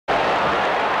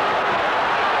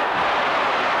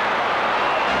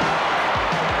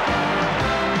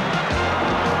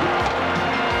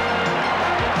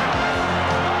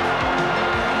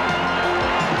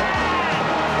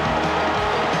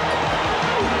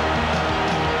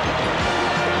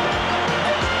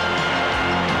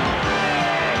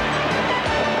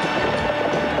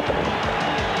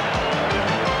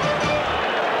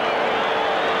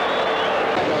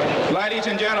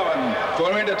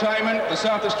the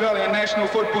South Australian National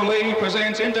Football League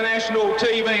presents international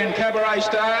TV and cabaret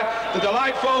star, the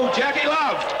delightful Jackie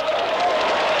Love.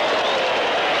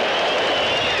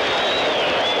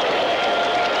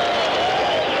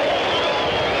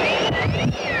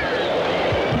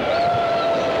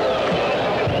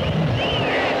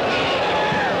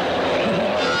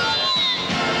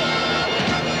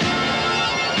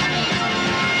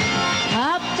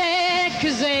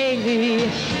 Cazaly,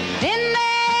 in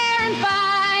there and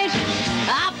fight,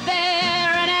 up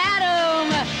there and at 'em,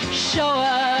 show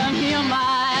 'em your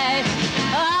might.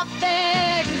 Up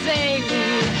there, Cazaly,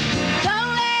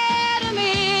 don't let 'em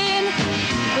in,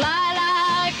 fly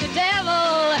like the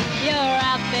devil, you're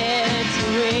out there to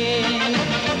win.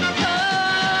 Oh,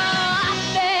 up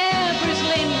there, Bruce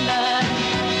Linda,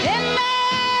 in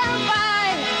there and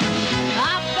fight,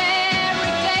 up there,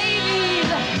 Rick Davies,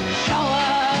 show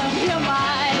 'em your might.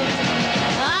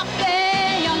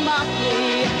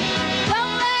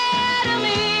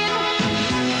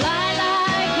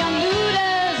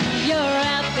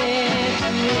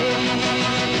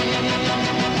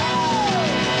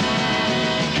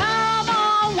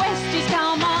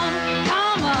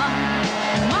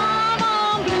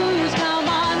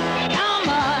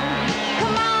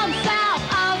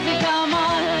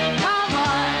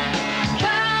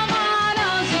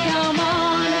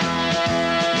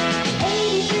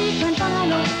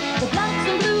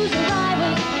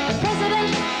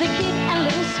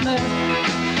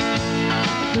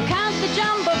 Who counts the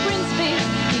jumbo Brinsby?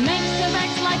 He makes the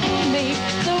wrecks like me.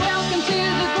 So welcome to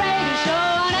the greatest show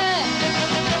on earth.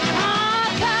 Oh,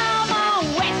 come on,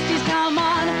 Westies, come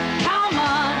on, come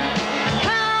on.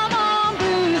 Come on,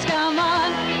 Blues, come on,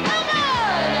 come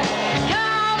on.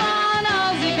 Come on,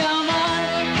 Aussie, come on,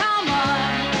 come on.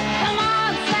 Come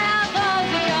on, South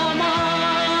Aussie, come on.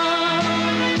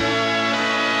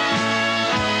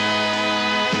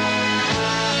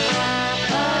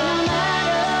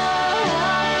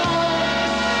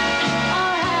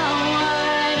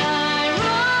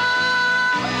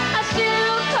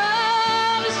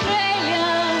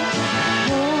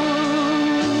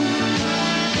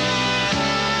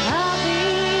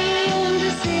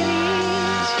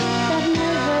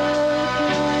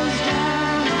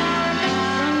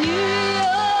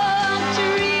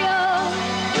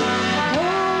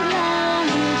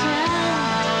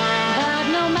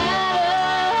 No matter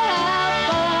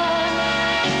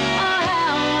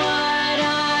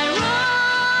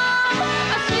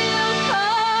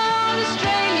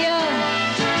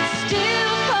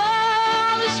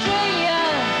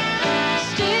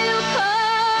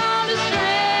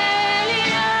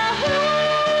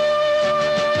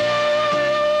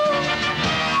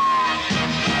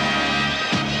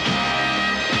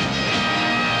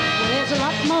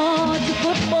more to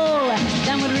football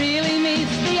than what really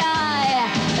meets the eye.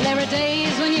 There are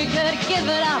days when you could give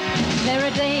it up. There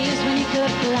are days when you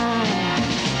could fly.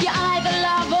 You either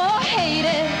love or hate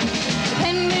it,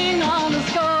 depending on the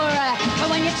score. But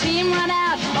when your team run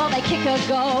out or they kick a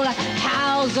goal,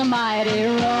 how's a mighty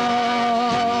roar?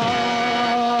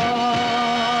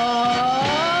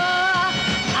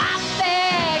 Up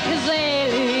there,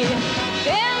 Cazaly,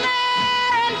 in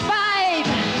there and fight.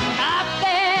 Up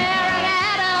there and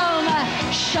at 'em,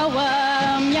 show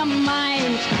 'em your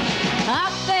might.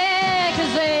 Up there,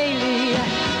 Cazaly,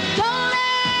 don't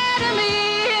let 'em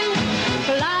in,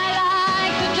 fly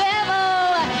like the devil,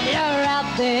 you're out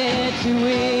there to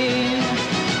win.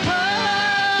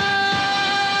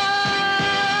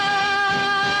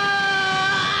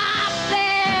 Up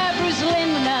there, Bruce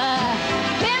Linda,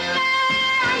 in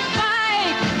there and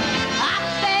fight. Up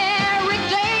there, Rick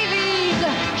Davies,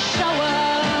 show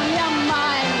 'em your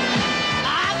might.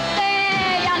 Up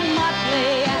there, young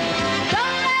Motley,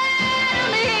 don't let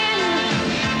 'em in,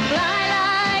 fly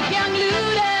like young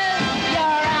looters,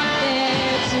 you're out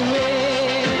there to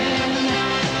win.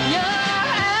 You're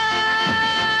out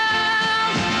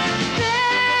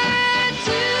there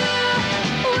to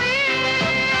win.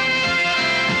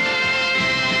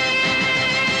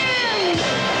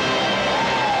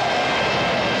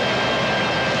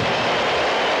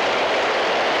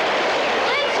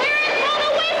 Let's hear it for the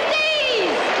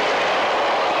Westies!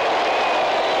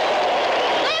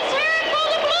 Let's hear it for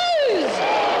the Blues!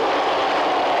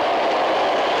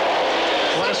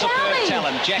 What a So superb tell me,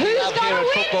 talent. Jackie who's Love gonna here at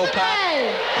win Football Park.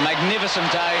 today?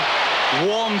 Magnificent day,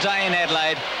 warm day in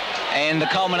Adelaide, and the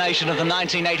culmination of the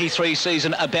 1983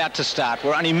 season about to start.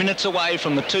 We're only minutes away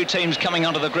from the two teams coming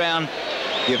onto the ground.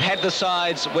 You've had the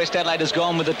sides. West Adelaide has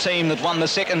gone with the team that won the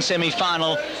second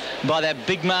semi-final by that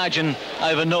big margin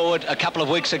over Norwood a couple of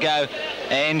weeks ago,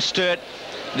 and Sturt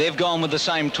they've gone with the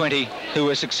same 20 who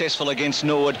were successful against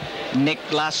Norwood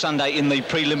last Sunday in the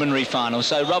preliminary final.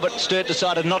 So Robert, Sturt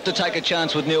decided not to take a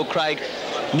chance with Neil Craig.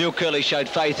 Neil Kerley showed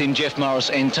faith in Jeff Morris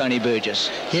and Tony Burgess.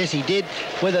 Yes, he did.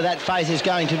 Whether that faith is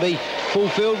going to be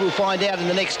fulfilled, we'll find out in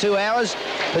the next 2 hours.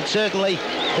 But certainly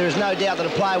there is no doubt that a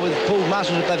player with pulled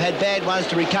muscles, if they've had bad ones,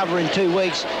 to recover in 2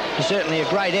 weeks is certainly a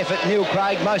great effort. Neil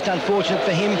Craig, most unfortunate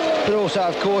for him, but also,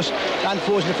 of course,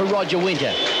 unfortunate for Roger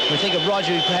Winter. We think of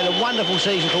Roger, who had a wonderful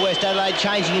season for West Adelaide,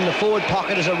 changing in the forward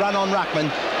pocket as a run-on ruckman.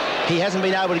 He hasn't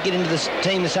been able to get into the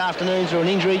team this afternoon through an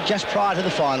injury just prior to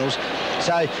the finals.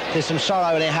 So there's some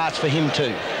sorrow in our hearts for him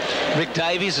too. Rick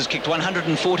Davies has kicked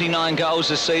 149 goals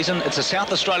this season. It's a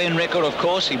South Australian record, of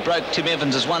course. He broke Tim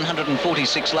Evans'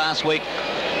 146 last week.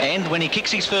 And when he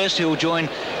kicks his first, he'll join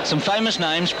some famous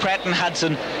names, Pratt and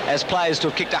Hudson, as players to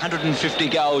have kicked 150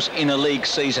 goals in a league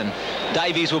season.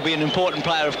 Davies will be an important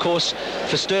player, of course,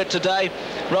 for Sturt today.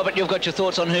 Robert, you've got your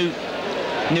thoughts on who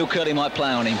Neil Kerley might play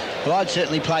on him? Well, I'd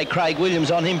certainly play Craig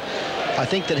Williams on him. I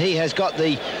think that he has got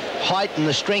the height and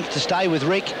the strength to stay with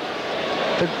Rick.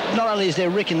 But not only is there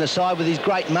Rick in the side with his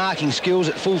great marking skills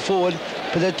at full forward,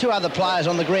 but there are 2 other players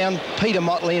on the ground, Peter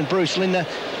Motley and Bruce Linder.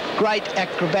 Great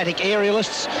acrobatic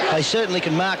aerialists. They certainly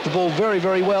can mark the ball very,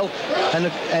 very well.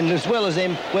 And as well as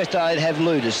them, West Adelaide have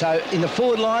Luders. So in the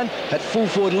forward line, at full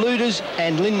forward, Luders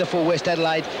and Linder for West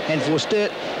Adelaide, and for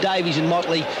Sturt, Davies and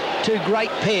Motley. 2 great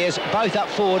pairs, both up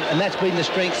forward, and that's been the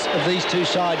strengths of these 2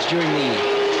 sides during the year.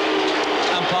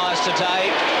 Umpires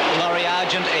today, Laurie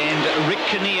Argent and Rick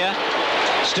Kinnear.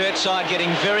 Sturt side getting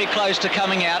very close to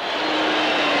coming out.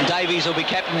 Davies will be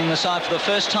captaining the side for the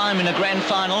first time in a grand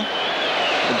final.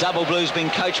 The Double Blues being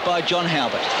coached by John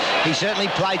Halbert. He certainly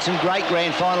played some great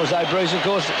grand finals though, Bruce. Of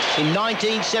course, in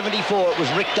 1974 it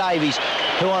was Rick Davies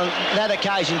who on that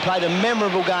occasion played a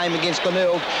memorable game against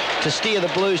Glenelg to steer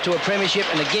the Blues to a premiership,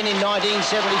 and again in 1976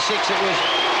 it was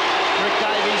Rick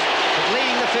Davies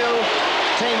leading the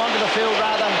team onto the field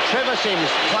rather. Trevor Sims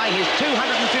playing his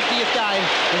 250th game,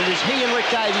 and it is he and Rick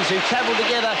Davies who travelled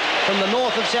together from the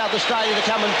north of South Australia to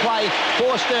come and play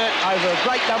for Sturt over a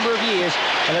great number of years,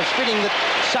 and it's fitting that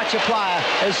such a player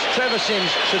as Trevor Sims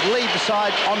should lead the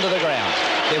side onto the ground.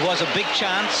 There was a big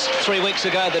chance 3 weeks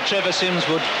ago that Trevor Sims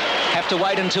would have to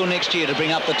wait until next year to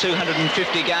bring up the 250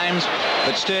 games,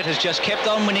 but Sturt has just kept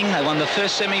on winning. They won the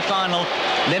first semi-final,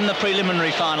 then the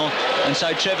preliminary final, and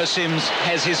so Trevor Sims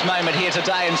has his moment here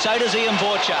today, and so does Ian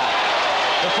Borchard,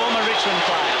 the former Richmond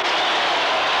player.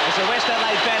 As the West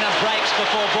Adelaide banner breaks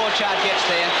before Borchard gets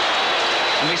there,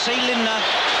 and we see Lindner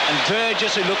and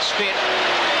Burgess, who looks fit,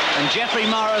 and Jeffrey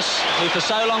Morris, who for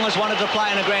so long has wanted to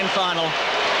play in a grand final.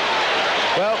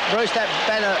 Well, Bruce, that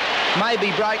banner may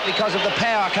be break because of the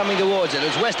power coming towards it.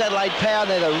 It's West Adelaide power.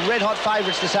 They're the red-hot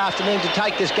favourites this afternoon to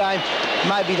take this game.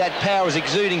 Maybe that power is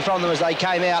exuding from them as they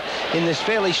came out in this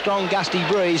fairly strong, gusty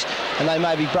breeze, and they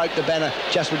maybe broke the banner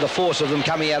just with the force of them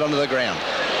coming out onto the ground.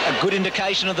 A good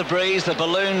indication of the breeze, the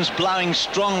balloons blowing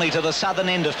strongly to the southern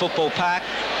end of Football Park.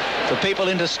 For people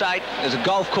interstate, there's a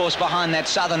golf course behind that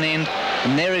southern end,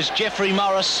 and there is Jeffrey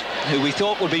Morris, who we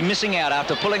thought would be missing out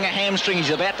after pulling a hamstring. He's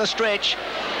about to stretch,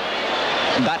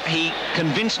 but he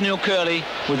convinced Neil Kerley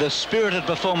with a spirited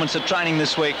performance at training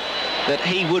this week that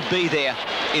he would be there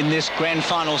in this grand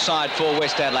final side for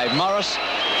West Adelaide. Morris,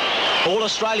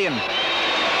 All-Australian,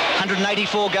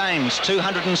 184 games,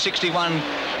 261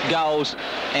 goals,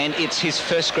 and it's his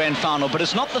first grand final. But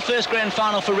it's not the first grand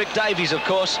final for Rick Davies, of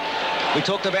course. We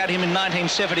talked about him in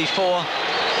 1974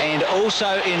 and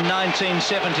also in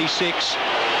 1976.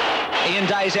 Ian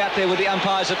Day's out there with the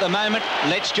umpires at the moment.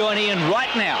 Let's join Ian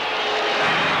right now.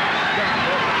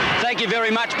 Thank you very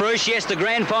much, Bruce. Yes, the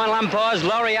grand final umpires,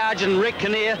 Laurie Argent and Rick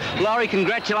Kinnear. Laurie,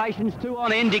 congratulations, 2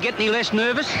 on end. Do you get any less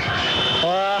nervous?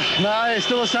 No, it's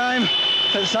still the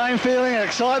same feeling,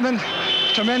 excitement,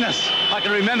 tremendous. I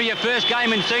can remember your first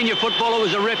game in senior football. It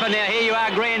was a ripper. Now here you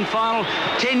are, grand final.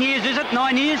 10 years, is it?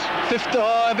 9 years?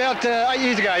 About 8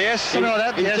 years ago, yes, something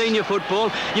like that. In senior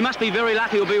football. You must be very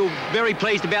lucky, or be very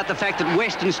pleased about the fact that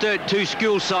West and Sturt, 2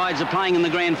 school sides, are playing in the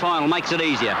grand final. Makes it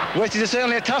easier. West is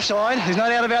certainly a tough side. There's no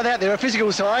doubt about that. They're a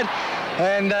physical side,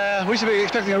 and we should be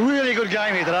expecting a really good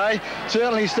game here today.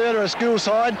 Certainly Sturt are a school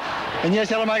side, and yes,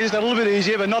 that'll make it a little bit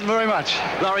easier, but not very much.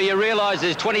 Laurie, you realise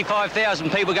there's 25,000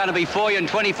 people going to be for you and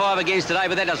 25 against today,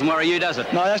 but that doesn't worry you, does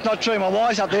it? No, that's not true. My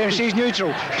wife's up there and she's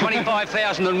neutral.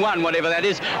 25,001, whatever that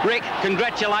is. Rick,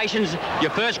 congratulations. Your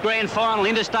first grand final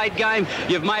interstate game.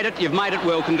 You've made it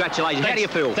well. Congratulations. Thanks. How do you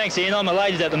feel? Thanks, Ian. I'm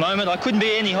elated at the moment. I couldn't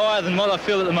be any higher than what I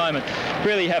feel at the moment.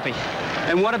 Really happy.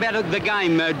 And what about the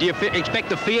game? Do you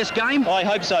expect a fierce game? I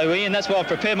hope so, Ian. That's what I've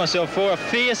prepared myself for. A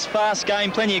fierce, fast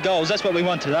game, plenty of goals. That's what we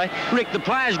want today. Rick, the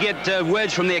players get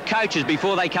words from their coaches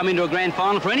before they come into a grand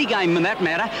final, for any game in that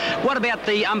matter. What about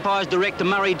the umpire's director,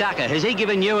 Murray Ducker? Has he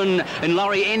given you and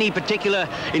Laurie any particular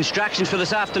instructions for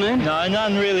this afternoon? No,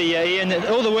 none really, Ian.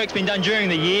 All the work's been done during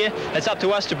the year. It's up to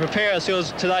us to prepare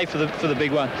ourselves today for the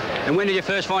big one. And when did you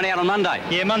first find out on Monday?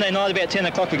 Yeah, Monday night about 10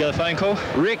 o'clock we got a phone call.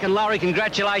 Rick and Laurie,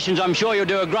 congratulations. I'm sure you'll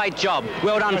do a great job.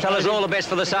 Well done, fellas. All the best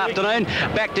for this afternoon.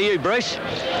 Back to you, Bruce.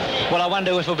 Well, I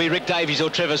wonder if it'll be Rick Davies or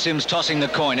Trevor Sims tossing the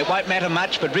coin. It won't matter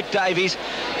much, but Rick Davies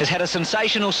has had a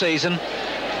sensational season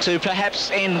to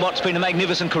perhaps end what's been a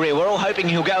magnificent career. We're all hoping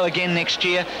he'll go again next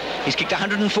year. He's kicked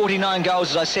 149 goals,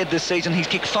 as I said, this season. He's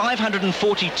kicked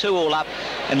 542 all up,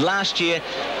 and last year,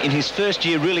 in his first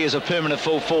year really as a permanent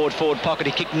forward pocket,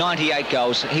 he kicked 98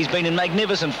 goals. He's been in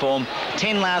magnificent form,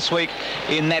 10 last week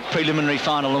in that preliminary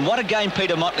final. And what a game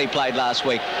Peter Motley played last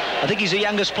week. I think he's the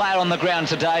youngest player on the ground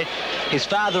today. His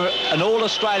father, an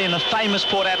All-Australian, a famous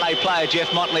Port Adelaide player,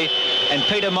 Jeff Motley, and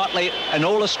Peter Motley, an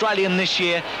All-Australian this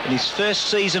year in his first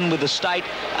season with the state,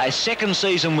 a second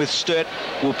season with Sturt,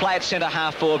 will play at centre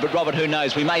half forward, but Robert, who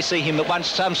knows, we may see him at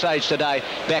some stage today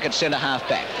back at centre half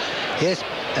back. Yes,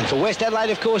 and for West Adelaide,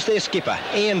 of course, their skipper,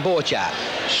 Ian Borchard.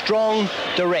 Strong,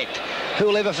 direct.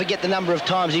 Who'll ever forget the number of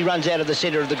times he runs out of the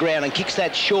centre of the ground and kicks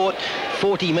that short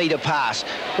 40-metre pass,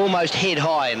 almost head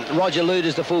high, and Roger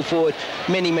Luder's the full forward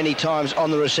many times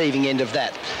on the receiving end of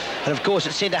that. And of course,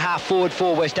 at centre half forward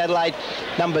for West Adelaide,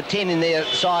 number 10 in their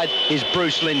side is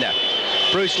Bruce Lindner.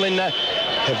 Bruce Lindner,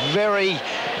 a very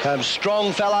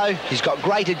strong fellow. He's got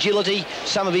great agility.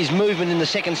 Some of his movement in the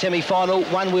second semi-final,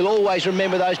 one will always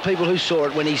remember those people who saw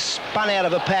it when he spun out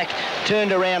of a pack,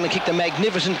 turned around and kicked a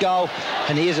magnificent goal.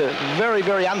 And he is a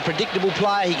very unpredictable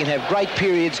player. He can have great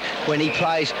periods when he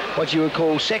plays what you would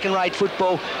call second-rate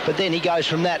football, but then he goes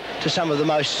from that to some of the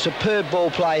most superb ball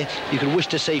play you could wish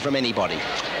to see from anybody.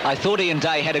 I thought Ian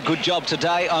Day had a good job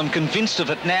today. I'm convinced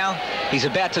of it now. He's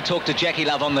about to talk to Jackie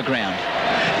Love on the ground.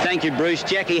 Thank you, Bruce.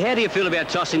 Jackie, how do you feel about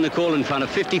tossing the call in front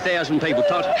of 50,000 people?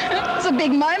 It's a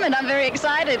big moment. I'm very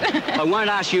excited. I won't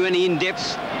ask you any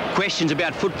in-depth questions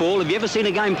about football. Have you ever seen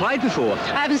a game played before?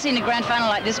 I haven't seen a grand final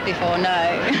like this before,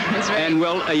 no. It's really... And,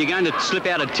 well, are you going to slip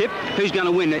out a tip? Who's going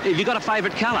to win? Have you got a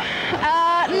favourite colour?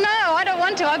 No, I don't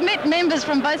want to. I've met members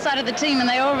from both sides of the team, and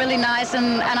they're all really nice,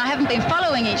 and I haven't been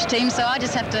following each team, so I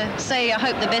just have to say I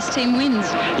hope the best team wins.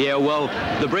 Yeah, well,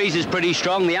 the breeze is pretty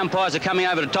strong. The umpires are coming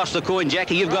over to toss the coin.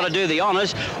 Jackie, you've got to do the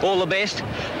honours. All the best.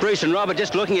 Bruce and Robert,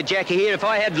 just looking at Jackie here, if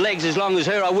I had legs as long as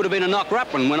her, I would have been a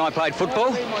knocker-upman when I played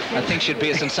football. I think she'd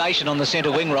be a sensation on the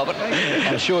centre wing, Robert.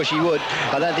 I'm sure she would.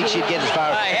 I don't think she'd get as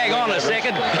far as... Hey, hang on a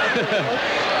second.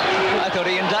 I thought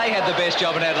Ian Day had the best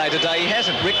job in Adelaide today. He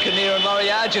hasn't. Rick Kinnear and Laurie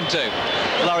Argent too.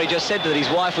 Laurie just said that his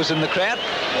wife was in the crowd.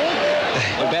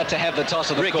 We're about to have the toss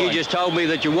of the coin. Rick, you just told me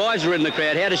that your wives are in the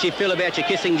crowd. How does she feel about you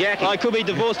kissing Jackie? I could be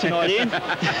divorced tonight, Ian.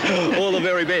 All the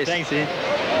very best. Thanks, Ian.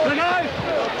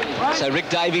 So Rick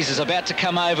Davies is about to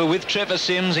come over with Trevor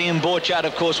Sims. Ian Borchard,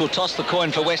 of course, will toss the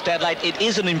coin for West Adelaide. It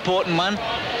is an important one.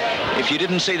 If you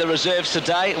didn't see the reserves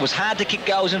today, it was hard to kick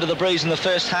goals into the breeze in the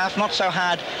first half, not so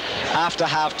hard after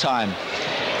half-time.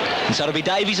 And so it'll be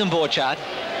Davies and Borchard.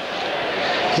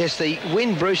 Yes, the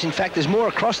wind, Bruce, in fact, is more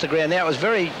across the ground now. It was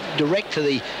very direct to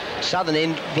the southern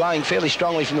end, blowing fairly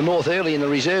strongly from the north early in the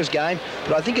reserves game,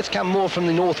 but I think it's come more from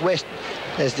the northwest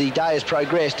as the day has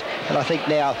progressed, and I think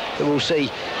now that we'll see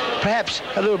perhaps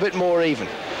a little bit more even.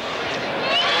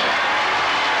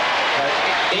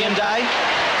 Ian Day.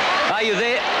 Are you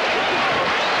there?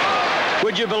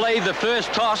 Would you believe the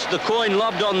first toss, the coin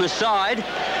lobbed on the side,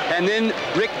 and then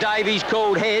Rick Davies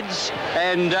called heads,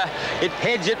 and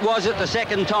heads it was at the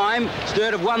second time.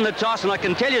 Sturt have won the toss, and I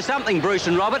can tell you something, Bruce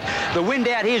and Robert, the wind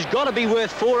out here's got to be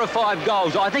worth 4 or 5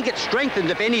 goals. I think it's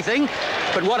strengthened, if anything,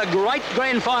 but what a great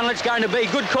grand final it's going to be.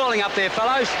 Good calling up there,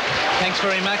 fellows. Thanks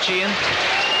very much, Ian.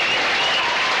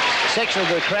 Section of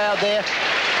the crowd there,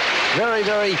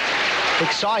 very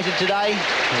excited today.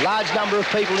 A large number of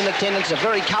people in attendance, a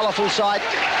very colourful sight.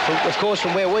 Of course,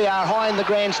 from where we are high in the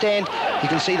grandstand, you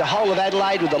can see the whole of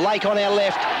Adelaide with the lake on our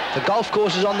left, the golf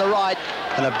courses on the right,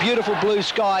 and a beautiful blue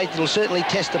sky. It'll certainly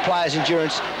test the players'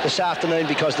 endurance this afternoon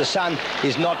because the sun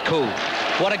is not cool.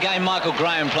 What a game Michael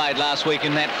Graham played last week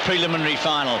in that preliminary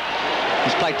final.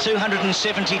 He's played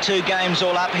 272 games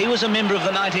all up. He was a member of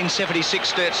the 1976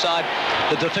 Sturt side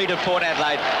that defeated Port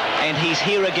Adelaide, and he's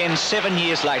here again 7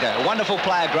 years later. A wonderful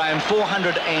player, Graham,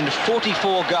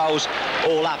 444 goals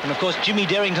all up. And of course, Jimmy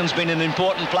Derrington's been an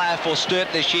important player for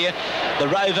Sturt this year. The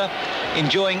Rover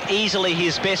enjoying easily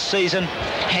his best season,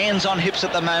 hands on hips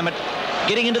at the moment.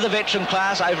 getting into the veteran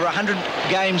class, over 100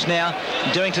 games now.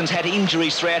 Durrington's had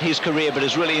injuries throughout his career, but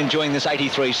is really enjoying this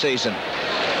 83 season.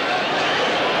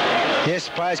 Yes,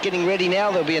 players getting ready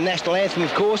now. There'll be a national anthem,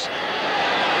 of course.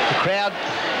 The crowd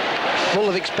full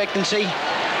of expectancy.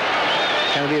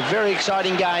 Going to be a very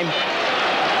exciting game.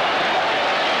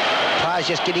 Players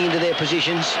just getting into their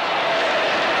positions.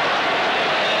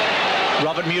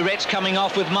 Robert Muret's coming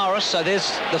off with Morris, so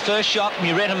there's the first shot.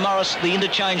 Muret and Morris, the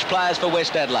interchange players for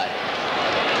West Adelaide.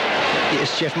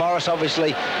 Yes, Jeff Morris,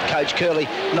 obviously, Coach Kerley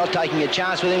not taking a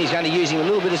chance with him. He's going to use him a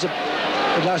little bit as a...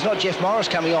 But no, it's not Jeff Morris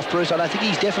coming off, Bruce. I don't think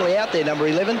he's definitely out there, number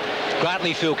 11.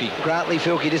 Grantley Filkey. Grantley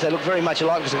Filkey, it is. They look very much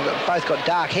alike because they've both got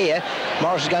dark hair.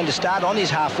 Morris is going to start on his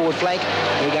half-forward flank.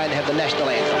 We're going to have the national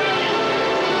anthem.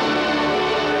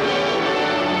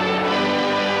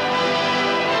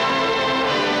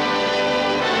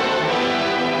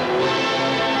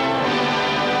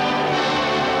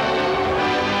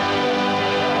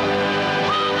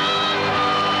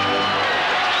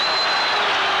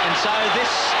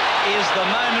 Is the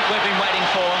moment we've been waiting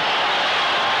for.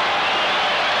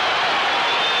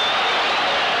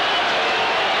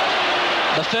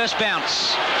 The first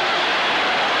bounce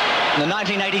in the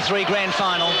 1983 Grand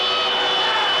Final.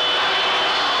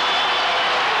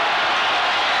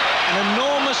 An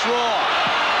enormous roar.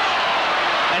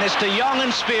 And it's De Jong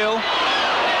and Spiel.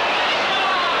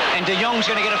 And De Jong's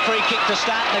going to get a free kick to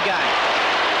start the game.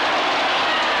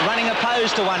 Running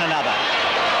opposed to one another.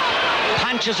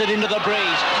 Punches it into the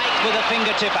breeze. Pate with a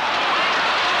finger-tipper.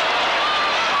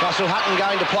 Russell Hutton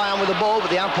going to play on with the ball, but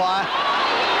the umpire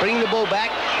bringing the ball back.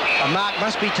 A mark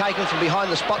must be taken from behind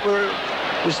the spot where it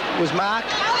was marked.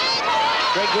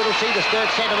 Greg Whittlesey, the third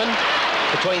centreman,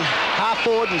 between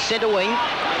half-forward and centre wing.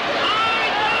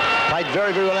 Played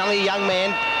very, very well. Only a young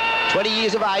man, 20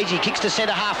 years of age. He kicks to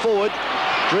centre half-forward.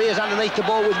 Dreer's underneath the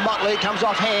ball with Motley. It comes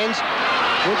off hands.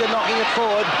 Winter knocking it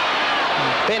forward.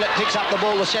 Bennett picks up the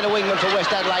ball, the centre wingman for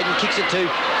West Adelaide, and kicks it to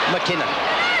McKinnon.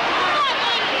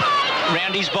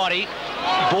 Round his body,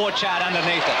 Borchardt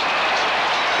underneath it.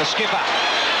 The skipper.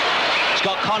 He's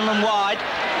got Conlon wide.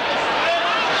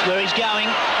 That's where he's going.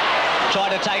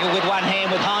 Tried to take it with one hand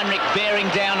with Heinrich bearing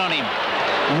down on him.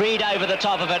 Reed over the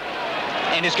top of it,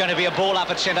 and it's going to be a ball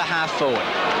up at centre half forward.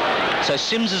 So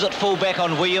Sims is at full-back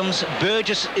on Williams.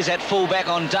 Burgess is at full-back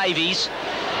on Davies.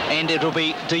 And it'll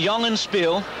be De Jong and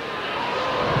Spiel.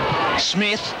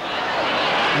 Smith,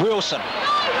 Wilson,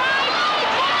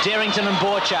 Darrington and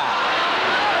Borchardt.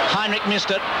 Heinrich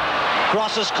missed it.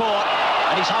 Gross is caught,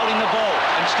 and he's holding the ball.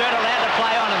 And Sturt allowed to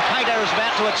play on, and Painter is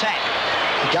about to attack.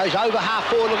 He goes over half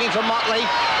forward looking for Motley.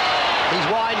 He's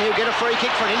wide, and he'll get a free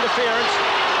kick for an interference.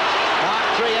 Mark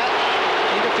Dreer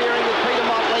interfering with Peter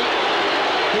Motley,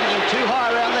 hitting him too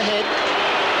high around the head.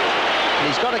 And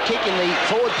he's got a kick in the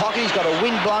forward pocket. He's got a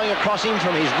wind blowing across him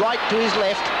from his right to his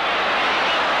left.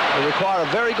 Will require a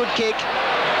very good kick.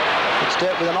 It's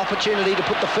Sturt with an opportunity to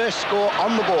put the first score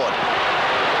on the board.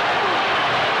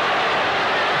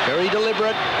 Very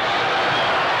deliberate.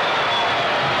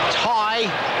 It's high.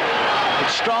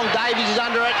 It's strong. Davies is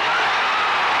under it.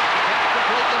 Can't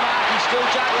complete the mark. He's still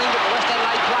juggling, but the West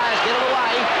Adelaide players get it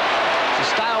away. It's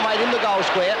a stalemate in the goal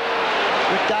square.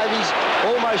 Rick Davies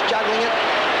almost juggling it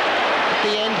at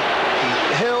the end.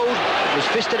 He hurled. It was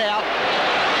fisted out.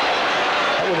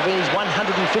 That would have been his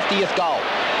 150th goal.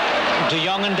 De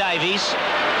Jong and Davies.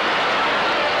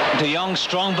 De Jong,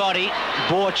 strong body.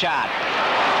 Borchardt.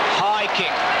 High kick.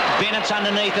 Bennett's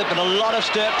underneath it, but a lot of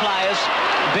Sturt players.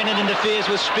 Bennett interferes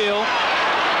with Spiel.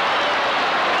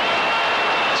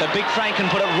 So Big Frank can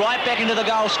put it right back into the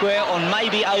goal square or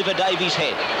maybe over Davies'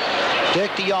 head.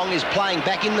 Dirk de Jong is playing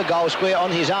back in the goal square on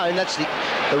his own. That's the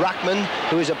ruckman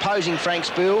who is opposing Frank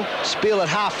Spiel. Spiel at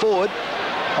half forward.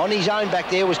 On his own back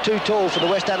there was too tall for the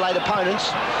West Adelaide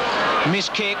opponents.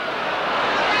 Missed kick.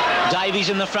 Davies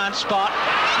in the front spot.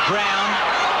 Brown.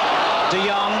 De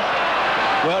Jong.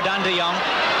 Well done, De Jong.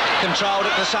 Controlled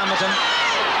it to Somerton.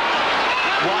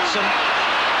 Watson.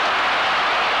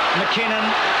 McKinnon.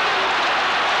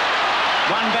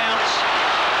 One bounce.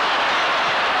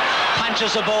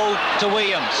 Punches the ball to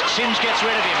Williams. Sims gets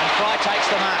rid of him and Fry takes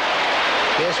the mark.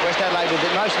 Yes, West Adelaide with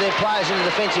most of their players in the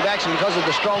defensive action because of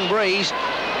the strong breeze,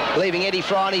 leaving Eddie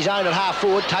Fry on his own at half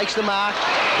forward, takes the mark,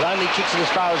 but only kicks it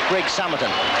as far as Greg Somerton.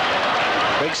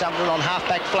 Greg Somerton on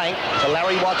half-back flank to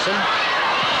Larry Watson.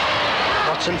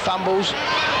 Watson fumbles.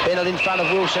 Bennett in front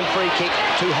of Wilson. Free kick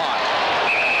too high.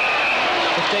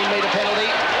 15-metre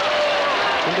penalty.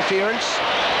 Interference.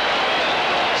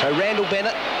 So Randall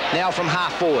Bennett now from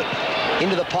half forward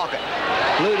into the pocket.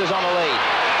 Luder's on a lead.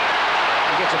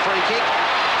 He gets a free kick.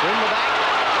 In the back.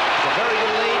 It's a very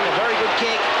good lead and a very good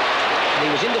kick. and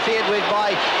he was interfered with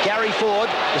by Gary Ford,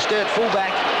 the Sturt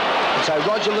fullback. And so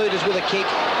Roger Luders with a kick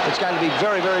that's going to be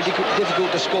very, very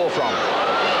difficult to score from.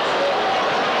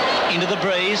 Into the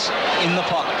breeze, in the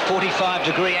pocket,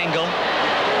 45-degree angle.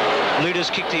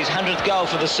 Luders kicked his 100th goal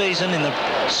for the season in the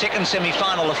second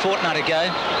semi-final a fortnight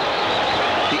ago.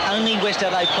 The only West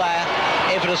Adelaide player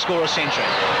ever to score a century.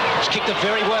 He's kicked it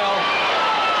very well.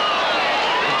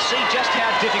 You can see just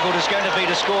how difficult it's going to be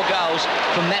to score goals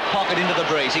from that pocket into the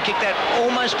breeze. He kicked that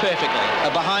almost perfectly,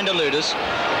 behind a Luders.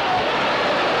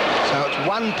 So it's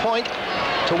 1 point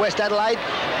to West Adelaide.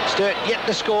 Sturt yet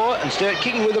to score, and Sturt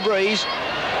kicking with the breeze.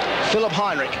 Philip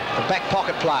Heinrich, the back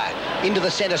pocket player, into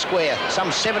the centre square, some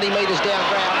 70 metres down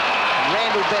ground.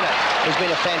 Randall Bennett, who's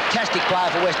been a fantastic player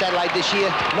for West Adelaide this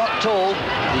year. Not tall,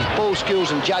 but his ball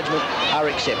skills and judgment are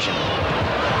exceptional.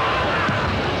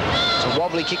 It's a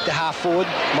wobbly kick to half forward.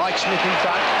 Mike Smith in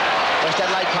front. West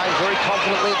Adelaide playing very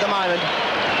confidently at the moment.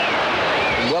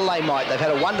 And well they might. They've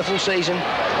had a wonderful season.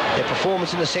 Their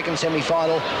performance in the second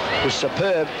semi-final was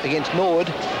superb against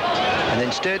Nord. And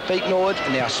then Sturt beat Nord,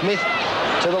 and now Smith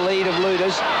to the lead of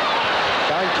Luders.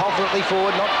 Going confidently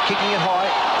forward, not kicking it high.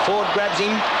 Ford grabs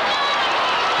him.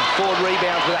 And Ford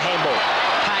rebounds with a handball.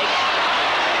 Hake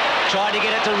tried to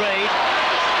get it to Reid.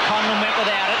 Conlon went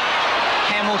without it.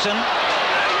 Hamilton.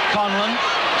 Conlon.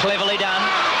 Cleverly done.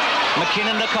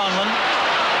 McKinnon to Conlon.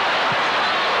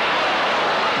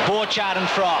 Borchardt and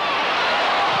Fry.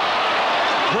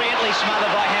 Brilliantly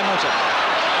smothered by Hamilton.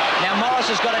 Now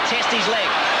Morris has got to test his leg.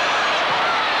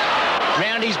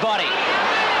 Round his body.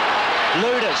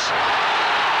 Luders.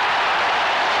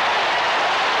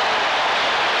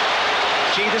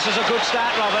 Gee, this is a good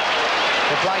start, Robert.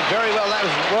 They're playing very well. That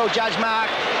was well judged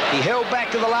mark. He held back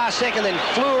to the last second, then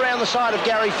flew around the side of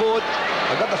Gary Ford.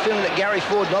 I got the feeling that Gary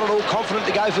Ford not at all confident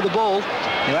to go for the ball.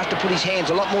 He'll have to put his hands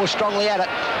a lot more strongly at it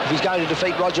if he's going to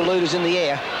defeat Roger Luders in the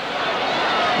air.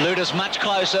 Luders much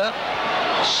closer.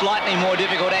 Slightly more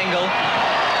difficult angle.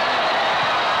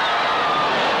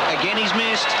 Again, he's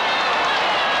missed.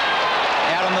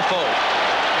 Out on the full.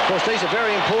 Of course, these are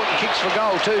very important kicks for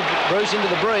goal too, Bruce, into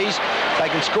the breeze. If they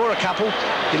can score a couple,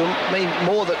 it'll mean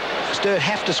more that Sturt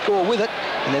have to score with it,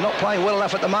 and they're not playing well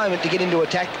enough at the moment to get into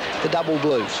attack the double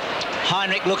blues.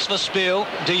 Heinrich looks for Spiel.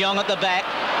 De Jong at the back.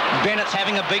 Bennett's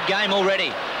having a big game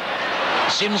already.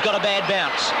 Sims got a bad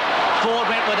bounce. Ford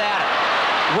went without it.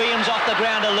 Williams off the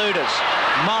ground to Luders.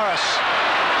 Morris.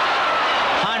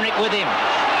 Heinrich with him.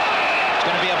 It's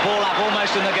going to be a ball up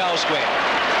almost in the goal square.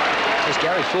 There's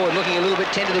Gary Ford looking a little bit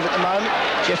tentative at the moment.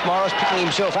 Jeff Morris picking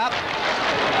himself up.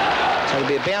 So it'll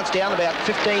be a bounce down about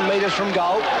 15 metres from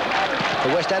goal.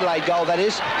 The West Adelaide goal, that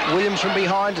is. Williams from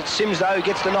behind. It's Sims, though, who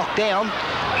gets the knock down.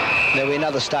 There'll be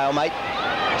another stalemate.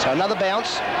 So another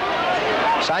bounce.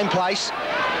 Same place.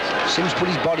 Sims put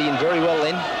his body in very well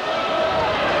then.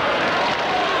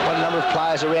 Quite a number of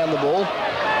players around the ball.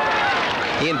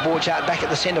 Ian Borchardt back at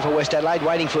the centre for West Adelaide,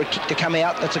 waiting for a kick to come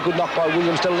out. That's a good knock by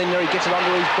Williams. Still in there. He gets it onto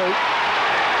his boot.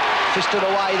 Fisted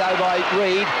away, though, by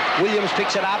Reid. Williams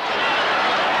picks it up.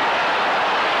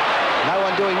 No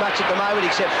one doing much at the moment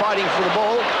except fighting for the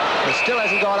ball. It still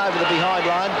hasn't gone over the behind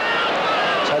line.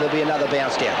 So there'll be another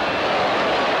bounce down.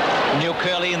 Neil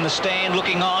Kerley in the stand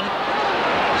looking on.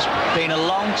 It's been a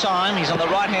long time. He's on the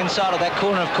right-hand side of that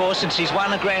corner, of course, since he's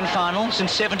won a grand final,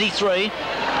 since 73,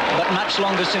 but much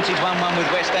longer since he's won one with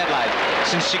West Adelaide,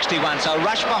 since 61. So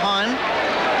rush behind.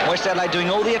 West Adelaide doing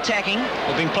all the attacking.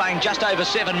 They've been playing just over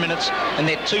 7 minutes, and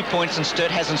they're 2 points, and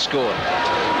Sturt hasn't scored.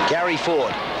 Gary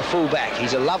Ford, the fullback.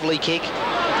 He's a lovely kick.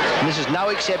 And this is no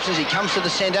exceptions. He comes to the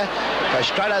centre, goes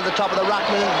straight over the top of the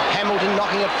ruckman. Hamilton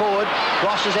knocking it forward.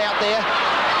 Ross is out there.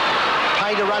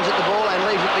 Painter runs at the ball and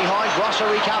leaves it behind. Grosser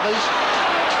recovers.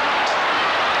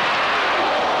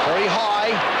 Very high.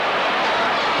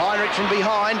 Heinrich from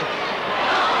behind.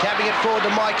 Tapping it forward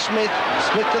to Mike Smith.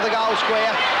 Smith to the goal square.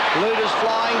 Luders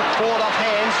flying. Ford off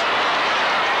hands.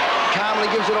 Calmly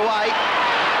gives it away.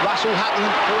 Russell Hutton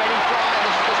to Eddie Fry.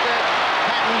 This is the Sturt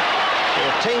pattern.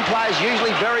 The team players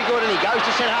usually very good, and he goes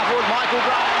to centre half forward. Michael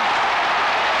Graham,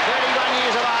 31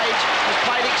 years of age, has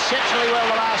played exceptionally well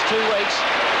the last 2 weeks.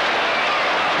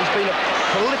 He's been a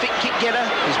prolific kick getter.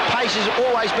 His pace has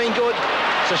always been good.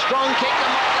 It's a strong kick to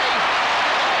Motley.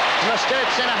 And the Sturt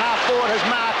centre half forward has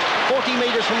marked 40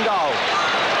 metres from goal.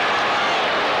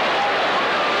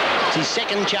 It's his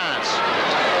second chance.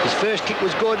 His first kick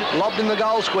was good, lobbed in the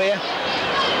goal square.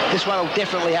 This one will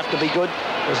definitely have to be good,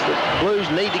 because the Blues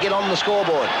need to get on the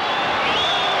scoreboard.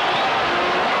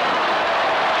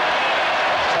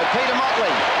 So Peter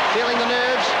Motley feeling the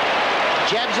nerves,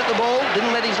 jabs at the ball,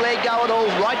 didn't let his leg go at all,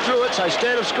 right through it, so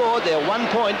Sturt have scored. They're 1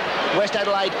 point, West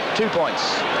Adelaide 2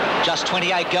 points. Just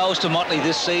 28 goals to Motley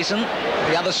this season.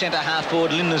 The other centre half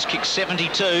forward, Lindner's kicked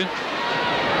 72.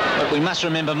 But we must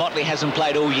remember Motley hasn't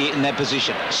played all year in that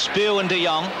position. Spiel and De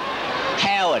Jong.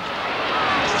 Howard,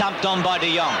 thumped on by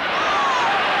De Jong.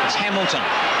 It's Hamilton.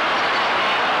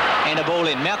 And a ball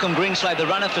in. Malcolm Greenslade, the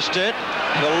runner for Sturt,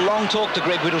 had a long talk to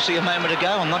Greg Whittlesey a moment ago.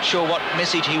 I'm not sure what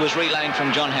message he was relaying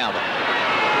from John Halbert.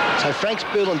 So Frank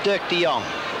Spiel and Dirk De Jong.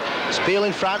 Spiel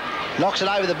in front, knocks it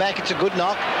over the back. It's a good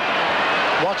knock.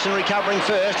 Watson recovering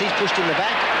first. He's pushed in the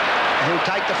back. He'll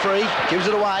take the free, gives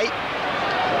it away.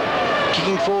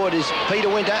 Kicking forward is Peter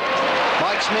Winter.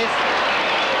 Mike Smith,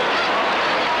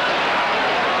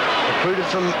 recruited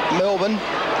from Melbourne.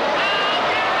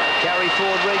 Gary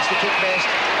Ford reads the kick best.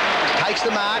 Takes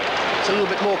the mark. It's a little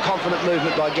bit more confident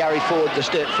movement by Gary Ford, the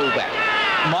Sturt fullback.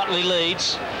 Motley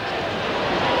leads.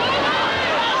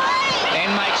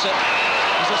 And makes it.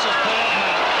 Is this a superb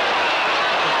mark?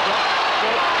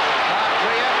 Mark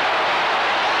Greer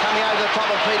coming over the top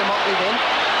of Peter Motley then.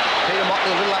 Peter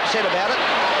Motley a little upset about it.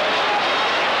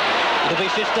 It'll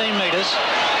be 15 metres.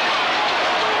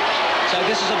 So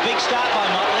this is a big start by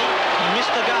Motley. He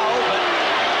missed the goal, but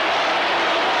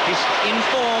he's in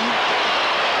form.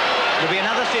 It'll be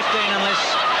another 15 unless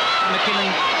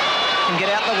McKinley can get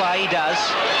out the way. He does.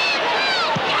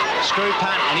 Screw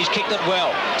punt, and he's kicked it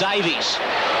well. Davies,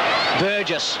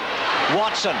 Burgess,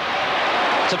 Watson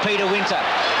to Peter Winter,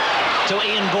 to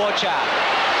Ian Borchard.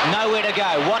 Nowhere to go.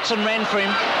 Watson ran for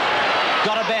him,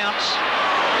 got a bounce.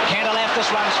 Kantalaftis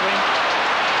runs for him,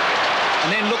 and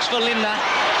then looks for Lindner,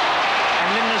 and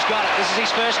Lindner's got it. This is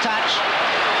his first touch.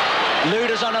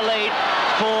 Luders on a lead.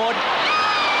 Ford,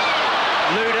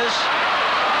 Luders,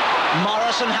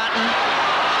 Morris and Hutton.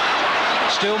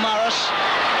 Still Morris,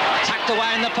 tucked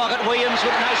away in the pocket. Williams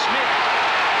with no Smith.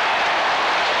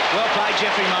 Well played,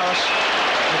 Jeffrey Morris.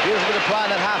 A beautiful bit of play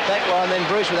in that half-back line, then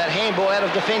Bruce with that handball out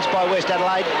of defence by West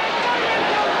Adelaide.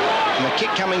 And the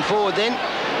kick coming forward then,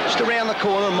 just around the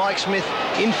corner, Mike Smith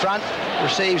in front,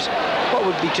 receives what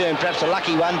would be termed perhaps a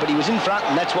lucky one, but he was in front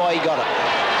and that's why he got it.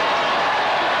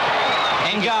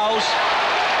 And goals.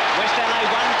 West Adelaide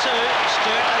 1-2,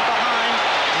 Sturt are behind,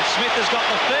 and Smith has got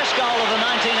the first goal of the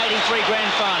 1983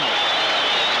 grand final.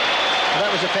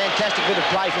 That was a fantastic bit of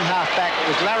play from half-back. It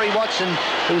was Larry Watson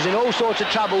who was in all sorts of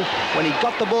trouble when he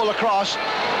got the ball across,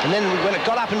 and then when it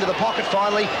got up into the pocket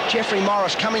finally, Jeffrey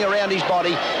Morris coming around his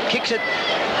body, kicks it,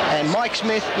 and Mike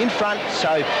Smith in front.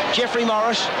 So Jeffrey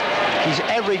Morris, he's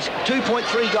averaged 2.3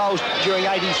 goals during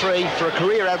 83 for a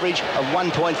career average of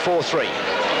 1.43.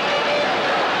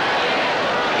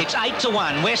 It's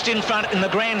 8-1. West in front in the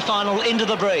grand final into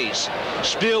the breeze.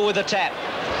 Spiel with a tap.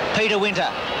 Peter Winter.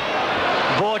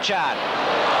 Borchard.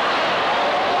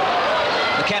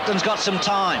 The captain's got some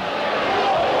time.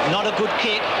 Not a good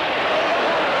kick.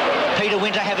 Peter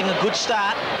Winter having a good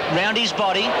start. Round his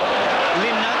body.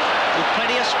 Lindner with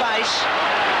plenty of space.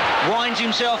 Winds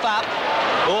himself up.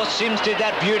 Oh, Sims did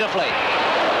that beautifully.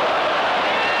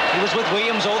 He was with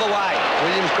Williams all the way.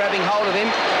 Williams grabbing hold of him.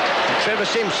 And Trevor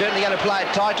Sims certainly going to play it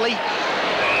tightly.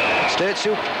 Sturt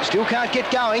still can't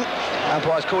get going.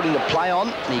 Umpire's called him to play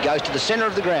on, and he goes to the centre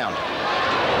of the ground.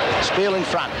 Spiel in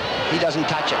front. He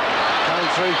doesn't touch it. Coming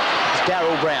through is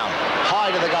Darryl Brown.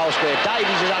 High to the goal square.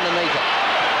 Davies is underneath it.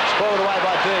 Spoiled away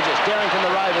by Burgess. Derrington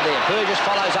the rover there. Burgess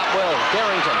follows up well.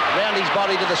 Derrington round his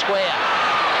body to the square.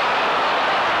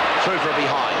 Through for a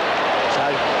behind. So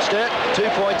Sturt 2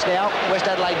 points now. West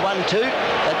Adelaide 1-2.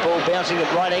 That ball bouncing at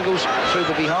right angles through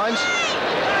the behinds.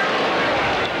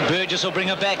 Burgess will bring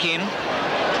it back in.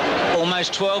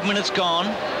 Almost 12 minutes gone.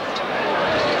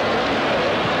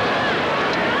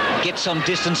 Get some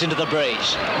distance into the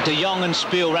breeze. De Jong and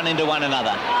Spiel run into one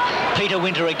another. Peter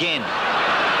Winter again.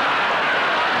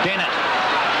 Bennett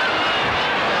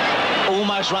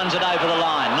almost runs it over the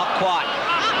line. Not quite.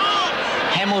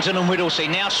 Hamilton and Whittlesey.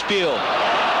 Now Spiel.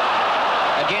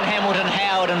 Again Hamilton,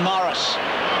 Howard and Morris.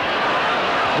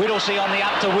 Whittlesey on the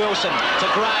up to Wilson. To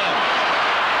Graham.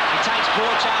 He takes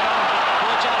Borchard on.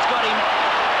 Borchard's got him.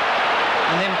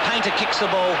 And then Painter kicks the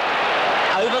ball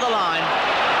over the line.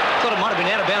 Thought it might have been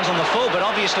out of bounds on the full, but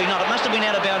obviously not. It must have been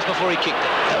out of bounds before he kicked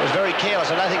it. That was very careless.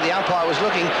 I don't think the umpire was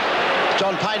looking.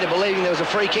 John Painter, believing there was a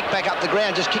free kick back up the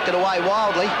ground, just kicked it away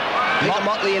wildly. Peter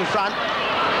Motley in front.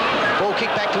 Ball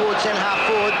kicked back towards centre half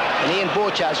forward, and Ian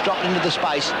Borchard's dropped into the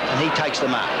space, and he takes the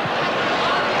mark.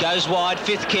 Goes wide,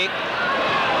 fifth kick.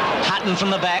 Hutton from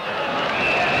the back.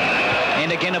 And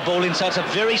again a ball in, so it's a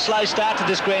very slow start to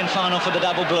this grand final for the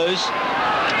Double Blues.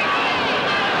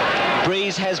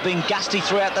 Breeze has been gusty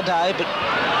throughout the day, but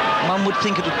One would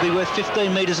think it would be worth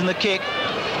 15 metres in the kick.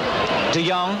 De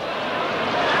Jong.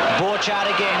 Borchardt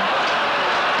again.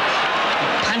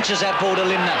 Punches that ball to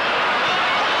Lindner.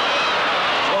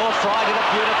 Oh, Fry did it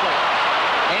beautifully.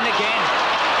 And again.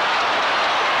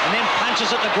 And then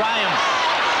punches it to Graham.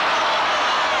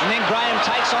 And then Graham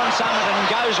takes on Summerton and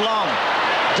goes long.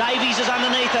 Davies is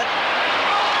underneath it.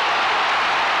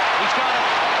 He's got it.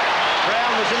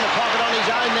 Brown was in the pocket on his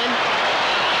own then.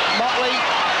 Motley,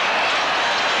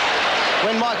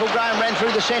 when Michael Graham ran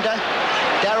through the centre,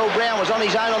 Darryl Brown was on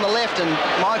his own on the left and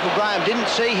Michael Graham didn't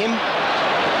see him.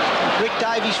 Rick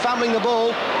Davies fumbling the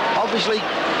ball, obviously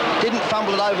didn't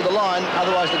fumble it over the line,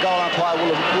 otherwise the goal umpire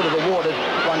would have awarded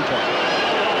 1 point.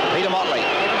 Peter Motley.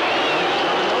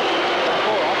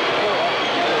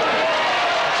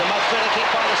 It's a much better kick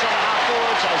by the centre half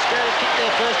forward, so Sturt have kicked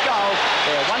their first goal.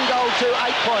 They're 1 goal to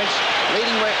 8 points,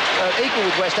 leading equal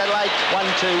with West Adelaide,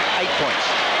 1-8 points.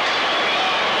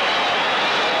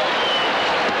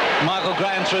 Michael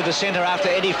Graham through the centre after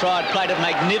Eddie Fry played it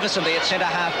magnificently at centre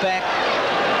half back.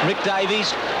 Rick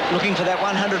Davies looking for that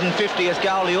 150th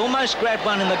goal. He almost grabbed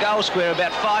one in the goal square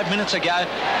about 5 minutes ago.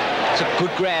 It's a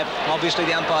good grab. Obviously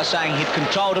the umpire saying he'd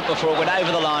controlled it before it went over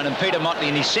the line, and Peter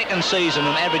Motley in his second season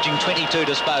and averaging 22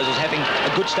 disposals, having a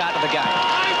good start to the game.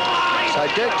 So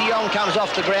Dirk de Jong comes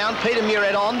off the ground, Peter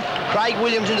Muret on, Craig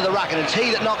Williams into the ruck, and it's he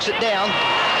that knocks it down.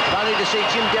 Only to see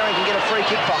Jim Derrington get a free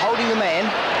kick for holding the man.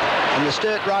 And the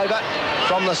Sturt Rover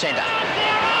from the centre.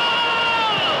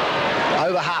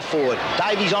 Over half forward.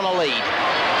 Davies on a lead.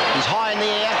 He's high in the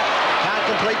air. Can't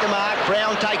complete the mark.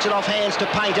 Brown takes it off hands to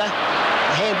Painter.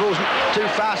 The handball's too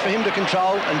fast for him to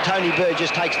control, and Tony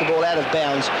Burgess takes the ball out of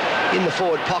bounds in the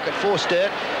forward pocket for Sturt.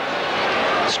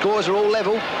 Scores are all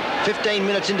level. 15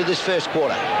 minutes into this first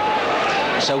quarter.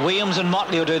 So Williams and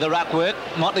Motley will do the ruck work.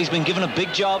 Motley's been given a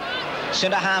big job.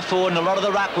 Centre half forward and a lot of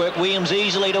the ruck work. Williams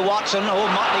easily to Watson. Oh,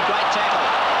 Motley, great tackle.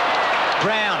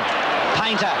 Brown,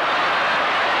 Painter.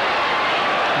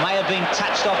 May have been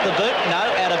touched off the boot. No,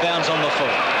 out of bounds on the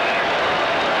foot.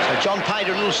 So John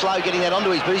Painter a little slow getting that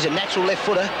onto his boot. He's a natural left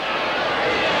footer.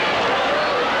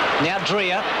 Now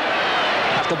Dreer,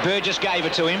 after Burgess gave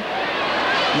it to him.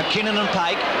 McKinnon and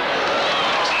Pake.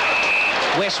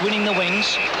 West winning the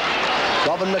wings.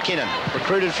 Robin McKinnon,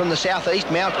 recruited from the southeast,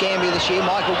 Mount Gambier this year.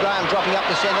 Michael Graham dropping up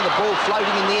the centre, the ball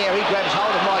floating in the air. He grabs hold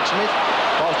of Mike Smith.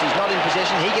 Whilst he's not in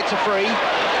possession, he gets a free.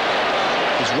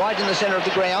 He's right in the centre of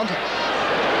the ground.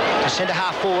 To centre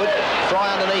half forward. Fry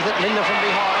underneath it, Lindner from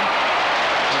behind.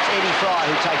 It's Eddie Fry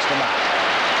who takes the mark.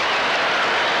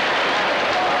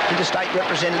 Interstate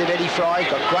representative Eddie Fry,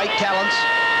 got great talents.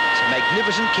 It's a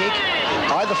magnificent kick,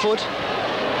 either foot.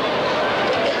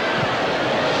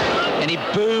 And he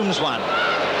booms one.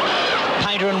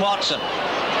 Painter and Watson.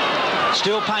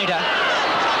 Still Painter.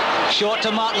 Short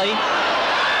to Motley. Oh,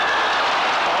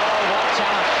 what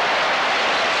talent.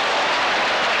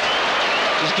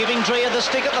 He's giving Dreer the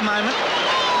stick at the moment.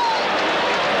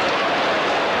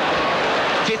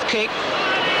 Fifth kick.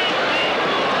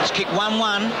 It's kick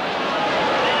 1-1.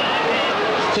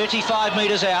 35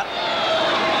 metres out.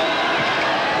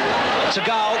 It's a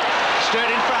goal. Sturt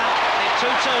in front.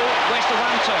 They're 2-2. West are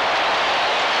 1-2.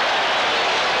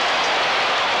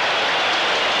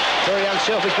 Very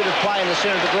unselfish bit of play in the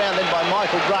centre of the ground then by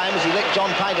Michael Graham as he let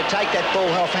John Painter take that ball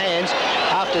off hands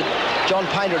after John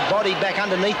Painter had bodied back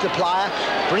underneath the player,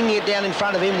 bringing it down in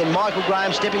front of him. Then Michael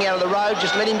Graham stepping out of the road,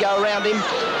 just let him go around him.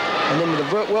 And then with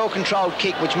a well-controlled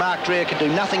kick, which Mark Dreer could do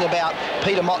nothing about,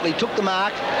 Peter Motley took the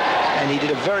mark and he did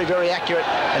a very, very accurate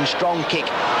and strong kick.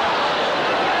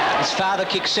 His father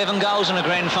kicked 7 goals in a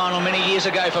grand final many years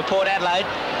ago for Port Adelaide.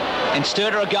 And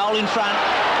Sturt are a goal in front.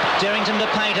 Derrington to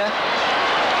Painter.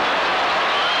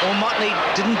 Well, Motley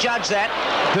didn't judge that.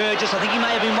 Burgess, I think he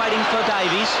may have been waiting for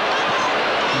Davies.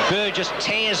 Burgess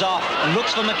tears off and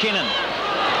looks for McKinnon.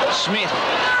 Smith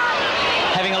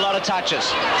having a lot of touches.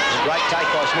 It's a great take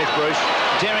by Smith, Bruce.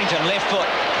 Derrington, left foot.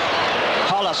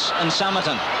 Hollis and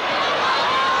Summerton.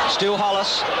 Still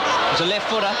Hollis. It's a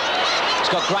left footer. It's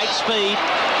got great speed.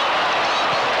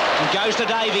 And goes to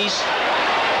Davies.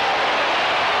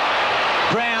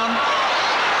 Brown.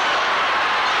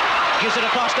 Gives it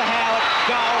across to Howard.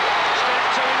 Goal. Sturt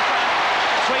 2 in front.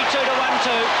 3-2 to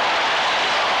 1-2.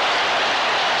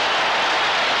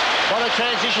 What a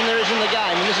transition there is in the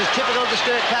game. And this is typical of the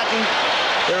Sturt pattern.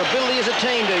 Their ability as a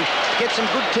team to get some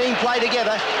good team play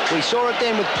together. We saw it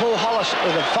then with Paul Hollis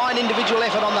with a fine individual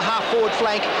effort on the half-forward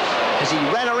flank as he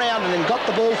ran around and then got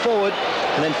the ball forward.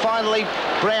 And then finally,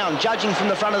 Brown, judging from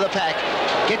the front of the pack,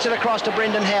 gets it across to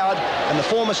Brendan Howard, and the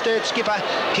former Sturt skipper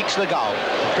kicks the goal.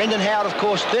 Brendan Howard, of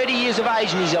course, 30 years of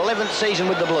age in his 11th season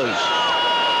with the Blues.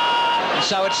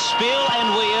 So it's Spiel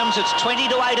and Williams. It's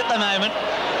 20-8 at the moment,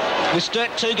 with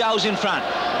Sturt 2 goals in front.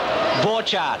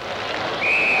 Borchardt.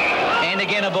 And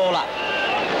again a ball up.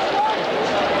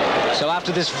 So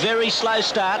after this very slow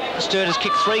start, Sturt has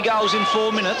kicked 3 goals in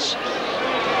 4 minutes.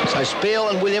 So Spiel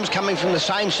and Williams coming from the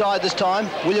same side this time.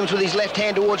 Williams with his left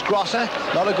hand towards Grosser.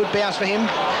 Not a good bounce for him.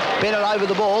 Bennett over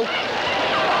the ball.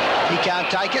 He can't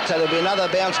take it, so there'll be another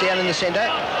bounce down in the centre.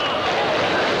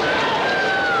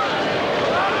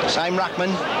 Same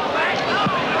ruckman.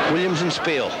 Williams and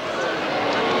Spiel.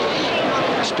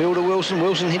 Spiel to Wilson.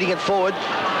 Wilson hitting it forward.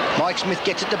 Mike Smith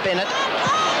gets it to Bennett.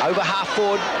 Over half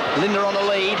forward. Linder on the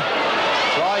lead.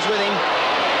 Flies with him.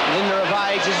 Linder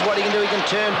evades. This is what he can do. He can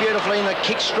turn beautifully and the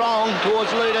kick strong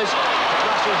towards Luders.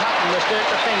 Russell Hutton, the Sturt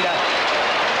defender.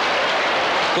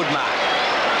 Good mark.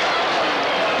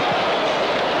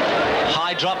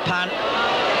 High drop punt.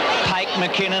 Pake,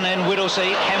 McKinnon and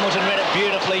Whittlesey. Hamilton read it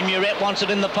beautifully. Muret wants it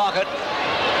in the pocket.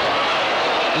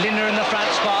 Linder in the front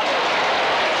spot.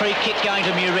 Free kick going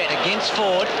to Muret against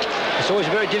Ford. It's always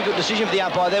a very difficult decision for the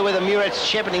umpire there, whether Muret's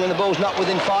shepherding when the ball's not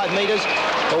within 5 metres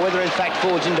or whether in fact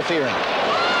Ford's interfering.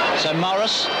 So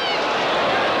Morris,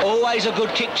 always a good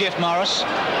kick, Jeff Morris.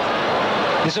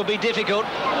 This will be difficult.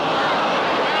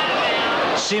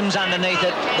 Sims underneath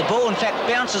it. The ball in fact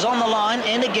bounces on the line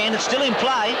and again it's still in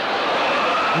play.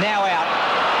 Now out.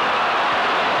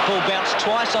 Ball bounced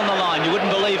twice on the line. You wouldn't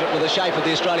believe it with the shape of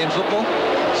the Australian football.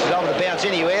 It's able to bounce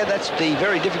anywhere. That's the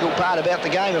very difficult part about the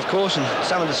game, of course, and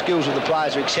some of the skills of the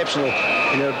players are exceptional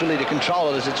in their ability to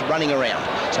control it as it's running around.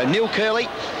 So Neil Kerley,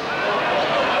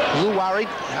 a little worried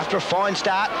after a fine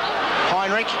start.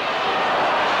 Heinrich,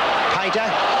 Painter,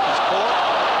 is caught.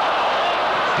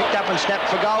 Picked up and snapped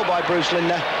for goal by Bruce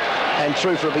Linder and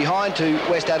through for a behind to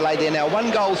West Adelaide. They're now 1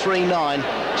 goal, 3-9.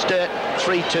 Sturt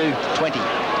 3-2-20.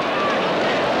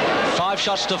 5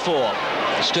 shots to 4.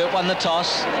 Sturt won the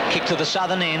toss, kick to the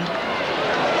southern end.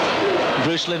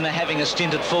 Bruce Linder having a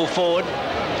stint at full forward.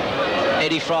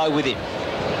 Eddie Fry with him.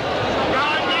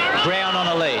 Brown on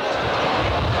a lead.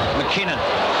 McKinnon.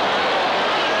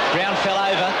 Brown fell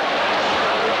over.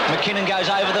 McKinnon goes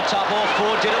over the top. All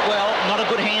Ford did it well. Not a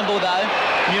good handball though.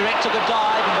 Muret took a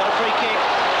dive and got a free kick.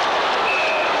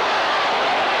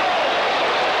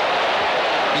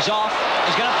 He's off.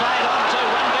 He's going to play it on too.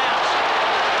 One bounce.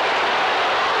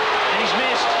 And he's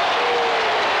missed.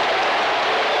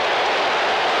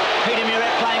 Peter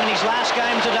Muret playing in his last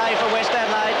game today for West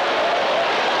Adelaide.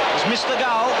 He's missed the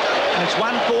goal, and it's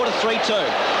 1-4 to 3-2.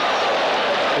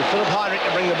 With Philip Heinrich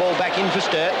to bring the ball back in for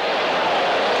Sturt.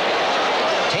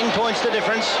 10 points the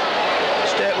difference.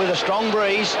 Sturt with a strong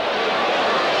breeze.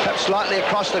 Perhaps slightly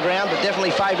across the ground, but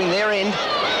definitely favouring their end.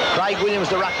 Craig Williams,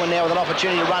 the ruckman, now with an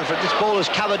opportunity to run for it. This ball is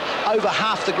covered over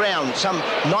half the ground, some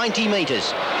 90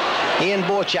 metres. Ian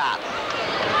Borchardt.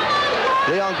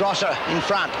 Leon Grosser in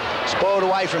front. Spoiled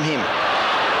away from him.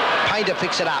 Painter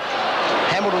picks it up.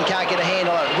 Hamilton can't get a hand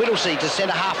on it. Whittlesey to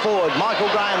centre half forward. Michael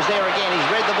Graham's there again. He's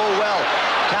read the ball well.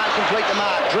 Can't complete the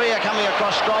mark. Dreher coming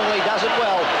across strongly, does it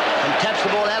well, and taps the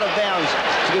ball out of bounds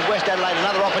to give West Adelaide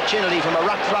another opportunity from a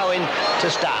ruck throw-in to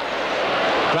start.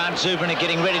 Grant Zubrin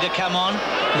getting ready to come on.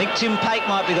 I think Tim Pake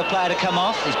might be the player to come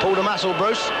off. He's pulled a muscle,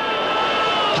 Bruce.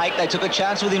 Pake, they took a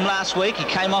chance with him last week. He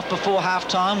came off before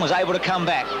half-time, was able to come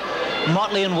back.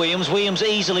 Motley and Williams. Williams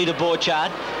easily to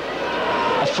Borchardt.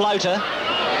 A floater.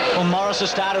 Well, Morris has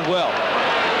started well.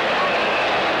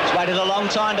 He's waited a long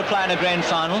time to play in a grand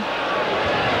final.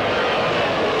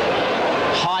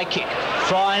 High kick.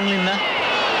 Fry and Linder.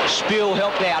 Spiel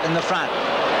helped out in the front.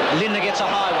 Linder gets a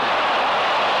high one.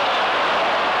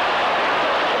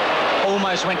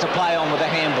 Almost went to play on with a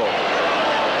handball.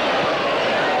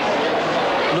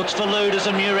 Looks for Luders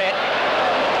and Muret.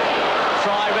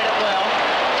 Fry read it well.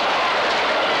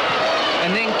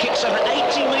 And then kicks an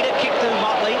 80-metre kick to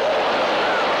Motley.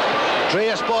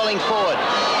 Dreher spoiling forward.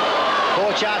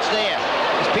 Borchardt's there.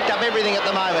 He's picked up everything at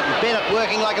the moment. Bennett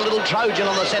working like a little Trojan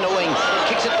on the centre wing.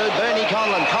 Kicks it to Bernie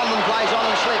Conlon. Conlon plays on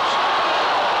and slips.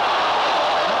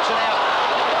 Knocks it out.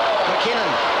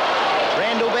 McKinnon.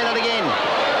 Randall Bennett again.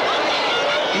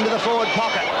 Into the forward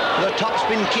pocket with a top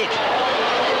spin kick.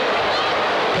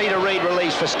 Peter Reid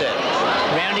released for Sturt.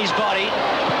 Round his body.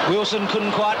 Wilson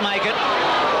couldn't quite make it.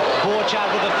 Borchardt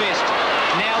with a fist.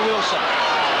 Now Wilson.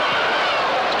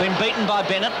 Been beaten by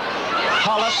Bennett.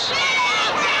 Hollis.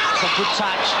 It's a good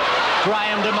touch.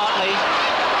 Graham to Motley.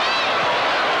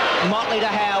 Motley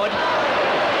to Howard.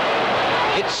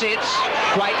 It sits.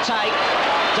 Great take.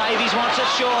 Davies wants it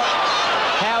short.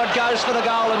 Howard goes for the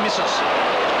goal and misses.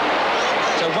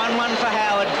 So 1-1 for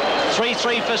Howard.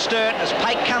 3-3 for Sturt as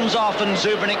Pake comes off and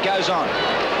Zubranic goes on.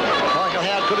 Michael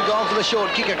Howard could have gone for the short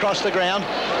kick across the ground.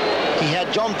 He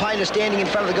had John Painter standing in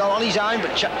front of the goal on his own,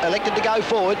 but elected to go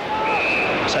forward.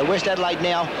 So West Adelaide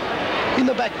now in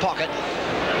the back pocket.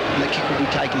 And the kick will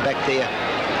be taken back there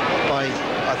by,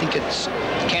 I think it's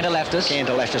Cantalaftis.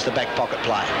 Cantalaftis, the back pocket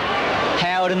player.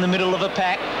 Howard in the middle of a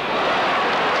pack.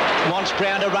 Wants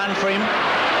Brown to run for him.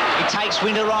 He takes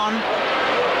Winter on.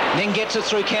 Then gets it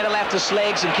through Cantalaftis'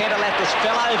 legs, and Cantalaftis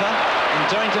fell over, and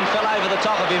Durrington fell over the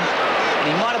top of him.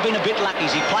 And he might have been a bit lucky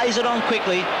as he plays it on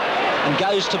quickly and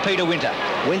goes to Peter Winter.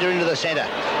 Winter into the centre.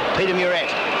 Peter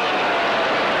Murat.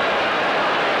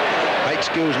 Great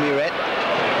skills, Murat.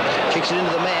 Kicks it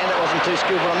into the man. That wasn't too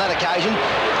skillful on that occasion.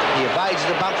 He evades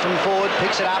the bump from forward,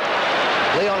 picks it up.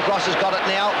 Leon Gross has got it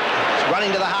now. It's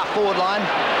running to the half-forward line.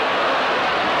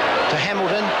 To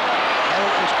Hamilton.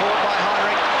 Hamilton's caught by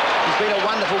Heinrich. He's been a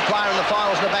wonderful player in the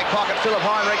finals in the back pocket. Philip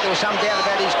Heinrich, there was some doubt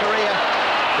about his career.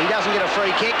 He doesn't get a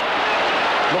free kick.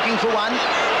 Looking for one.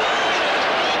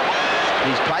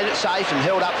 He's played it safe and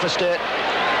held up for Sturt.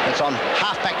 It's on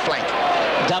half-back flank.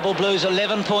 Double Blues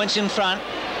 11 points in front.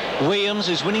 Williams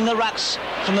is winning the rucks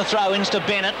from the throw-ins to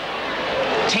Bennett.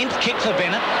 10th kick for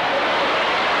Bennett.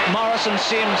 Morris and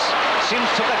Sims. Sims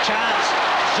took a chance.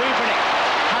 Zubrnik.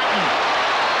 Hutton.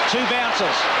 2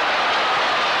 bouncers.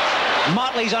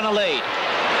 Motley's on a lead.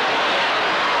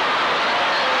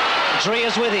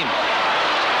 Dreer's with him.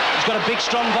 He's got a big,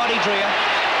 strong body, Dreer.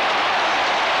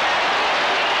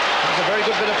 That's a very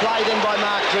good bit of play then by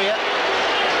Mark Dreer.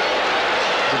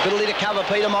 His ability to cover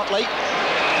Peter Motley.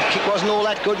 The kick wasn't all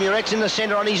that good. Muret's in the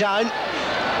centre on his own.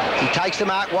 He takes the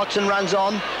mark. Watson runs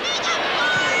on.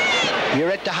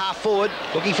 Muret to half forward,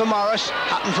 looking for Morris.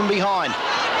 Hutton from behind.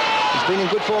 He's been in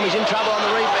good form. He's in trouble on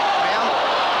the rebound.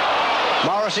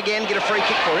 Morris again, get a free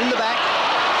kick for in the back.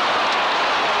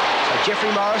 So Jeffrey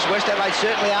Morris, West Adelaide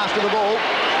certainly after the ball.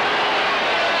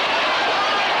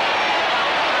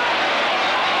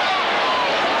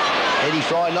 Eddie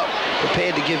Fry not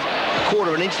prepared to give a quarter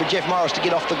of an inch for Jeff Morris to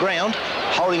get off the ground,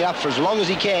 holding it up for as long as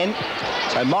he can.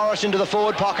 So Morris into the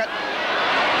forward pocket.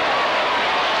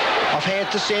 Off hand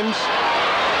to Sims.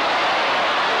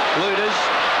 Luders.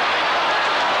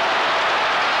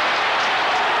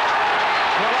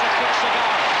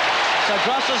 So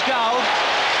Gross's goal,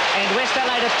 and West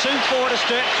Adelaide have 2-4 to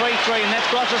Sturt 3-3, and that's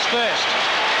Gross's first.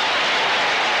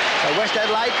 So West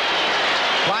Adelaide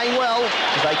playing well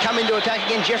as they come into attack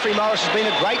again. Jeffrey Morris has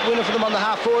been a great winner for them on the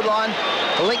half-forward line.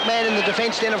 The link man in the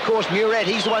defence then, of course, Murat.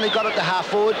 He's the one who got it to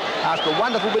half-forward after a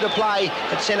wonderful bit of play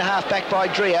at centre-half back by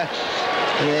Dreer.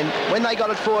 And then when they got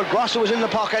it forward, Grosser was in the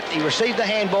pocket. He received the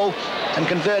handball and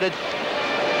converted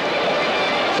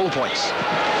full points.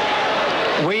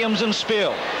 Williams and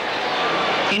Spill.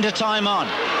 Into time on.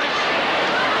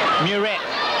 Murat.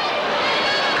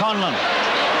 Conlon.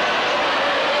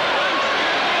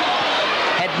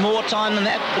 Had more time than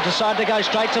that, but decided to go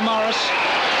straight to Morris.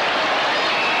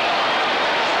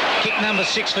 Kick number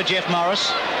 6 for Jeff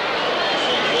Morris.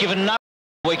 Given no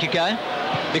a week ago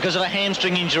because of a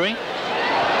hamstring injury.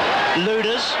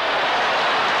 Luders.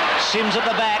 Sims at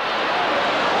the back.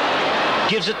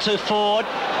 Gives it to Ford.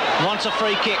 Wants a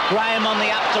free kick. Graham on the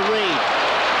up to Reid.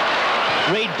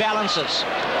 Reid balances.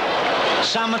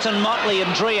 Somerton, Motley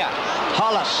and Dreer.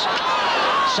 Hollis.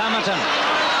 Somerton.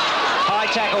 High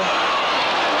tackle.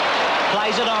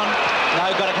 Plays it on.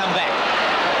 No, got to come back.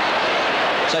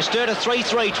 So Sturt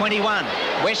 3-3-21.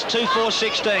 West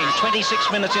 2-4-16.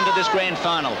 26 minutes into this grand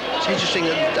final. It's interesting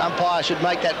that the umpire should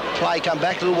make that play come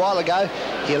back a little while ago.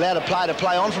 He allowed a player to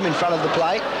play on from in front of the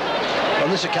play. On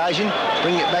this occasion,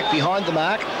 bringing it back behind the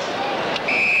mark.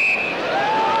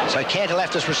 So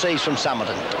Cantalaftis receives from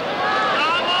Somerton.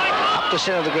 Up the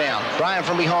centre of the ground. Graham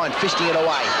from behind, fisting it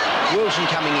away. Wilson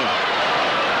coming in.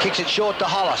 Kicks it short to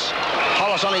Hollis.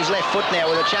 Hollis on his left foot now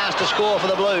with a chance to score for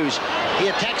the Blues. He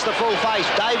attacks the full face.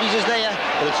 Davies is there,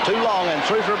 but it's too long and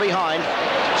through for a behind.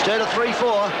 Sturt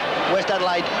 3-4. West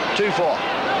Adelaide 2-4.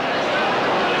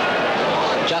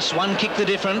 Just one kick the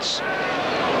difference.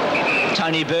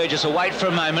 Tony Burgess will wait for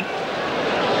a moment.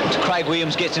 Craig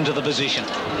Williams gets into the position.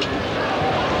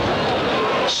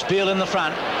 Spiel in the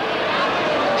front.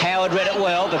 Howard read it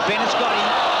well, but Bennett's got him.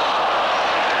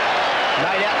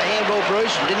 Made out the handball,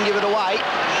 Bruce, and didn't give it away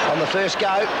on the first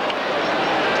go.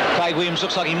 Craig Williams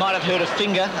looks like he might have hurt a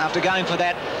finger after going for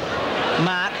that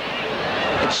mark.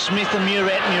 It's Smith and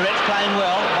Murat. Murat's playing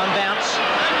well. One bounce.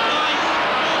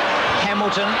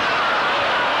 Hamilton.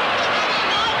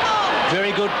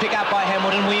 Very good pick up by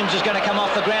Hamilton. Williams is going to come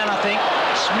off the ground, I think.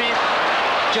 Smith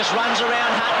just runs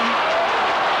around Hutton.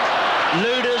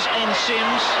 Luders and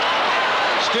Sims.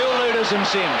 Still Luders and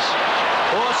Sims.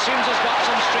 Oh, Sims has got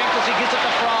some strength as he gives it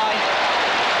to Fry.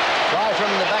 Fry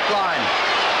from the back line.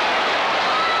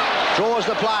 Draws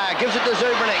the player, gives it to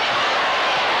Zubranic.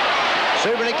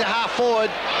 Zubranic to half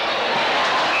forward.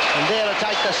 And there to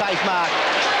take the safe mark,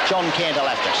 John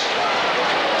Cantalaftis.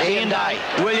 Ian Day.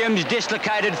 Williams,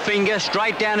 dislocated finger,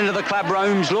 straight down into the club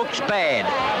rooms, looks bad.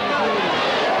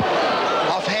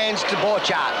 Off hands to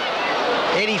Borchardt.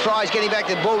 Eddie Fry's getting back,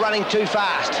 the ball running too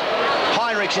fast.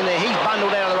 Heinrich's in there, he's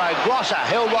bundled out of the road. Grosser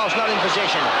held whilst not in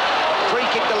possession. Free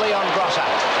kick to Leon Grosser.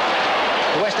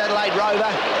 The West Adelaide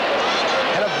Rover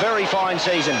had a very fine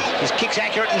season. His kick's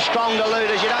accurate and strong to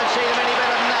Luders. You don't see them any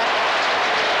better than that.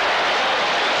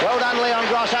 Well done, Leon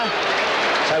Grosser.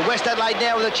 So West Adelaide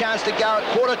now with a chance to go at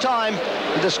quarter time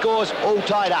with the scores all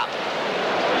tied up.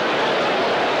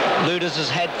 Luders has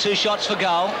had 2 shots for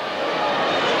goal.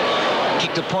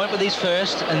 Kicked a point with his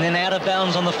first and then out of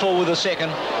bounds on the full with the second.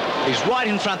 He's right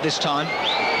in front this time.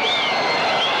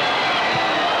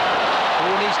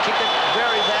 And he's kicked it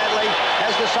very badly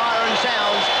as the siren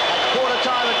sounds. At quarter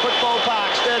time at Football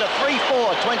Park. Sturt at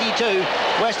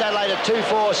 3-4-22. West Adelaide at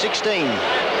 2-4-16.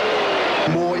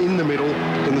 More in the middle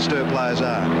than the Sturt players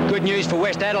are. Good news for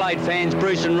West Adelaide fans,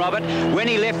 Bruce and Robert. When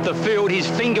he left the field, his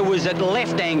finger was at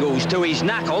left angles to his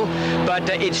knuckle, but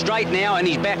it's straight now and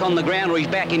he's back on the ground, or he's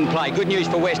back in play. Good news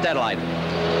for West Adelaide.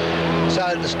 So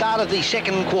at the start of the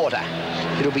second quarter,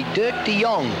 it'll be Dirk de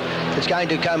Jong that's going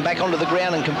to come back onto the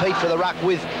ground and compete for the ruck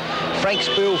with Frank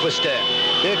Spiel for Sturt.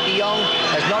 Dirk de Jong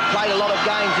has not played a lot of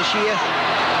games this year.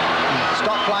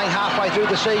 Stopped playing halfway through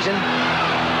the season.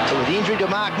 But with the injury to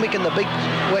Mark Micken, the big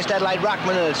West Adelaide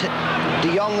ruckman, and it's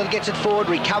de Jong that gets it forward,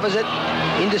 recovers it,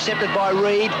 intercepted by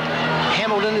Reid.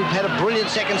 Hamilton, who had a brilliant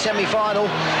second semi-final,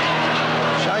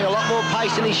 showing a lot more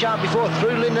pace than he showed before,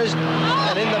 through Linders,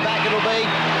 and in the back it'll be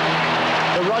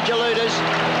the Roger Luders.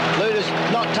 Luders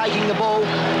not taking the ball,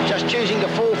 just choosing to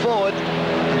fall forward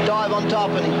and dive on top,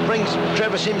 and he brings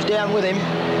Trevor Sims down with him.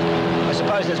 I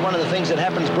suppose that's one of the things that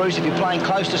happens, Bruce, if you're playing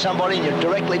close to somebody and you're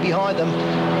directly behind them,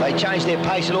 they change their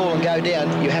pace at all and go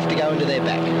down, you have to go into their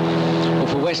back. Well,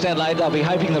 for West Adelaide, they'll be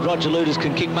hoping that Roger Luders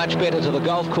can kick much better to the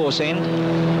golf course end.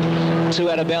 2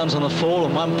 out of bounds on the fall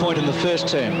and 1 point in the first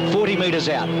term. 40 metres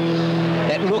out.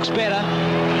 That looks better.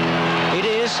 It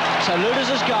is. So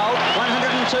Luders' goal,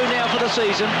 102 now for the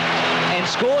season, and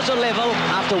scores a level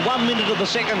after 1 minute of the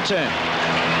second term.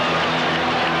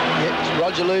 Yep, it's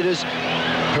Roger Luders,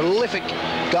 prolific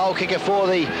goal kicker for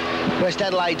the West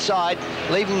Adelaide side,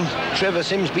 leaving Trevor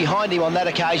Sims behind him on that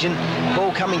occasion.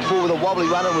 Ball coming forward with a wobbly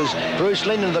run. It was Bruce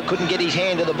Linden that couldn't get his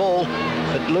hand to the ball,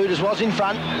 but Luders was in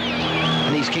front,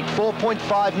 and he's kicked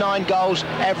 4.59 goals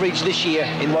average this year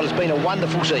in what has been a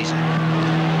wonderful season.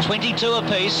 22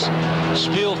 apiece.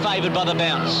 Spiel favoured by the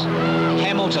bounce.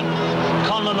 Hamilton,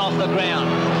 Conlon off the ground.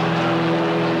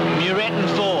 Muret and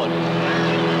Ford.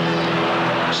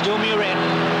 Still Muret.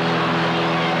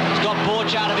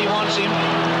 Borchardt if he wants him,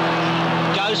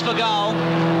 goes for goal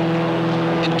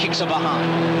and kicks a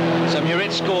behind. So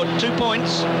Muret scored 2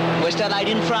 points, West Adelaide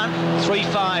in front,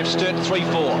 3-5, Sturt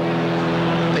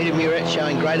 3-4. Peter Muret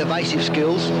showing great evasive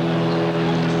skills.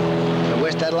 So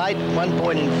West Adelaide 1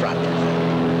 point in front.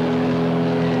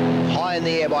 High in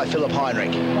the air by Philip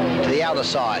Heinrich to the outer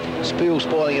side. Spiel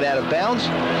spoiling it out of bounds.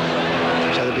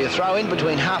 So there'll be a throw in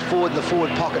between half forward and the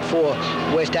forward pocket for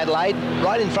West Adelaide,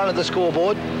 right in front of the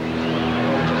scoreboard.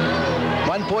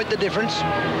 1 point the difference.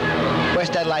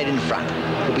 West Adelaide in front.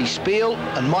 It'll be Spiel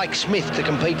and Mike Smith to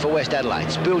compete for West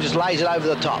Adelaide. Spiel just lays it over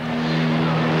the top.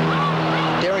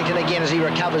 Derrington again as he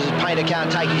recovers as Painter can't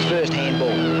take his first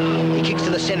handball. He kicks to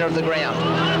the centre of the ground.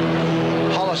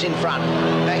 Hollis in front.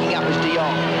 Backing up is de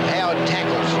Jong. Howard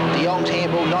tackles. De Jong's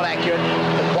handball not accurate,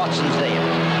 but Watson's there.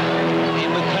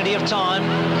 And with plenty of time,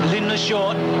 Lindner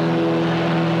short.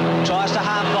 Tries to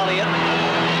half volley it.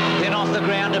 Then off the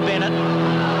ground to Bennett.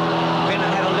 Bennett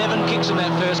had 11 kicks in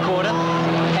that first quarter.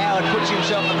 Howard puts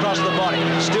himself across the body.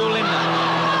 Still Lindner.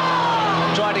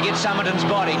 Tried to get Summerton's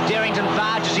body. Derrington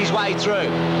barges his way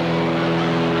through.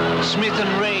 Smith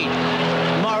and Reid.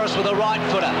 Morris with a right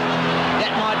footer.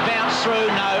 That might bounce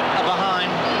through. No, a behind.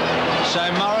 So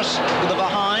Morris with a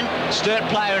behind. Sturt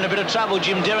player in a bit of trouble.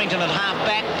 Jim Derrington at half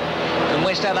back. And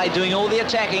West Adelaide doing all the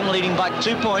attacking, leading by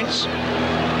 2 points.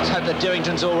 Let's hope that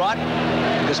Derrington's all right,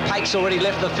 because Pake's already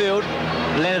left the field.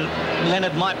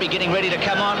 Leonard might be getting ready to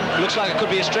come on. Looks like it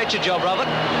could be a stretcher job, Robert.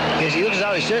 Yes, he looks as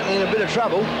though he's certainly in a bit of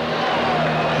trouble.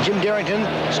 Jim Derrington,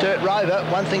 Sturt Rover.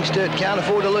 One thing Sturt can't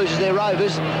afford to lose is their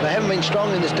Rovers. They haven't been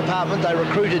strong in this department. They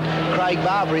recruited Craig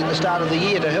Barbary at the start of the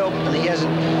year to help, and he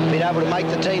hasn't been able to make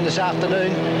the team this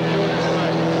afternoon.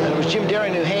 And it was Jim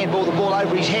Derrington who handballed the ball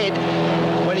over his head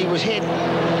when he was hit.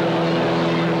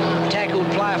 Tackled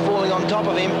player falling on top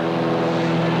of him.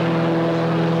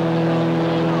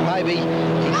 Maybe he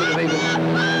could have even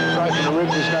broken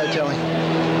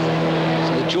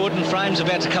Time's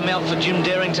about to come out for Jim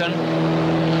Derrington.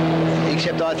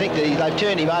 Except I think that they've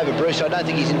turned him over, Bruce. I don't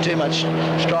think he's in too much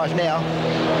strife now.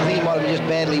 I think he might have been just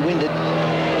badly winded.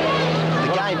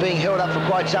 The game being held up for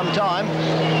quite some time.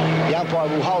 The umpire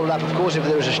will hold it up, of course, if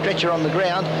there is a stretcher on the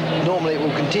ground. Normally it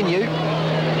will continue.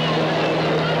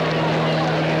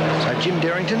 So Jim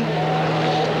Derrington,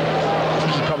 I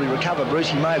think he probably recovered, Bruce.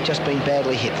 He may have just been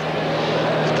badly hit.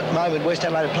 At the moment, West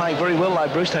Adelaide are playing very well,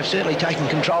 though, Bruce. They've certainly taken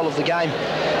control of the game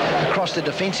across the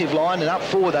defensive line, and up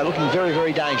forward they're looking very,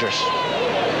 very dangerous.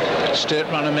 Sturt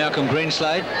runner Malcolm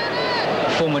Greenslade,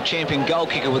 former champion goal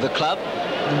kicker with the club,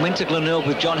 and went to Glenelg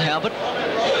with John Halbert.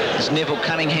 There's Neville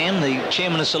Cunningham, the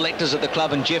chairman of selectors at the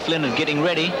club, and Jeff Leonard getting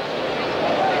ready.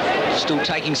 Still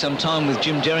taking some time with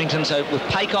Jim Derrington, so with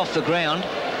Paik off the ground,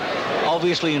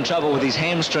 obviously in trouble with his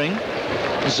hamstring.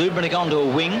 Zubrnik onto a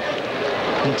wing,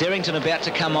 and Derrington about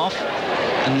to come off,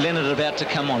 and Leonard about to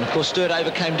come on. Of course, Sturt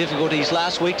overcame difficulties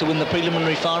last week to win the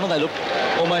preliminary final. They looked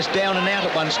almost down and out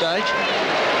at one stage.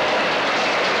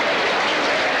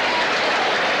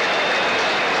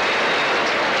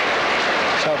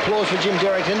 So applause for Jim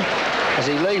Derrington as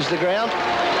he leaves the ground.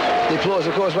 The applause,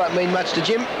 of course, won't mean much to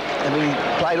Jim, having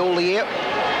played all the year,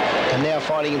 and now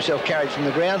finding himself carried from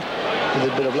the ground.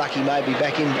 With a bit of luck, he may be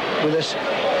back in with us.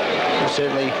 It's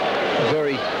certainly a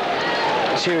very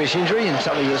serious injury, and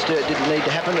something that Sturt didn't need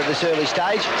to happen at this early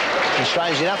stage. And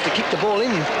strangely enough, to kick the ball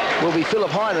in will be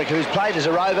Philip Heinrich, who's played as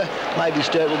a rover. Maybe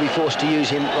Sturt will be forced to use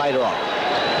him later on.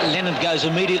 Leonard goes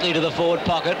immediately to the forward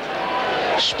pocket.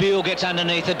 Spiel gets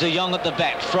underneath it. De Jong at the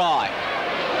back. Fry.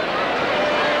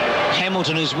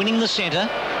 Hamilton is winning the centre.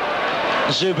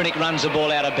 Zubrnik runs the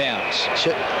ball out of bounds.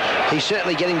 He's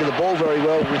certainly getting to the ball very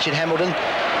well, Richard Hamilton.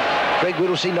 Greg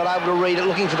Whittlesey not able to read it,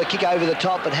 looking for the kick over the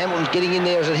top, but Hamilton's getting in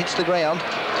there as it hits the ground.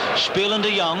 Spiel and De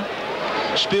Jong.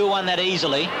 Spiel won that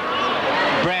easily.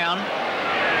 Brown.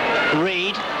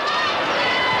 Reed.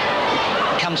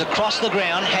 Comes across the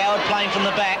ground. Howard playing from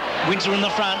the back. Winter in the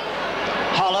front.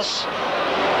 Hollis.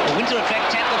 Winter in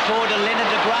fact tapped it forward to Leonard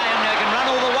de Graham. Now can run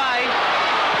all the way.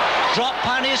 Drop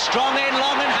punt is strong end,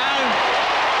 long and home.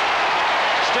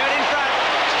 Sturt in front.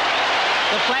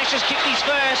 The Flash has kicked his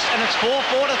first, and it's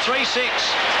 4-4 to 3-6.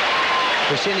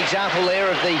 We've seen an example there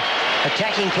of the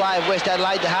attacking play of West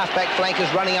Adelaide, the half-back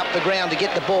flankers running up the ground to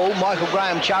get the ball. Michael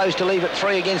Graham chose to leave it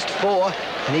 3 against 4,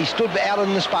 and he stood out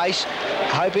in the space,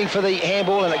 hoping for the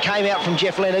handball, and it came out from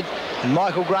Jeff Leonard. And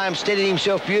Michael Graham steadied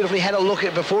himself beautifully, had a look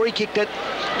at it before he kicked it,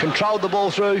 controlled the ball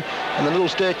through, and the little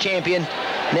Sturt champion,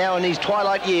 now in his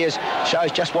twilight years,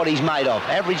 shows just what he's made of.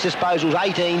 Average disposals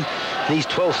 18 in his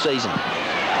 12th season.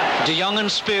 De Jong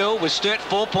and Spiel with Sturt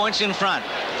 4 points in front.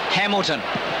 Hamilton.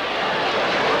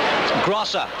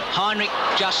 Grosser. Heinrich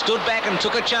just stood back and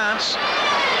took a chance.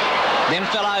 Then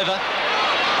fell over.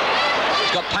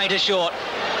 He's got Painter short.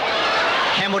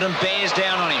 Hamilton bears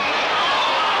down on him.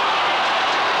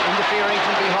 Interfering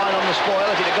from behind on the spoil.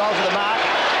 If he'd have gone for the mark,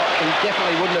 he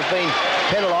definitely wouldn't have been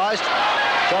penalised.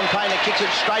 John Painter kicks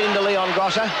it straight into Leon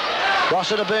Grosser.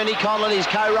 Grosser to Bernie Conlon, his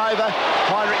co-rover.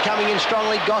 Heinrich coming in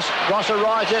strongly. Grosser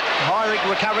rides it. Heinrich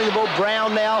recovering the ball.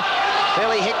 Brown now.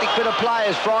 Fairly hectic bit of play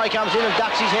as Fry comes in and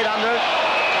ducks his head under it.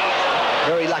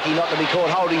 Very lucky not to be caught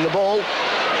holding the ball.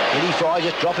 Eddie Fry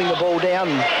just dropping the ball down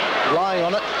and lying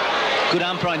on it. Good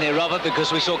umpiring there, Robert,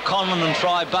 because we saw Conlon and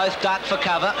Fry both duck for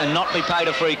cover and not be paid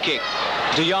a free kick.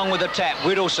 De Jong with a tap.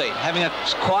 Whittlesey having a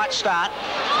quiet start.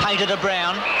 Painter to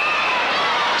Brown.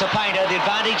 To Painter. The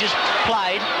advantage is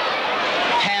played.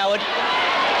 Howard.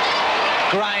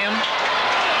 Graham.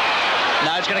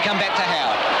 No, it's going to come back to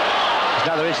Howard.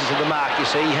 There's another instance of the mark, you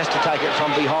see. He has to take it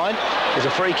from behind. There's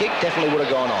a free kick. Definitely would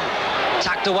have gone on.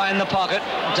 Tucked away in the pocket.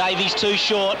 Davies too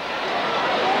short.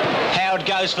 Howard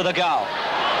goes for the goal.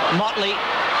 Motley.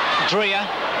 Dreer.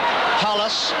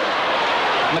 Hollis.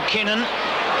 McKinnon.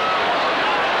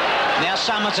 Now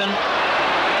Somerton.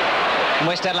 And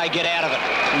West Adelaide get out of it.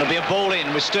 And there'll be a ball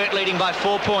in with Sturt leading by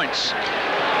 4 points.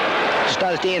 Just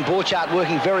noticed Ian Borchardt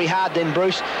working very hard then,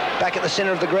 Bruce, back at the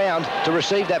centre of the ground to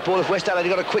receive that ball. If West Adelaide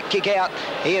got a quick kick out,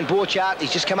 Ian Borchardt,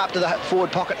 he's just come up to the forward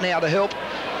pocket now to help.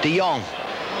 De Jong.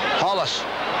 Hollis.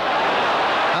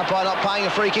 Umpire not paying a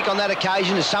free kick on that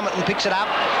occasion as Somerton picks it up.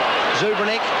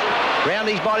 Zubrnik round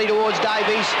his body towards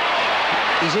Davies.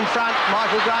 He's in front.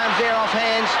 Michael Graham's there off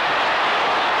hands.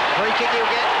 Free kick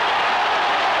he'll get.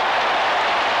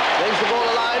 Leaves the ball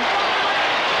alone.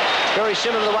 Very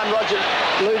similar to the one Roger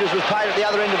Luders was paid at the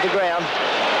other end of the ground.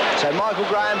 So Michael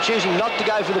Graham choosing not to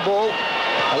go for the ball,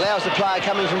 allows the player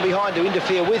coming from behind to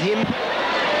interfere with him.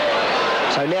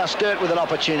 So now Sturt with an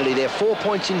opportunity there. 4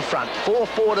 points in front.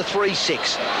 4-4 to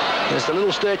 3-6. There's the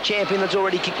little Sturt champion that's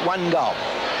already kicked 1 goal.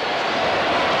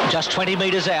 Just 20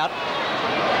 metres out.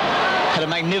 Had a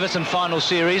magnificent final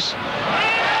series.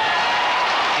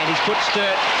 And he's put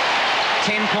Sturt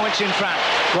 10 points in front.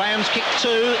 Graham's kicked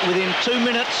 2 within 2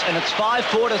 minutes, and it's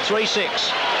 5-4 to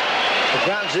 3-6. Well,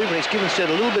 Grant Zubernick's given Sturt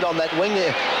a little bit on that wing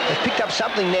there. They've picked up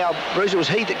something now. Bruce, it was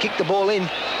he that kicked the ball in.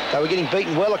 They were getting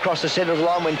beaten well across the centre of the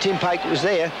line when Tim Pake was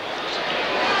there.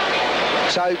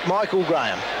 So, Michael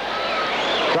Graham.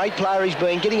 Great player he's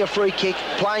been, getting a free kick,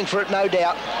 playing for it, no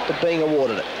doubt, but being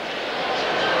awarded it.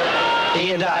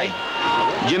 Ian Day.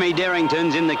 Jimmy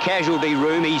Derrington's in the casualty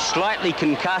room. He's slightly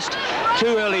concussed.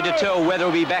 Too early to tell whether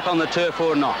he'll be back on the turf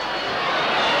or not.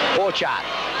 Orchard.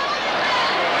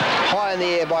 High in the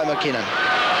air by McKinnon.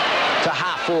 To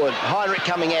half forward. Heinrich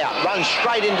coming out. Runs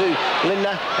straight into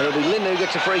Lindner. And it'll be Lindner who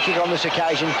gets a free kick on this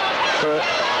occasion for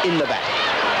in the back.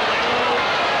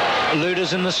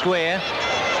 Luder's in the square.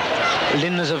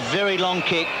 Lindner's a very long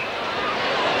kick.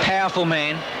 Powerful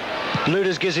man.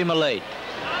 Luder's gives him a lead.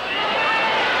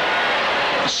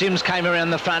 Sims came around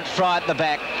the front, Fry at the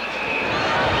back.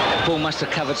 That ball must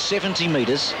have covered 70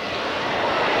 metres.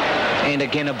 And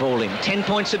again a ball in. 10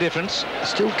 points of difference.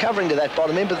 Still covering to that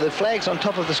bottom end, but the flags on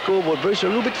top of the scoreboard, Bruce, are a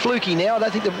little bit fluky now. I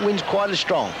don't think the wind's quite as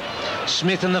strong.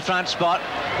 Smith in the front spot.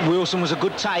 Wilson was a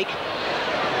good take.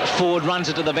 Ford runs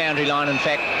it to the boundary line. In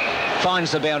fact,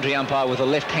 finds the boundary umpire with a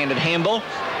left-handed handball.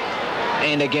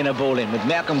 And again a ball in. With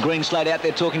Malcolm Greenslade out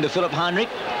there talking to Philip Heinrich.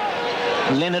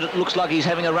 Leonard, it looks like he's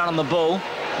having a run on the ball.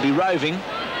 Be roving.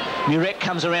 Muret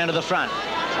comes around to the front.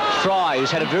 Fry, who's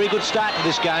had a very good start to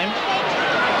this game.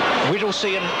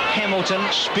 Whittlesey and Hamilton,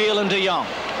 Spiel and De Jong.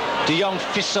 De Jong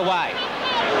fists away.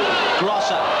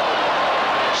 Grosser.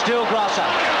 Still Grosser.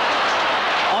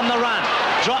 On the run.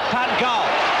 Drop punt goal.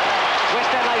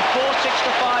 West Adelaide 4-6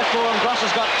 to 5-4, and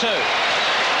Grosser's got 2.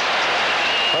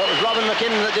 Well, it was Robin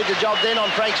McKinnon that did the job then on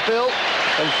Frank Spiel.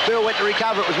 And Spiel went to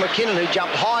recover. It was McKinnon who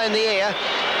jumped high in the air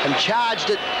and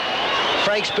charged at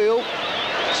Frank Spiel.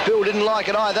 Spiel didn't like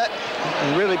it either.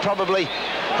 And really probably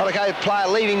not a player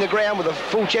leaving the ground with a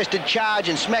full-chested charge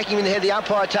and smacking him in the head. The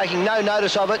umpire taking no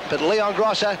notice of it. But Leon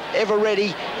Grosser, ever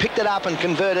ready, picked it up and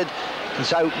converted. And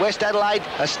so West Adelaide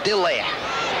are still there.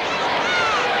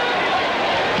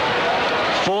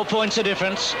 4 points of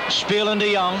difference. Spiel and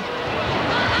De Jong.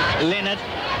 Leonard.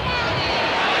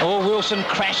 Wilson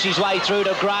crashed his way through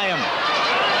to Graham.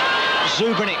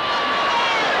 Zubernick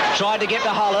tried to get to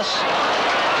Hollis.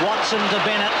 Watson to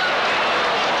Bennett.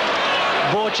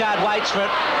 Borchard waits for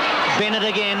it. Bennett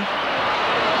again.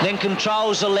 Then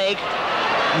controls the leg.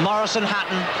 Morrison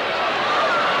Hutton.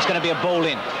 It's going to be a ball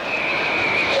in.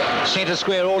 Centre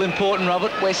square all important,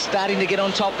 Robert. We're starting to get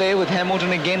on top there with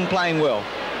Hamilton again playing well.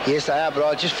 Yes, they are, but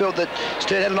I just felt that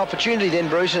Sturt had an opportunity then,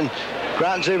 Bruce, and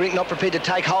Grant Zubernick not prepared to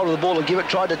take hold of the ball and give it,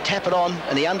 tried to tap it on,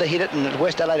 and he underhit it, and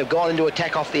West Adelaide have gone into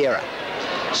attack off the error.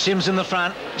 Sims in the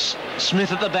front,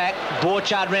 Smith at the back,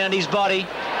 Borchard round his body,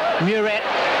 Muret,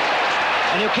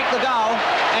 and he'll kick the goal,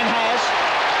 and has.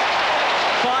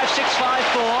 5-6,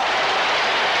 5-4.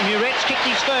 Muret's kicked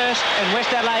his first, and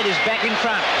West Adelaide is back in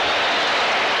front.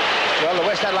 Well, the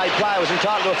West Adelaide player was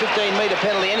entitled to a 15-metre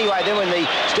penalty anyway. Then when the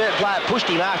Sturt player pushed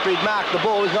him after he'd marked the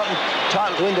ball, he's not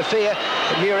entitled to interfere.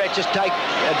 But Muret just take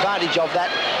advantage of that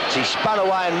as he spun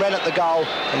away and ran at the goal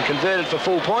and converted for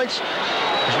full points.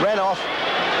 Just ran off.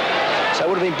 So it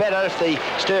would have been better if the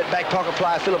Sturt back pocket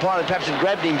player, Philip Heinrich, perhaps had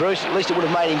grabbed him, Bruce. At least it would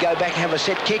have made him go back and have a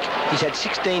set kick. He's had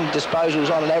 16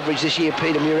 disposals on an average this year,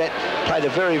 Peter Muret. Played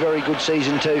a very, very good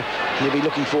season too, and he'll be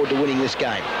looking forward to winning this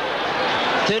game.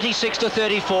 36 to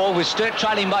 34 with Sturt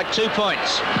trailing by 2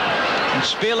 points. And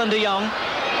Spiel and De Jong.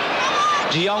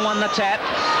 De Jong won the tap.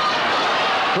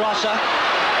 Grosser.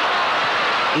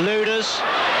 Luders.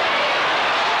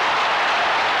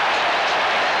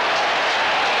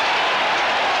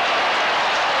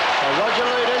 So Roger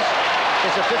Luders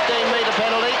gets a 15-metre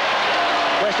penalty.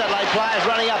 West Adelaide players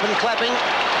running up and clapping.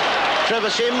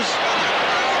 Trevor Sims.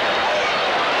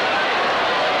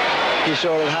 You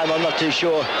saw it at home, I'm not too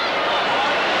sure.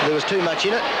 There was too much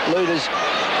in it. Luders,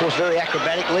 of course, very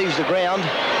acrobatic, leaves the ground,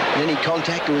 and any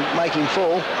contact will make him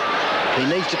fall. He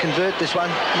needs to convert this one.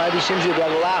 Maybe Sims will be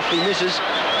able to laugh if he misses.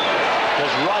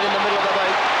 Goes right in the middle of the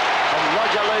boot. And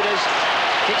Roger Luders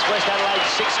kicks West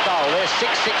Adelaide's 6th goal. They're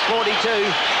 6-6-42.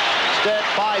 Sturt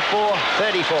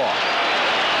 5-4-34.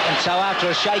 And so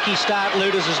after a shaky start,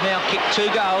 Luders has now kicked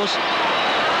 2 goals.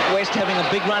 West having a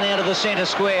big run out of the centre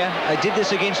square. They did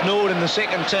this against Nord in the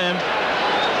second term.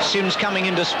 Sims coming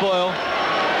in to spoil.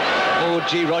 Oh,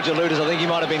 gee, Roger Luders, I think he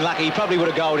might have been lucky. He probably would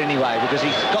have goaled anyway because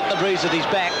he's got the breeze at his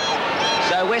back.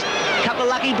 So West, a couple of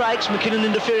lucky breaks. McKinnon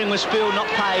interfering with Spiel, not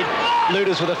paid.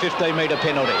 Luders with a 15-metre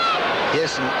penalty.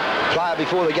 Yes, and the player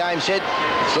before the game said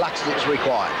it's luck that's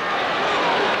required.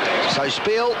 So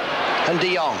Spiel and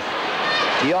De Jong.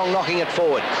 De Jong knocking it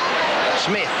forward.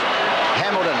 Smith,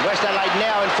 Hamilton, West Adelaide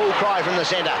now in full cry from the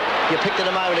centre. You picked it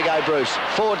a moment ago, Bruce.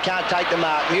 Forward can't take the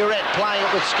mark. Muret playing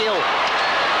it with skill.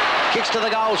 Kicks to the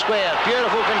goal square.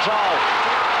 Beautiful control.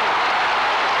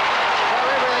 So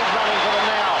everything's running for them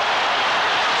now.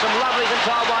 Some lovely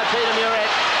control by Peter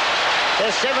Muret.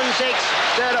 They're 7-6,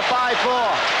 Sturt a 5-4.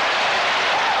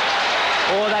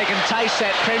 Or they can taste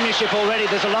that premiership already.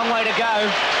 There's a long way to go.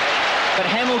 But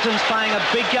Hamilton's playing a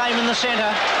big game in the centre.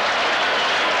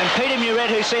 And Peter Muret,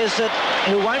 who says that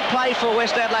he won't play for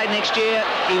West Adelaide next year,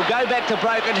 he'll go back to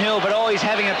Broken Hill, but he's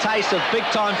having a taste of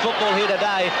big-time football here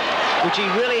today, which he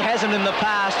really hasn't in the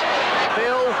past.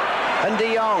 Bill and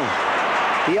De Jong.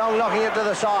 De Jong knocking it to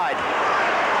the side.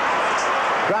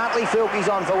 Grantley Filkey's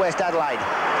on for West Adelaide.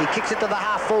 He kicks it to the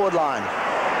half-forward line.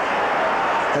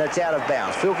 And it's out of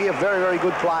bounds. Filkey, a very, very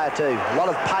good player too. A lot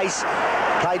of pace.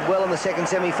 Played well in the second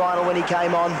semi-final when he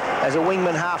came on as a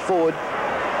wingman half-forward.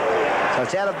 So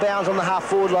it's out of bounds on the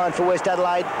half-forward line for West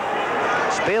Adelaide.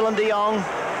 Spiel and De Jong.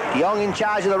 De Jong in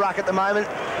charge of the ruck at the moment.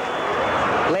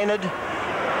 Leonard.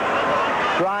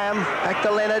 Graham. Back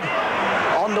to Leonard.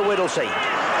 On to Whittlesey.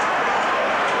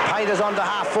 Painter's on to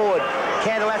half-forward.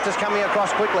 Candelafter's coming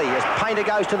across quickly as Painter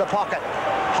goes to the pocket.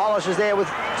 Hollis is there with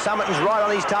Summerton's right on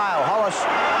his tail. Hollis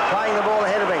playing the ball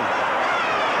ahead of him.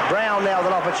 Brown now with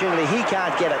an opportunity. He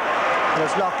can't get it. And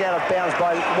it's knocked out of bounds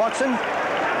by Watson.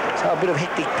 So a bit of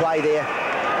hectic play there.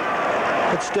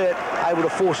 But Sturt able to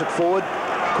force it forward.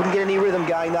 Couldn't get any rhythm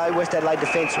going though. West Adelaide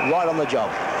defence right on the job.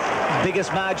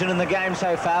 Biggest margin in the game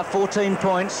so far, 14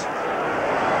 points.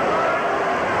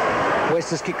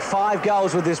 West has kicked 5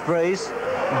 goals with this breeze.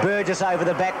 Burgess over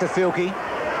the back to Filkey.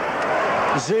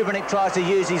 Zubernik tries to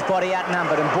use his body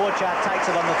outnumbered, and Borchardt takes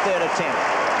it on the 3rd attempt.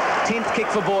 10th kick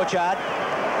for Borchardt.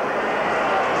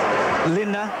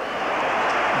 Lindner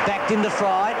backed into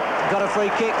Fry. Got a free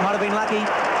kick, might have been lucky.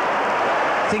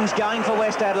 Things going for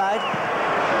West Adelaide.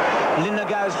 Lindner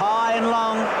goes high and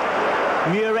long.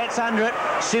 Muret's under it.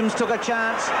 Sims took a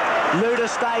chance. Luda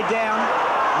stayed down.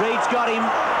 Reed's got him.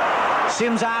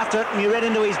 Sims after it. Muret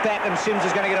into his back, and Sims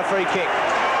is going to get a free kick.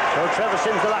 Well, Trevor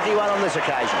Sims the lucky one on this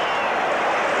occasion.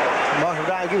 Michael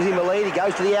Graham gives him a lead. He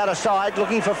goes to the outer side,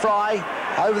 looking for Fry.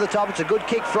 Over the top, it's a good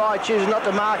kick. Fry chooses not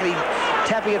to mark it. He's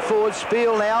tapping it forward.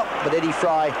 Spiel now, but Eddie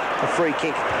Fry, a free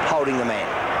kick, holding the man.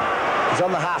 He's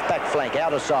on the half-back flank,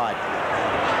 outer side.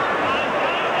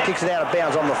 Kicks it out of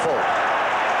bounds on the full.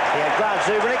 He had Grant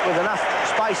Zubernik with enough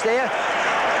space there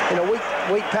in a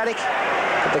weak paddock,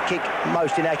 but the kick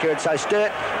most inaccurate. So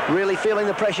Sturt really feeling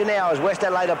the pressure now as West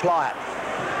Adelaide apply it.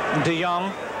 De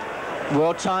Jong,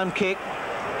 well-timed kick.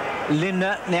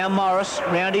 Lindner, now Morris,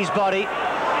 round his body.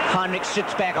 Heinrich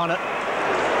sits back on it.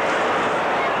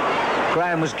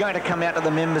 Graham was going to come out to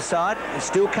the members' side. He's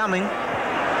still coming.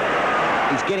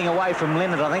 He's getting away from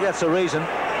Leonard. I think that's the reason.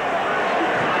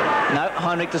 No,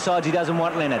 Heinrich decides he doesn't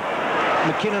want Leonard.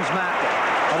 McKinnon's marked it.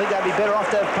 I think they'd be better off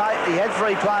to have played. He had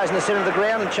 3 players in the centre of the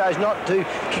ground and chose not to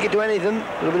kick it to anything.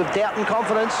 A little bit of doubt and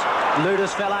confidence.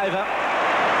 Ludas fell over.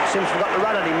 Sims forgot to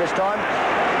run at him this time.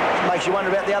 Makes you wonder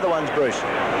about the other ones, Bruce.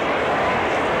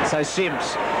 So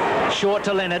Sims, short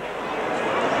to Leonard.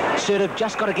 Sturt have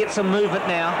just got to get some movement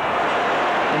now.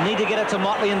 They need to get it to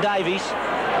Motley and Davies.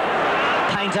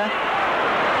 Painter.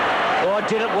 Oh,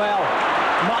 did it well.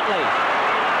 Motley.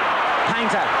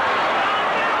 Painter.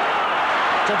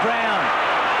 To Brown.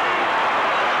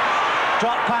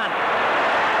 Drop punt.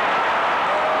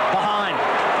 Behind.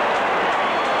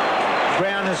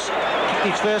 Brown has kicked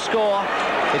his first score.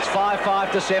 It's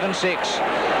 5-5 to 7-6.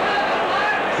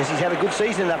 Because he's had a good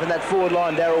season up in that forward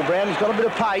line, Darryl Brown. He's got a bit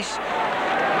of pace.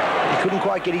 He couldn't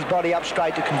quite get his body up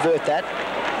straight to convert that.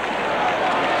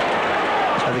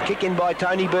 So the kick in by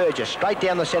Tony Burgess, straight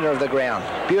down the centre of the ground.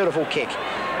 Beautiful kick.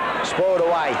 Spoiled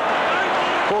away.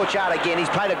 Borchardt again. He's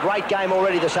played a great game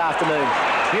already this afternoon.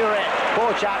 Muret.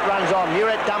 Borchardt runs on.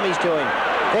 Muret dummies to him.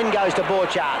 Then goes to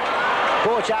Borchardt.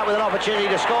 Borchardt with an opportunity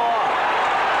to score.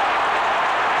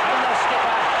 And the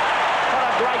skipper. What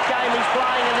a great game he's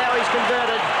playing, and now he's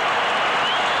converted.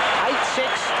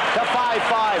 8-6 to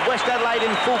 5-5. West Adelaide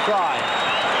in full cry.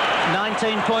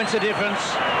 19 points of difference.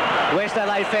 West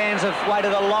Adelaide fans have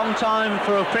waited a long time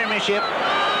for a premiership.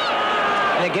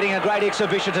 And they're getting a great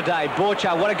exhibition today.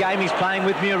 Borchardt, what a game he's playing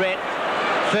with Muret.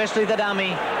 Firstly the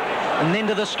dummy, and then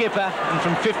to the skipper. And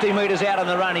from 50 metres out on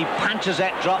the run, he punches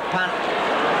that drop punt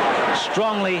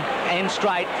strongly and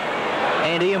straight.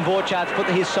 And Ian Borchardt's put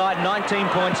his side 19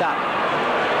 points up.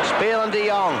 Spiel and De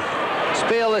Jong.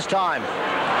 Spiel this time.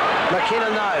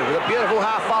 McKinnon, though, with a beautiful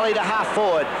half volley to half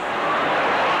forward.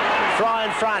 Try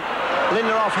in front.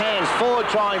 Linder off hands. Forward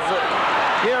trying for...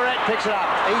 Muret picks it up.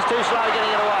 He's too slow getting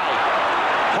it away.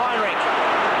 Heinrich.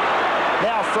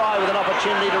 Now Fry with an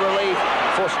opportunity to relieve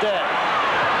for Sturt.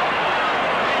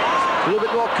 A little bit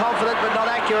more confident, but not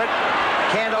accurate.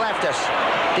 Candelaftis.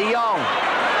 De Jong.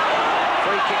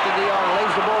 Free kick to De Jong.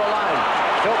 Leaves the ball alone.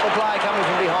 Felt the player coming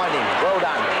from behind him. Well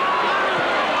done.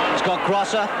 He's got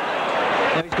Grosser.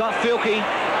 Now he's got Filkey.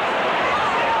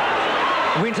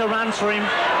 Winter runs for him.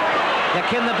 Now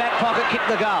can the back pocket kick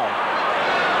the goal?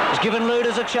 He's given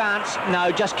Luders a chance. No,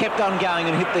 just kept on going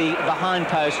and hit the behind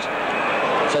post.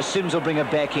 So Sims will bring it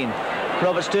back in.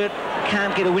 Robert Sturt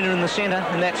can't get a winner in the centre,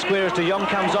 and that square as De Jong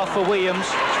comes off for Williams.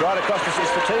 It's right across the...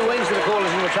 It's the two wings that are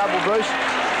calling in the trouble, Bruce.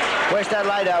 West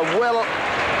Adelaide are well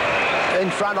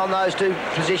in front on those two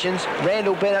positions.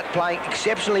 Randall Bennett playing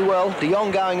exceptionally well. De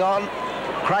Jong going on.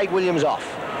 Craig Williams off.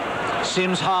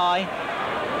 Sims high.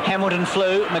 Hamilton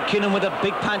flew. McKinnon with a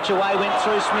big punch away, went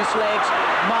through Smith's legs.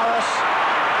 Morris,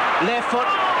 left foot,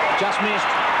 just missed.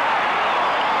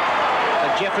 So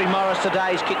Jeffrey Morris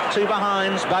today has kicked 2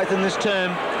 behinds, both in this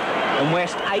term. And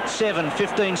West 8-7,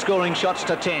 15 scoring shots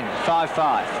to 10,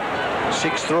 5-5.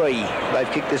 6-3.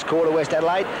 They've kicked this quarter, West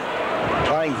Adelaide.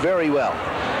 Playing very well.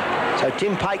 So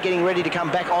Tim Pate getting ready to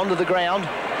come back onto the ground.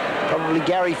 Probably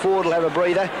Gary Ford will have a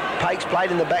breather. Pate's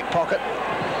played in the back pocket.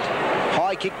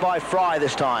 High kick by Fry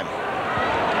this time.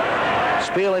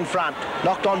 Spiel in front.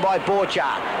 Knocked on by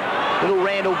Borchardt. Little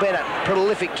Randall Bennett.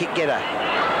 Prolific kick getter.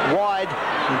 Wide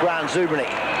from Grant Zubrnik.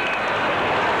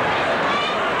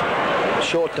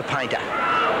 Short to Painter.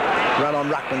 Run on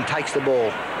Ruckman. Takes the ball.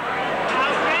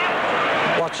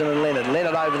 Watson and Leonard.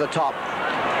 Leonard over the top.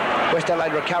 West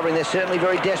Adelaide recovering. They're certainly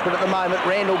very desperate at the moment.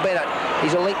 Randall Bennett.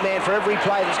 He's a link man for every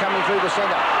play that's coming through the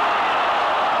centre.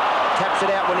 Taps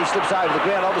it out when he slips over. The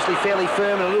ground obviously fairly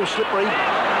firm and a little slippery.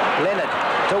 Leonard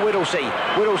to Whittlesey.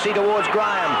 Whittlesey towards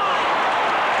Graham.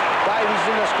 Davies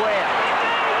in the square.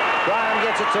 Graham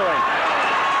gets it to him.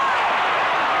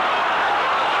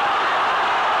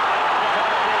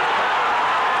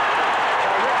 So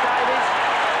Rick Davies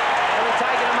having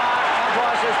taken a mark.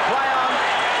 Umpire says play on.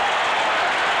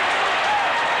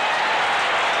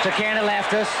 To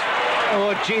Candelaftis.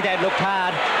 Oh, gee, that looked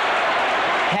hard.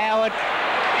 Howard.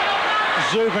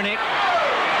 Zubrnik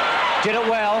did it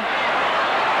well.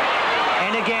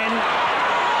 And again,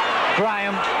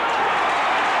 Graham.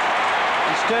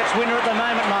 And Sturt's winner at the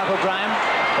moment, Michael Graham.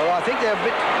 Well, I think they're a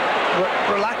bit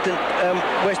reluctant,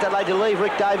 West Adelaide, to leave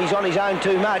Rick Davies on his own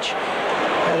too much.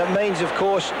 And it means, of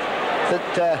course,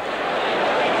 that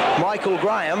Michael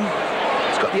Graham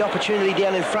has got the opportunity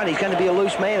down in front. He's going to be a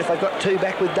loose man if they've got 2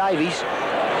 back with Davies.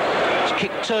 It's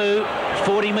kick 2,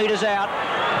 40 metres out.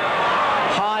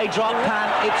 High drop punt,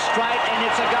 it's straight and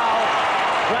it's a goal.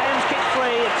 Graham's kick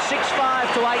 3, it's 6-5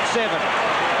 to 8-7.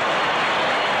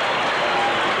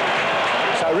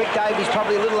 So Rick Davies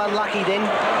probably a little unlucky then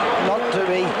not to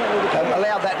be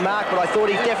allowed that mark, but I thought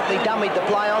he definitely dummied the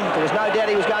play on. There was no doubt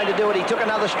he was going to do it. He took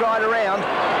another stride around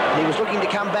and he was looking to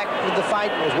come back with the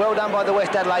feint. It was well done by the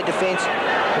West Adelaide defence,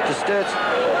 but to Sturt's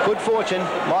good fortune,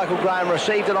 Michael Graham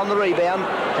received it on the rebound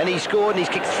and he scored, and he's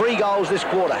kicked 3 goals this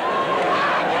quarter.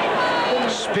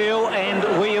 Spiel and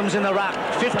Williams in the ruck,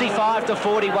 55 to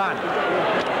 41.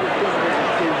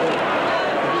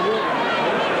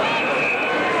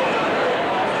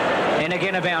 And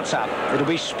again a bounce up. It'll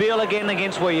be Spiel again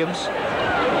against Williams.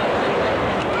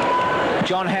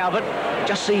 John Halbert,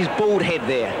 just see his bald head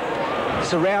there,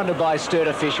 surrounded by Sturt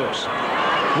officials.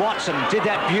 Watson did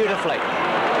that beautifully.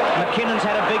 McKinnon's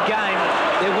had a big game.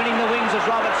 They're winning the wings, as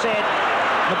Robert said.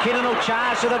 McKinnon will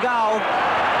charge to the goal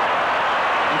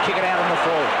and kick it out on the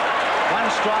floor. 1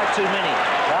 strike too many.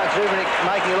 Grant Zubrnik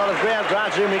making a lot of ground.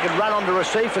 Grant Zubrnik could run on to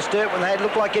receive for Sturt when they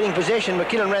looked like getting possession.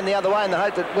 McKinnon ran the other way in the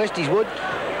hope that Westies would,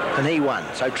 and he won.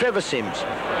 So Trevor Sims,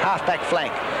 half-back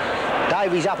flank.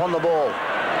 Davies up on the ball.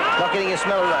 Not getting a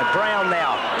smell of it. Brown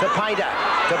now to Painter,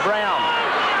 to Brown.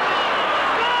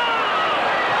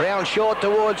 Brown short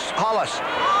towards Hollis.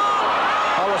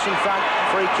 Hollis in front,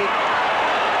 free kick.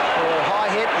 High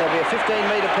hit, and there'll be a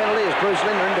 15-metre penalty as Bruce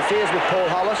Linder interferes with Paul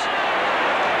Hollis.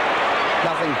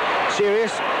 Nothing serious.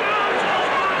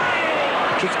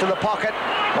 Kicks to the pocket.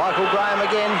 Michael Graham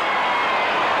again.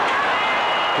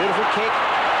 Beautiful kick.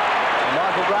 And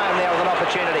Michael Graham now with an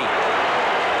opportunity.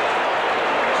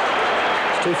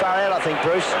 It's too far out, I think,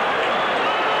 Bruce.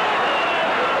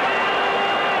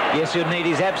 Yes, he'll need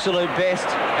his absolute best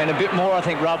and a bit more, I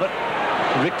think, Robert.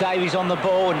 Rick Davies on the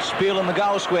ball and Spiel in the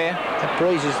goal square. That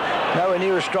breeze is nowhere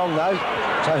near as strong, though,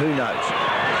 so who knows.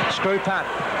 Screw punt.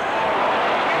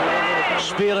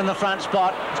 Spiel in the front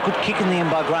spot. It's good kick in the end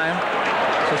by Graham.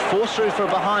 So force through for a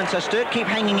behind. So Sturt keep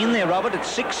hanging in there, Robert.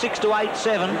 It's 6-6 to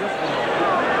 8-7.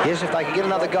 Yes, if they could get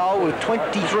another goal with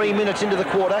 23 minutes into the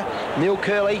quarter. Neil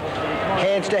Kerley,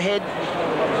 hands to head.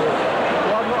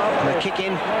 And the kick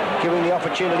in, giving the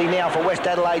opportunity now for West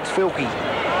Adelaide's Filkey.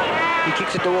 He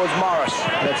kicks it towards Morris,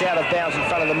 and it's out of bounds in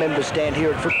front of the members' stand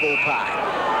here at Football Park.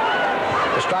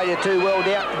 Australia 2 well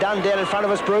done down in front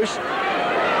of us, Bruce.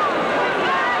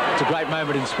 It's a great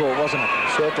moment in sport, wasn't it?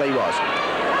 Certainly was.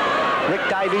 Rick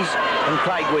Davies and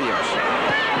Craig Williams.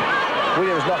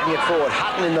 Williams knocking it forward.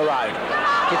 Hutton in the road.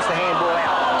 Gets the handball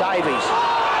out. Davies.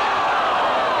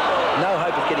 No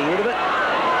hope of getting rid of it.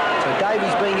 So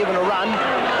Davies being given a run.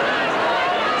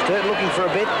 Sturt looking for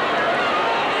a bit.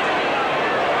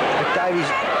 But Davies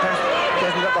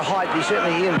hasn't got the height. He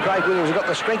certainly, he and Craig Williams have got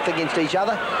the strength against each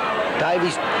other.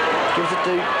 Davies gives it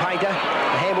to Painter.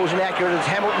 The handball's inaccurate. It's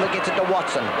Hamilton that gets it to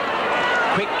Watson.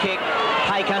 Quick kick.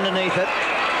 Hake underneath it.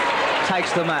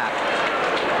 Takes the mark.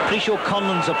 Pretty sure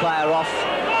Conlon's a player off,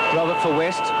 Robert, for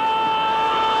West.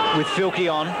 With Filkey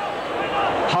on.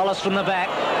 Hollis from the back.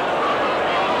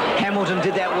 Hamilton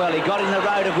did that well. He got in the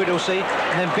road of Whittlesea,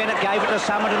 and then Bennett gave it to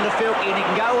Summerton to Filkey, and he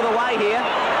can go all the way here.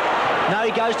 No,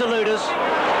 he goes to Luders.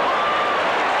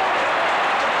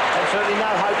 Absolutely no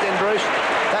hope then, Bruce.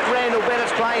 That Randall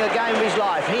Bennett's playing a game of his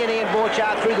life. He and Ian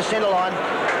Borchardt through the centre line.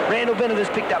 Randall Bennett has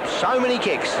picked up so many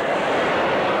kicks.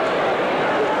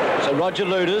 So Roger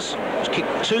Luders has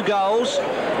kicked 2 goals,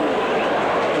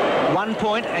 1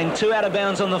 point and 2 out of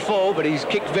bounds on the fall, but he's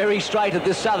kicked very straight at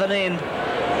this southern end.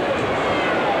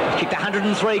 He's kicked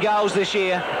 103 goals this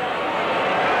year.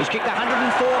 He's kicked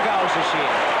 104 goals this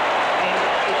year. And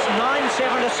it's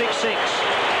 9-7 to 6-6.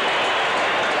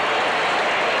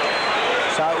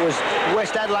 So it was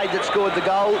West Adelaide that scored the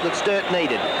goal that Sturt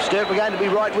needed. Sturt were going to be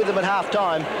right with them at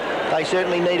half-time. They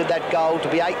certainly needed that goal to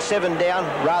be 8-7 down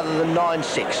rather than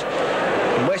 9-6.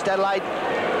 And West Adelaide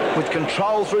with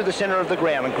control through the centre of the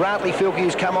ground. And Grantley Filkey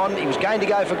has come on. He was going to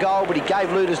go for goal, but he gave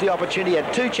Luders the opportunity. He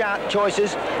had 2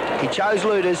 choices. He chose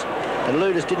Luders, and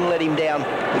Luders didn't let him down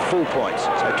with full points.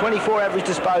 So 24 average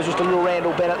disposals to little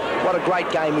Randall Bennett. What a great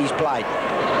game he's played.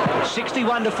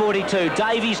 61 to 42.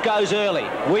 Davies goes early.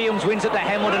 Williams wins it to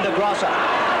Hamilton to Grosser.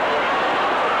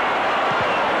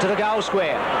 To the goal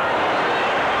square.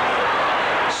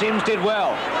 Sims did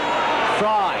well.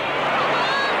 Fry.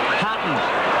 Hutton.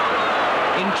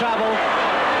 In trouble.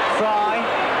 Fry.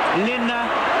 Lindner.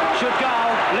 Should go.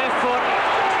 Left foot.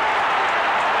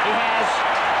 He has.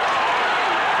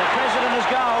 The president has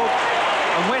goal.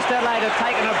 And West Adelaide have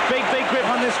taken a big grip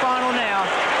on this final now.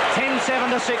 10-7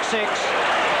 to 6-6.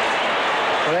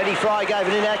 Well, Eddie Fry gave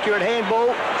an inaccurate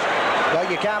handball. Well,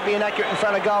 you can't be inaccurate in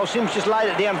front of goal. Sims just laid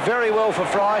it down very well for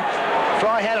Fry.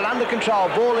 Fry had it under control,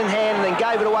 ball in hand, and then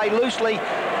gave it away loosely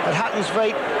at Hutton's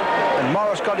feet. And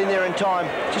Morris got in there in time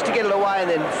just to get it away, and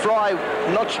then Fry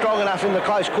not strong enough in the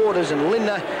close quarters, and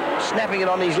Lindner snapping it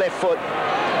on his left foot.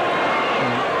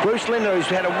 And Bruce Lindner, who's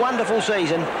had a wonderful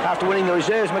season after winning the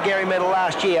Reserves Magarey medal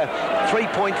last year,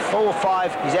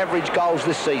 3.45 his average goals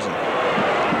this season.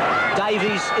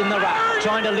 Davies in the ruck,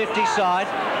 trying to lift his side.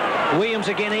 Williams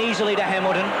again easily to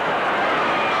Hamilton.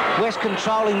 West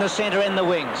controlling the centre and the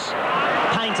wings.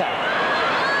 Painter.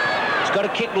 He's got to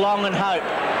kick long and hope.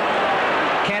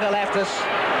 Cantalaftis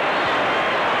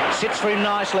sits for him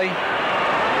nicely.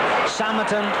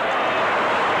 Summerton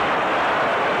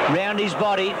round his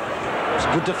body. It's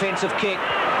a good defensive kick.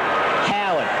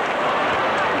 Howard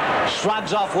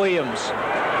shrugs off Williams.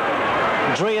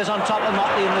 Dreer's on top of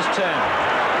Motley in this turn.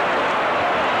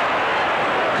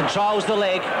 Controls the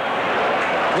leg.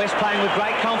 West playing with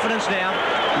great confidence now.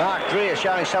 Mark Dreer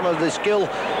showing some of the skill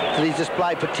that he's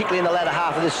displayed, particularly in the latter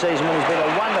half of this season when he's been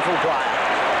a wonderful player.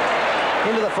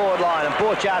 Into the forward line, and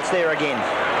Borchardt's there again.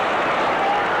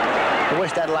 The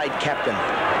West Adelaide captain.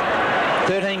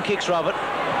 13 kicks, Robert.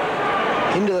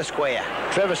 Into the square.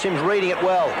 Trevor Sims reading it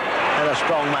well, and a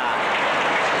strong mark.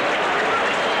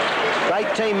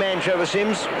 Great team man, Trevor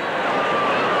Sims.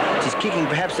 It's his kicking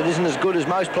perhaps that isn't as good as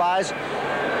most players.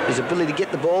 His ability to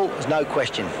get the ball is no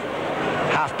question.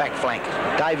 Half-back flank.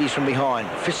 Davies from behind.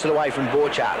 Fists it away from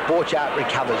Borchardt. Borchardt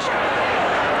recovers.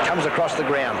 Comes across the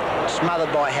ground. Smothered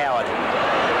by Howard.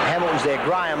 Hamilton's there.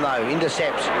 Graham, though,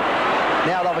 intercepts.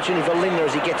 Now the opportunity for Lindner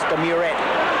as he gets to Muret.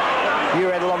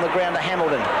 Muret along the ground to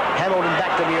Hamilton. Hamilton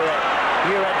back to Muret.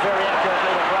 Muret very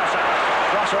accurately to Grosser.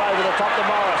 Grosser over the top to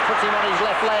Morris. Puts him on his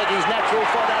left leg. His natural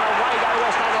foot out of way go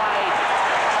West Adelaide.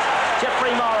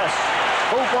 Jeffrey Morris.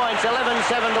 Full points, 11-7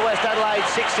 to West Adelaide,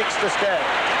 6-6 to Sturt.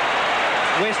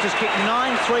 West has kicked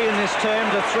 9-3 in this term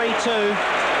to 3-2.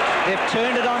 They've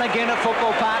turned it on again at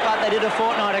Football Park like they did a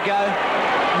fortnight ago.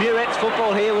 Muret's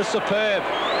football here was superb.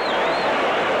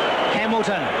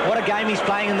 Hamilton, what a game he's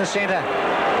playing in the centre.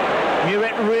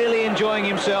 Muret really enjoying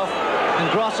himself,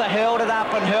 and Grosser held it up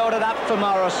for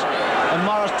Morris, and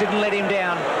Morris didn't let him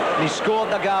down, and he scored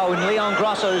the goal. And Leon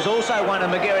Grosser, who's also won a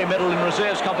Magarey medal in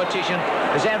reserves competition,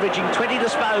 is averaging 20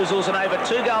 disposals and over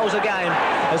 2 goals a game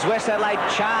as West Adelaide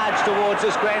charge towards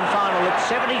this grand final at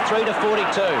 73 to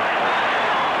 42.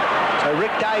 So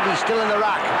Rick Davies still in the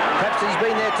ruck. Perhaps he's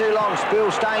been there too long.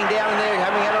 Spill staying down in there,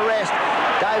 having had a rest.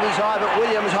 Davies high, but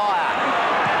Williams higher.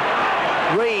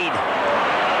 Reid.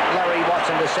 Larry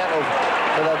Watson to settle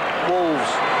for the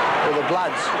Wolves, or the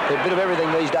Bloods. A bit of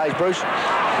everything these days, Bruce.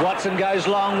 Watson goes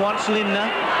long, wants Lindner.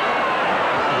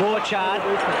 Borchard.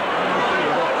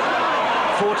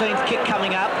 14th kick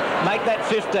coming up. Make that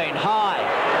 15. High.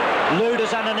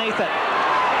 Luda's underneath it.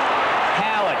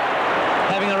 Howard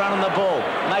having a run on the ball.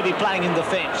 Maybe playing in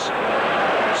defence.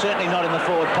 Certainly not in the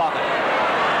forward pocket.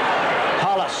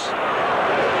 Hollis.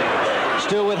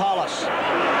 Still with Hollis.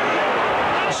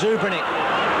 Zubranic.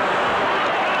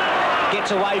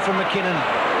 Gets away from McKinnon.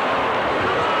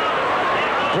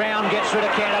 Brown gets rid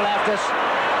of Cantalaftis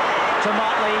to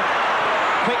Motley.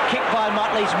 Quick kick by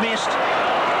Motley's missed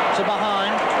to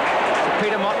behind. So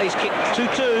Peter Motley's kick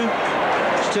 2-2.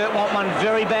 Sturt want one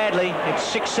very badly. It's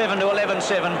 6-7 to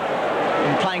 11-7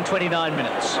 and playing 29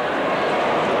 minutes.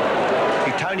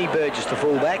 Tony Burgess, the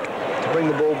fullback, to bring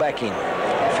the ball back in.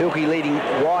 Filkey leading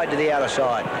wide to the outer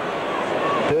side.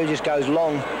 Burgess goes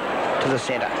long to the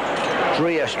centre.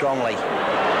 Dreher strongly.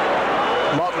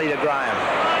 Motley to Graham.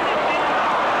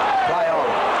 Play on.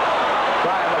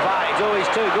 Graham evades. Oh,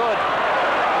 he's too good.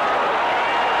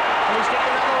 And he's getting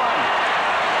another one.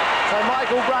 So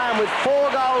Michael Graham with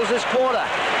 4 goals this quarter,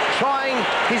 trying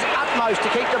his utmost to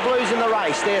keep the Blues in the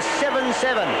race. They're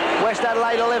 7-7. West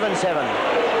Adelaide 11-7.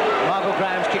 Michael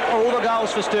Graham's kicked all the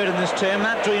goals for Sturt in this term.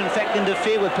 Mark Drew, in fact,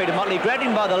 interfered with Peter Motley, grabbed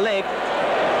him by the leg,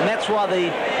 and that's why the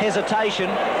hesitation.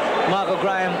 Michael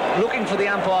Graham looking for the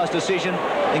umpire's decision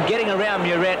and getting around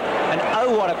Muret, and oh,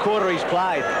 what a quarter he's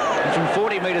played. And from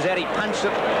 40 metres out, he punched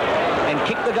it and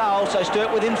kicked the goal, so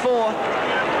Sturt within 4.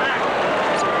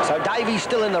 So Davies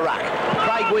still in the ruck.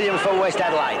 Craig Williams for West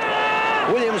Adelaide.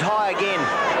 Williams high again.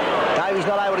 Davies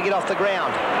not able to get off the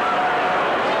ground.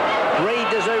 Reid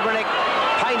to Zubranic.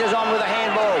 Painter's on with a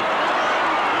handball.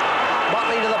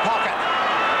 Motley to the pocket.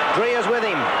 Dreher's with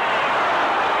him.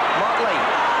 Motley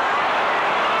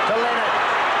to Leonard.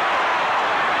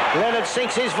 Leonard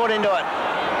sinks his foot into it,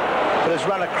 but it's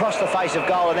run across the face of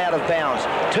goal and out of bounds.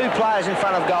 2 players in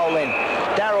front of goal then.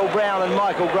 Darryl Brown and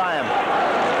Michael Graham.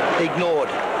 Ignored.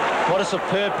 What a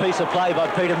superb piece of play by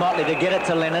Peter Motley to get it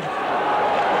to Leonard.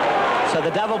 So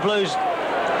the Double Blues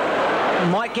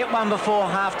might get one before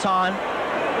half-time.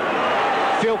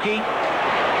 Filkey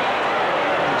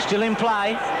still in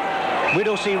play.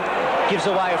 Whittlesey gives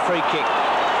away a free kick.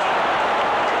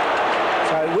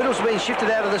 So Whittlesey being shifted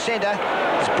out of the centre.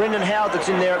 It's Brendan Howard that's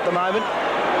in there at the moment.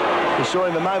 We saw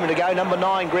him a moment ago, number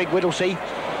 9, Greg Whittlesey.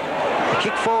 The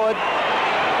kick forward.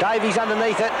 Davies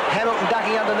underneath it. Hamilton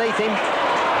ducking underneath him.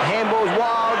 The handball's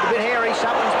wild, a bit hairy.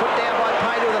 Something's put down by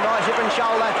Painter with a nice hip and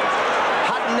shoulder.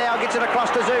 Hutton now gets it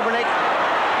across to Zubranic.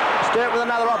 Sturt with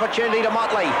another opportunity to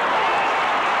Motley.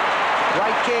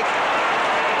 Great kick.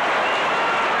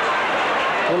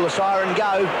 Will the siren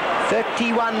go?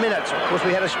 31 minutes. Of course,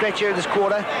 we had a stretch here this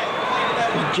quarter.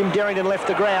 Jim Derrington left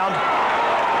the ground.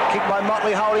 Kick by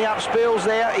Motley holding up. Spills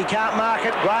there. He can't mark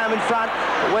it. Graham in front.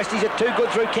 But Westies are too good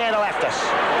through Cantalaftis.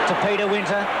 To Peter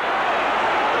Winter.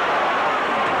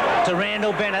 To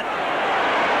Randall Bennett.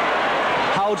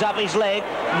 Holds up his leg.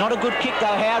 Not a good kick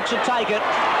though. Howard should take it.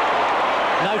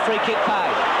 No free kick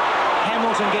paid.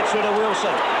 Hamilton gets rid of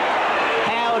Wilson.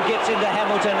 Howard gets into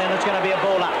Hamilton, and it's going to be a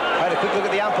ball up. Had a quick look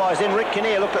at the umpires then. Rick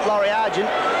Kinnear looked at Laurie Argent.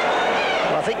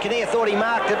 Well, I think Kinnear thought he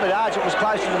marked it, but Argent was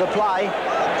closer to the play.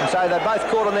 And so they both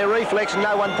caught on their reflex and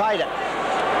no one paid it.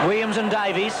 Williams and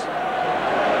Davies.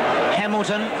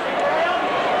 Hamilton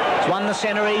has won the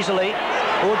centre easily.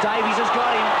 Or Davies has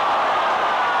got him.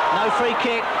 No free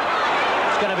kick.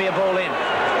 It's going to be a ball in.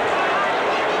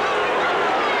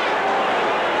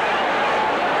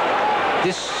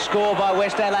 This score by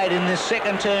West Adelaide in this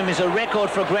second term is a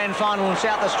record for a grand final in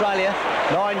South Australia.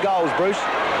 9 goals, Bruce.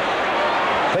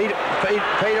 Peter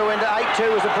went to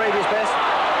 8-2 was the previous best.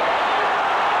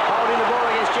 Holding the ball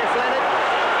against Jeff Leonard.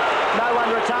 No one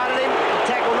retarded him. The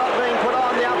tackle not being put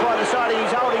on. The umpire deciding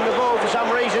he's holding the ball for some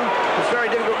reason. It's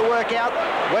very difficult to work out.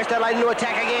 West Adelaide into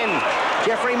attack again.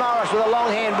 Jeffrey Morris with a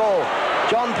long handball.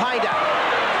 John Painter.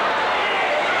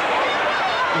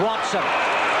 Watson.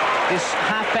 This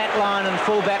half-back line and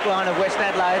full-back line of West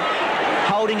Adelaide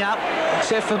holding up,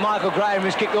 except for Michael Graham,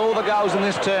 who's kicked all the goals in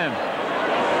this term.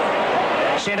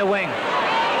 Centre wing.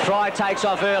 Fry takes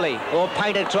off early, or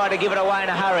Painter tried to give it away in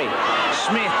a hurry.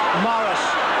 Smith, Morris,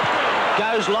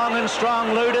 goes long and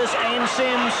strong, Luders and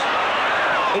Sims.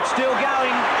 It's still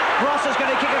going. Ross is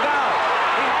going to kick a goal.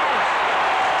 He has.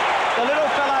 The little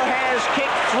fellow has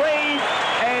kicked 3,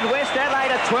 and West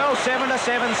Adelaide at 12-7 to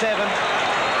 7-7.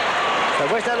 So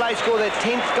West Adelaide score their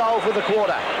 10th goal for the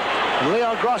quarter.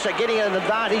 Leon Grosser getting an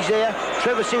advantage there.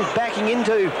 Trevor Sims backing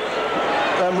into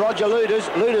Roger Luders.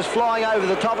 Luders flying over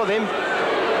the top of him.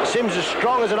 Sims as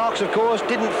strong as an ox, of course,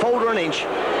 didn't falter an inch.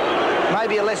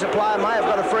 Maybe a lesser player may have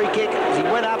got a free kick as he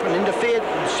went up and interfered.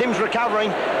 Sims recovering,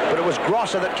 but it was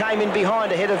Grosser that came in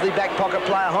behind ahead of the back pocket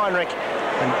player Heinrich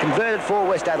and converted for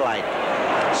West Adelaide.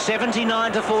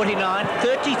 79 to 49,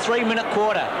 33-minute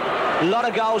quarter. A lot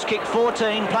of goals kicked,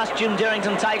 14, plus Jim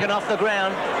Derrington taken off the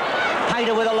ground.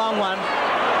 Pater with a long one.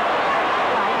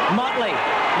 Motley,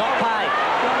 not paid.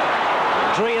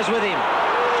 Dreer's with him.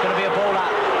 It's going to be a ball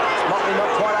up. Motley not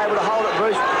quite able to hold it,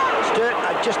 Bruce. Sturt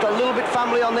are just a little bit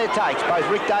fumbly on their takes. Both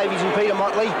Rick Davies and Peter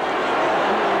Motley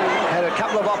had a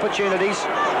couple of opportunities.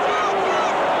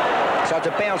 So it's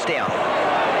a bounce down.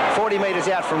 40 metres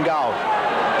out from goal.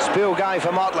 Spill going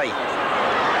for Motley.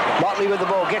 Motley with the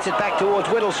ball, gets it back towards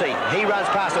Whittlesey. He runs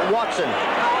past it. Watson,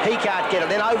 he can't get it.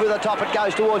 Then over the top it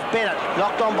goes towards Bennett.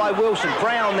 Knocked on by Wilson.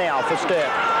 Brown now for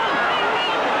Sturt.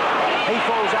 He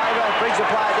falls over, brings the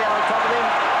player down on top of him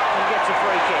and gets a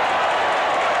free kick.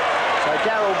 So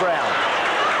Darryl Brown,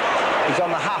 he's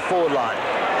on the half-forward line.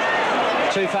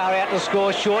 Too far out to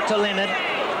score, short to Leonard.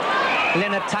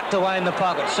 Leonard tucked away in the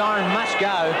pocket. Siren must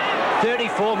go.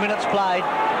 34 minutes played.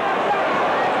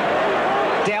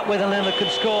 Doubt whether Leonard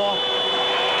could score.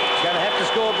 He's going to have to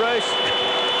score, Bruce.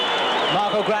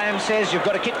 Michael Graham says you've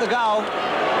got to kick the goal.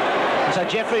 And so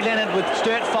Jeffrey Leonard with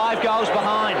Sturt 5 goals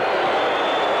behind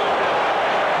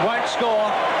won't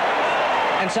score.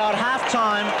 And so at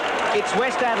half-time, it's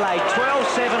West Adelaide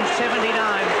 12-7-79,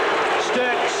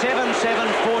 Sturt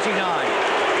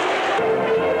 7-7-49.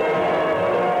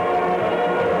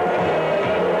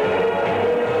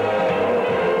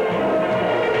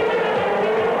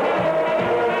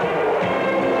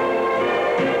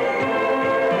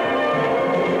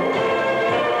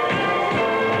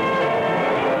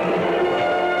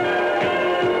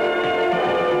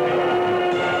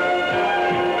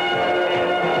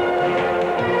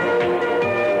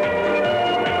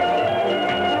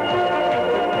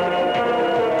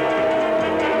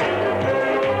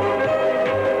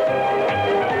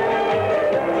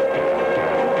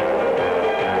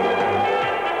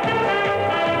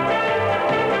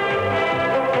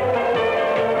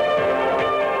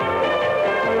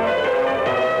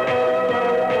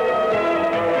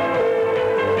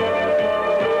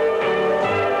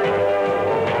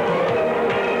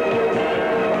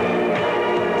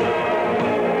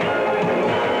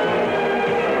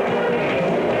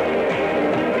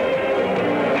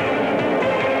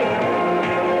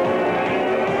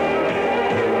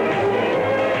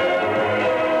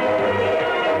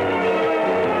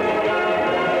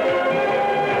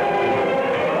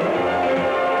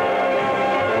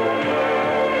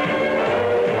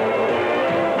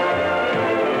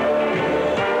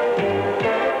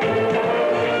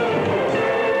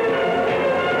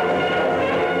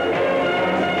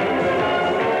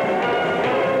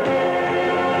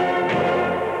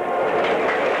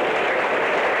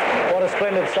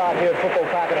 Side here at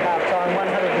Football Park at half-time.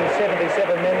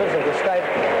 177 members of the state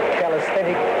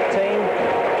calisthenic team.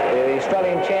 They're the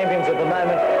Australian champions at the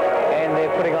moment, and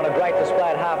they're putting on a great display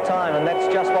at half-time, and that's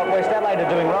just what West Adelaide are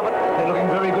doing, Robert. They're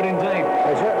looking very good indeed.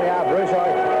 They certainly are, Bruce. I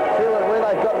feel that where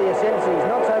they've got the ascendancies,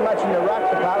 not so much in the ruck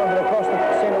department, but across the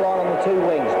centre line on the 2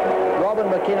 wings.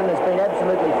 Robin McKinnon has been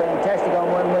absolutely fantastic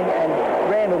on 1 wing, and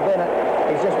Randall Bennett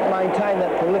has just maintained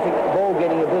that prolific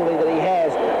ball-getting ability that he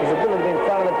has. His ability to be in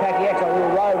front of the pack. He actually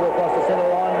will rover across the centre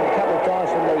line a couple of times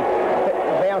from the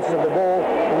bounces of the ball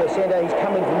in the centre. He's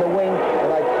coming from the wing, and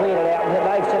they've cleared it out, and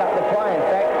they've set up the play, in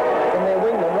fact, from their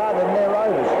wingmen rather than their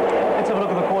rovers. Let's have a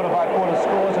look at the quarter-by-quarter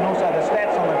scores and also the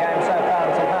stats on the game so far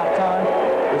until half-time.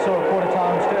 We saw a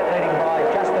quarter-time Sturt leading by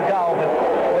just a goal, but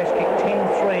West kicked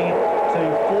 10-3 to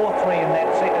 4-3 in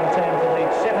that second term to lead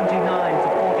 79 to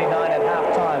 49 at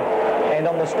half-time. And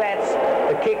on the stats,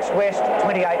 the kicks West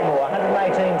 28 more,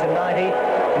 118 to 90,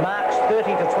 marks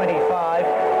 30 to 25,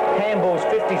 handballs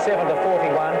 57 to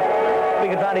 41.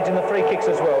 Big advantage in the free kicks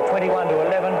as well, 21 to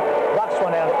 11. Rucks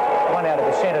one out of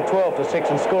the centre, 12 to 6,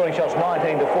 and scoring shots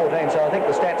 19 to 14. So I think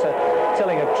the stats are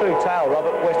telling a true tale,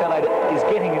 Robert. West Adelaide is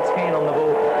getting its hand on the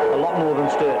ball a lot more than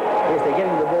Sturt. Yes, they're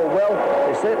getting the ball well.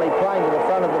 They're certainly playing to the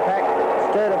front of the pack.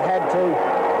 Sturt have had to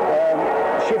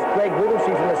shift Greg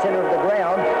Whittlesey from the centre of the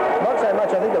ground. Not so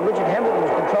much, I think, that Richard Hamilton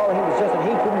was controlling him, it was just that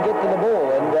he couldn't get to the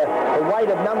ball. And the weight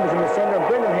of numbers in the centre, and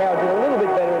Brendan Howard did a little bit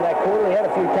better in that quarter. He had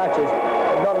a few touches,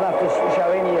 but not enough to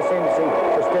show any ascendancy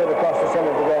for Sturt across the centre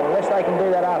of the ground. Unless they can do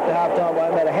that after half-time,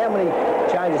 no matter how many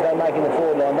changes they make in the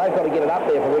forward line, they've got to get it up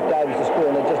there for Rick Davies to score,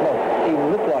 and they're just not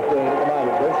even look like doing it at the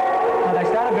moment, Bruce. Well, they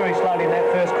started very slowly in that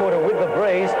first quarter with the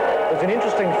breeze. It was an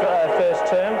interesting first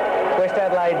term. West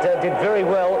Adelaide did very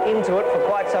well into it for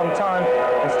quite some time,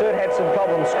 and Sturt had some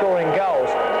problems scoring goals.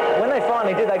 When they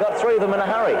finally did, they got 3 of them in a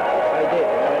hurry. They did.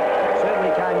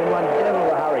 Certainly came in one devil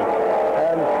of a hurry.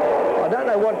 I don't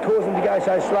know what caused them to go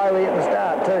so slowly at the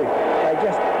start too. They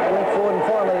just went forward, and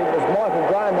finally it was Michael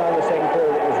Graham though in the second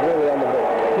quarter that was really on the ball.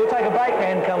 We'll take a break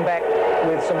and come back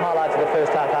with some highlights of the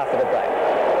first half after the break.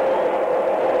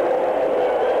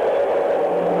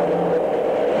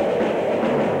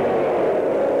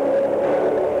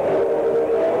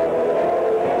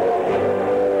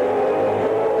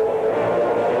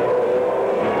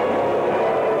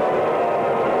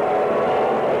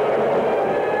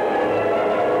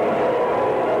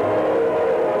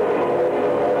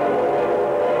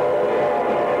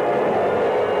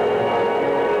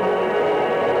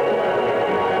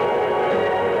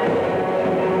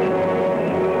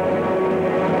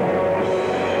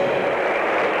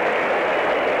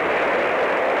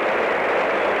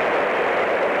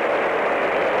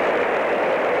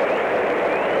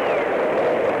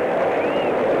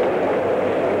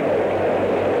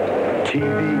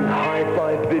 TV,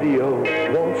 hi-fi video,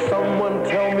 won't someone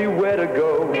tell me where to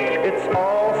go? It's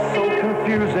all so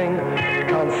confusing,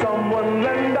 can't someone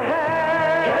lend a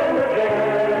hand?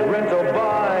 Rent or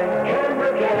buy,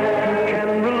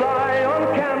 can rely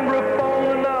on camera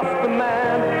phone and ask the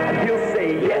man, and he'll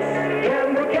say yes,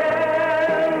 camera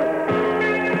can.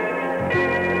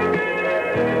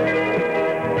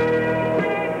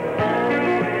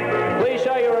 Please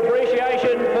show your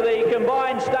appreciation for the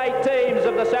combined state teams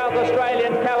of the South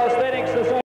Australian calisthenics this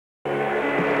evening. The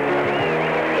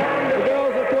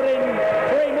girls have put in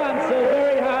 3 months of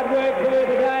very hard work for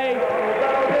today.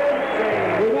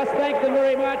 We must thank them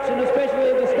very much, and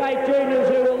especially the state juniors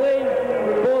who will leave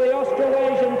for the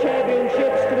Australasian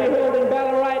Championships to be held in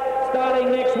Ballarat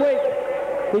starting next week.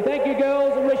 We thank you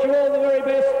girls and wish you all the very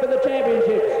best for the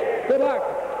championships. Good luck.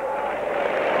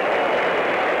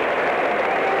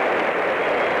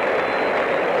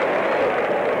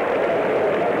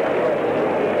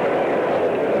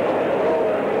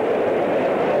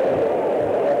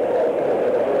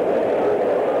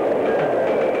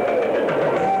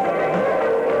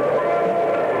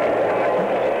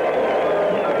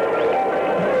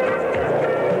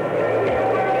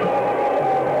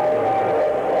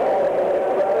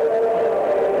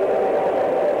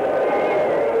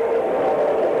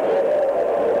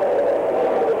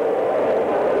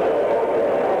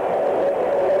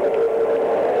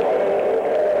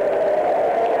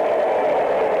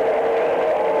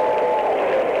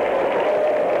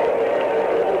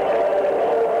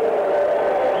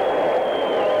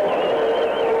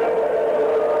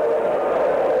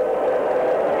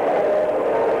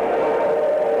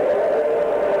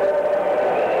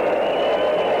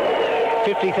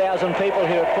 People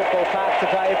here at Football Park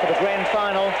today for the grand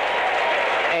final,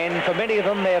 and for many of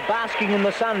them they're basking in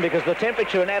the sun because the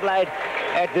temperature in Adelaide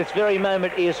at this very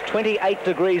moment is 28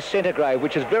 degrees centigrade,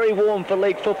 which is very warm for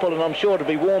league football, and I'm sure to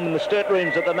be warm in the Sturt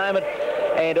rooms at the moment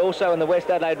and also in the West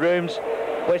Adelaide rooms.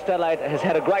 West Adelaide has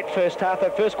had a great first half.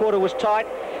 That first quarter was tight.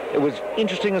 It was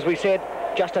interesting, as we said,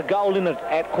 just a goal in it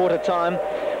at quarter time,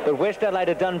 but West Adelaide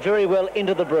had done very well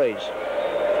into the breeze.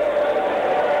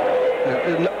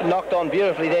 Knocked on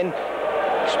beautifully then.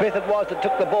 Smith it was that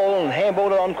took the ball and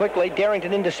handballed it on quickly.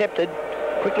 Darrington intercepted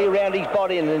quickly around his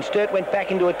body, and then Sturt went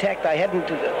back into attack. They hadn't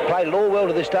played it all well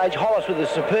to this stage. Hollis with a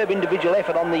superb individual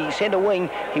effort on the centre wing.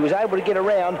 He was able to get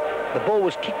around. The ball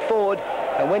was kicked forward,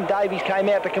 and when Davies came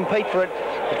out to compete for it,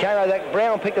 it came over that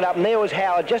Brown picked it up, and there was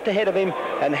Howard just ahead of him,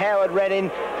 and Howard ran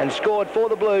in and scored for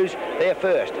the Blues there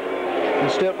first. And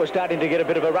Sturt was starting to get a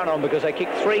bit of a run on because they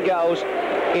kicked 3 goals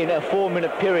in a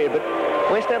 4-minute period, but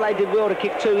West Adelaide did well to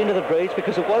kick 2 into the breeze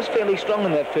because it was fairly strong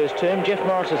in that first term. Jeff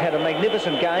Morris has had a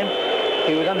magnificent game.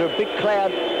 He was under a big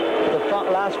cloud for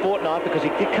the last fortnight because he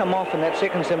did come off in that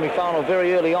second semi-final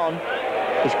very early on.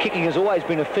 His kicking has always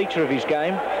been a feature of his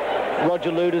game.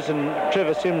 Roger Luders and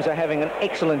Trevor Sims are having an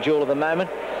excellent duel at the moment.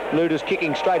 Luders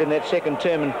kicking straight in that second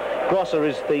term, and Grosser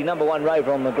is the #1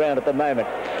 rover on the ground at the moment.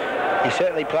 He's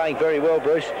certainly playing very well,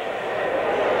 Bruce.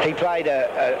 He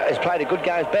has played a good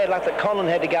game. It's bad luck that Conlon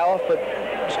had to go off, but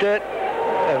Sturt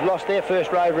have lost their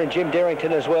first rover in Jim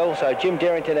Derrington as well. So Jim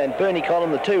Derrington and Bernie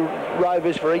Collin, the two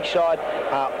rovers for each side,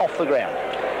 are off the ground.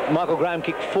 Michael Graham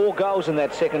kicked 4 goals in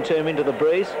that second term into the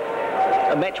breeze.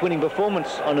 A match-winning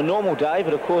performance on a normal day,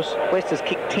 but of course West has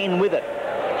kicked 10 with it.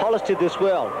 Hollis did this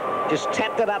well. Just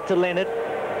tapped it up to Leonard,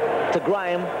 to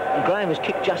Graham, and Graham has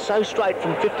kicked just so straight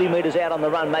from 50 metres out on the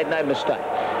run, made no mistake.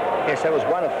 Yes, that was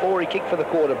 1 of 4 he kicked for the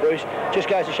quarter, Bruce. Just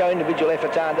goes to show individual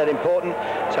efforts aren't that important.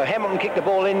 So Hamilton kicked the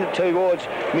ball in towards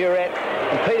Murat,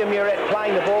 and Peter Murat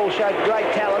playing the ball showed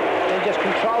great talent, and just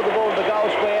controlled the ball to the goal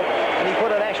square, and he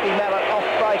put an Ashley Mallet off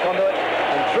break onto it,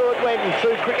 and through it went in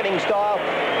true cricketing style,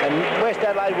 and West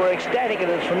Adelaide were ecstatic, and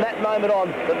it's from that moment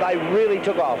on that they really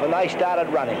took off, and they started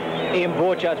running. Ian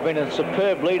Borchard's been a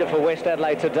superb leader for West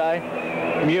Adelaide today.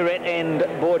 Murat and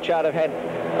Borchard have had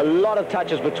a lot of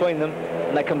touches between them,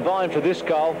 and they combined for this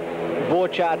goal.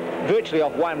 Borchard virtually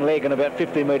off one leg and about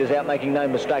 50 metres out, making no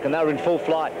mistake, and they were in full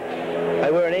flight.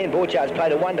 They were, and Ian Borchard's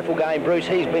played a wonderful game, Bruce.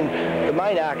 He's been the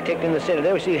main architect in the centre.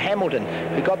 There we see Hamilton,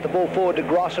 who got the ball forward to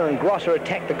Grosser, and Grosser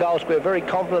attacked the goal square very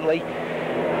confidently.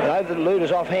 And over the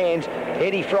Luders off hands,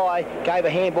 Eddie Fry gave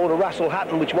a handball to Russell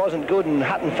Hutton, which wasn't good, and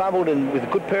Hutton fumbled, and with a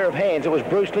good pair of hands, it was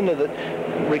Bruce Linder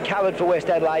that recovered for West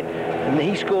Adelaide, and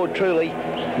he scored truly.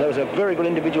 And there was a very good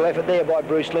individual effort there by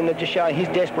Bruce Linder, just showing his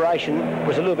desperation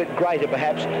was a little bit greater,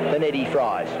 perhaps, than Eddie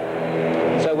Fry's.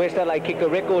 So West Adelaide kicked a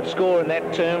record score in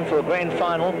that term for a grand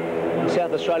final in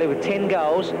South Australia with 10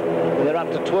 goals, and they're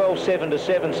up to 12-7 to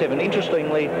 7-7.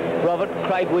 Interestingly, Robert,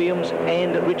 Craig Williams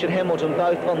and Richard Hamilton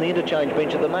both on the interchange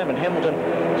bench at the moment. Hamilton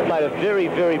has played a very,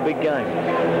 very big game.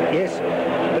 Yes,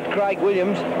 but Craig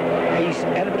Williams, he's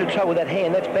had a bit of trouble with that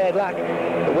hand. That's bad luck.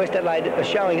 But West Adelaide are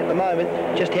showing at the moment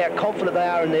just how confident they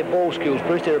are in their ball skills,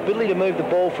 Bruce. Their ability to move the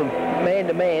ball from man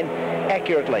to man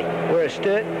accurately, whereas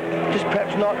Sturt just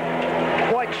perhaps not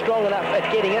quite strong enough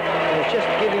at getting it, and it's just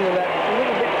giving them that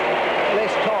little bit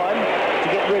less time to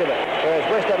get rid of it. Whereas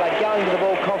West Adelaide going to the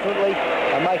ball confidently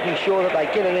and making sure that they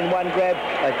get it in one grab,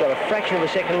 they've got a fraction of a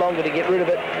second longer to get rid of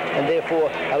it, and therefore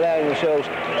allowing themselves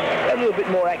a little bit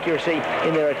more accuracy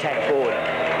in their attack forward.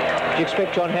 Do you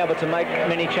expect John Halbert to make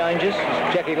many changes?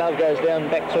 Jackie Love goes down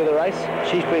back through the race.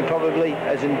 She's been probably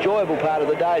as enjoyable part of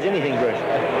the day as anything, Bruce.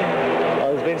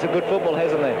 Well, there's been some good football,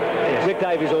 hasn't there? Yes. Rick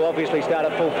Davies will obviously start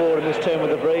at full forward in this term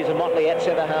with the breeze, and Motley at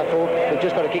centre half forward. They've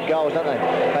just got to kick goals, don't they?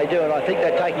 They do, and I think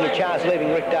they're taking a chance leaving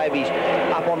Rick Davies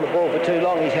up on the ball for too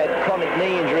long. He's had chronic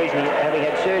knee injuries, and having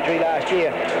had surgery last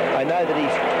year, I know that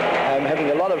he's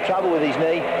having a lot of trouble with his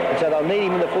knee, and so they'll need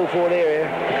him in the full forward area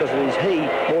because it is he,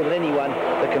 more than anyone,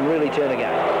 that can really turn a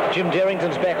game. Jim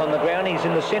Derrington's back on the ground. He's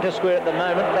in the centre square at the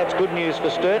moment. That's good news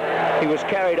for Sturt. He was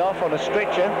carried off on a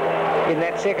stretcher in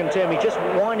that second term. He's just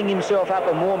winding himself up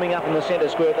and warming up in the centre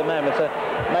square at the moment, so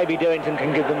maybe Derrington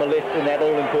can give them a lift in that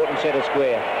all-important centre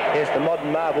square. Yes, the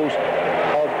modern marvels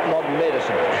of modern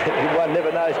medicine. One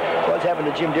never knows what's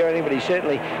happened to Jim Derrington, but he's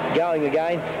certainly going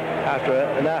again after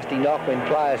a nasty knock when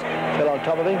players fell on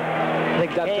top of him. I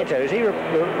think Santa, is he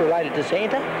related to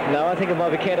Santa? No, I think it might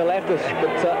be Cantalaftis,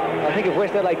 but I think if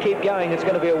West Adelaide keep going, it's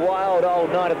going to be a wild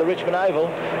old night at the Richmond Oval.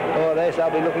 Oh, yes, they'll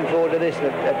be looking forward to this.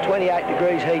 At 28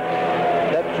 degrees heat,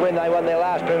 that's when they won their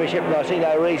last premiership, and I see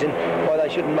no reason why they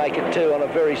shouldn't make it too on a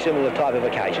very similar type of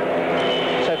occasion.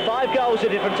 So 5 goals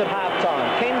of difference at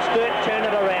half-time. Ken Sturt turned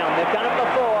it around. They've done it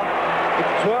before.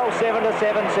 It's 12-7 to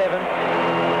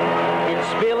 7-7.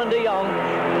 Spiel and de Jong.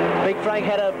 Big Frank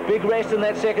had a big rest in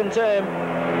that second term.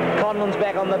 Conlon's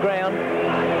back on the ground.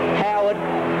 Howard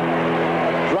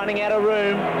running out of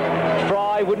room.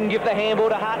 Fry wouldn't give the handball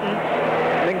to Hutton,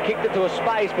 and then kicked it to a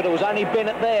space, but it was only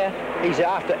Bennett there. He's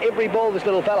after every ball, this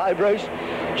little fellow, Bruce.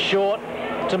 Short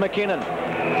to McKinnon.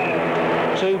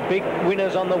 2 big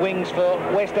winners on the wings for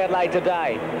West Adelaide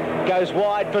today. Goes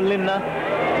wide for Lindner.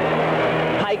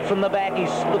 Hake from the back. He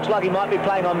looks like he might be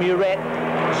playing on Murat.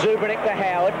 Zubernick to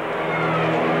Howard.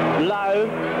 Low.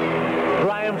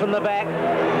 Graham from the back.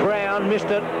 Brown missed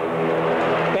it.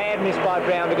 Bad miss by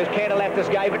Brown because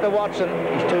Cantalaftis gave it to Watson.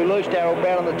 He's too loose, Darryl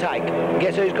Brown on the take.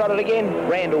 Guess who's got it again?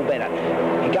 Randall Bennett.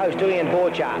 He goes to Ian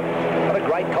Borchard. What a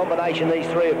great combination these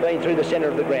three have been through the centre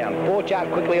of the ground.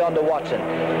 Borchard quickly on to Watson.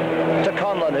 To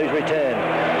Conlon, who's returned.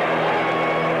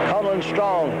 Conlon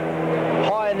strong.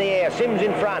 High in the air. Sims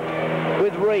in front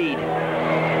with Reid.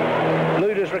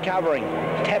 Luder's recovering.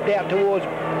 Tapped out towards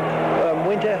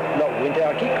Winter. Not Winter.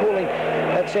 I keep calling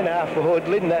that centre half forward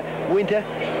Lindner Winter.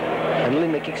 And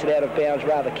Lindner kicks it out of bounds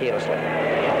rather carelessly.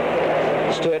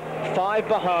 Sturt 5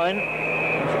 behind.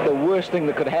 The worst thing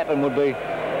that could happen would be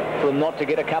for them not to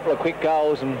get a couple of quick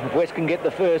goals, and if West can get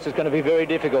the first, it's going to be very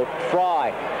difficult.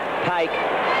 Fry, Hake,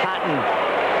 Hutton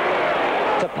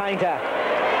to Painter.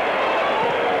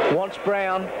 Wants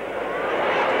Brown.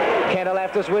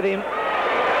 Cantalaftis with him.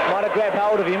 Might have grabbed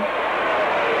hold of him.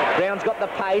 Brown's got the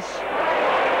pace.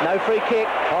 No free kick.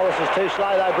 Hollis is too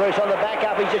slow though, Bruce. On the back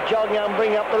up, he's just jogging up and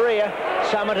bringing up the rear.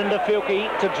 Summerton to Filkey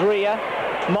to Dreer.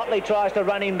 Motley tries to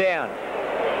run him down.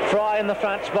 Fry in the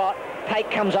front spot. Tate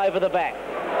comes over the back.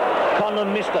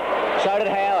 Conlon missed it. So did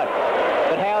Howard.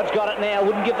 But Howard's got it now.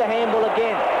 Wouldn't give the handball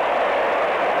again.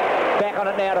 Back on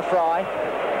it now to Fry.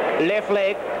 Left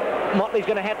leg. Motley's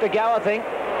going to have to go, I think.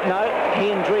 No,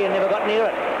 he and Dreer never got near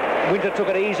it. Winter took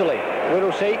it easily.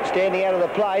 Whittlesey standing out of the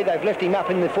play. They've left him up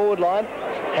in the forward line.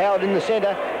 Howard in the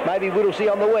centre. Maybe Whittlesey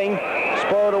on the wing.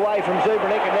 Spoiled away from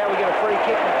Zubernick, and now we get a free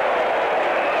kick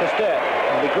to Sturt.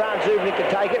 It'll be Grant Zubernick to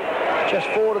take it. Just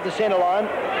forward of the centre line.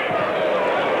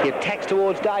 He attacks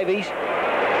towards Davies.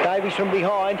 Davies from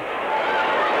behind. He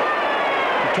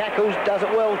tackles, does it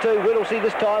well too. Whittlesey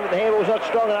this time, but the handball's not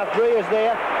strong enough. Dreer's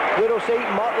there. Whittlesey,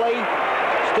 Motley.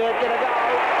 Sturt get a go.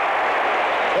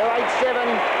 They're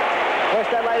 8-7.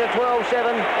 West Adelaide at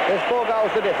 12-7. There's 4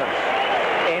 goals the difference.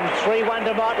 And 3-1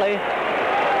 to Motley.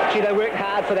 Gee, they worked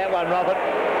hard for that one, Robert.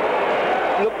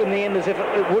 Looked in the end as if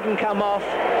it wouldn't come off.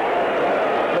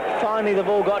 But finally the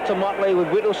ball got to Motley with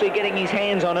Whittlesey getting his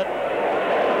hands on it.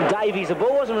 Davies, the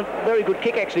ball wasn't a very good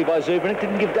kick actually by Zubernick.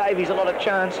 Didn't give Davies a lot of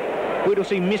chance.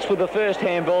 Whittlesey missed with the first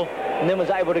handball and then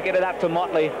was able to get it up to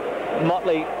Motley.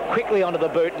 Motley quickly onto the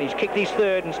boot, and he's kicked his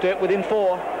third, and Sturt within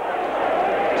 4.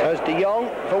 So it's De Jong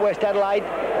for West Adelaide.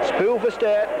 Spill for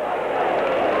Sturt.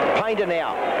 Painter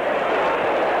now.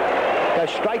 Goes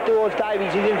straight towards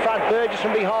Davies. He's in front. Burgess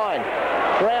from behind.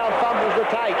 Brown fumbles the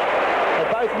take. They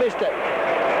both missed it.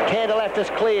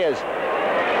 Cantalaftis clears.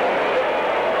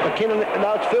 McKinnon,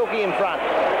 no, it's Filkey in front,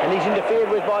 and he's interfered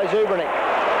with by Zubernick.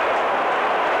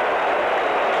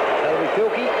 That'll be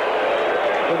Filkey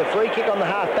with a free kick on the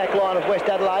half-back line of West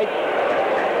Adelaide.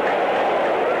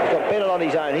 He's got Bennett on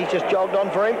his own. He's just jogged on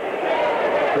for him.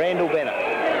 Randall Bennett.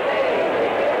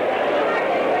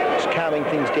 Just calming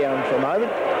things down for a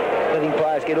moment, letting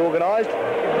players get organised.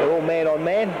 They're all man on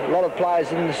man. A lot of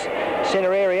players in the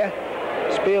centre area.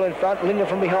 Spiel in front, Linder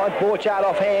from behind. Borchardt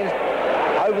off hands.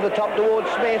 Over the top towards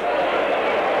Smith.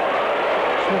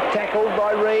 Smith tackled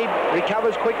by Reid.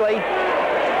 Recovers quickly.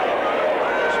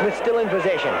 Smith still in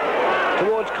possession.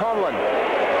 Towards Conlon.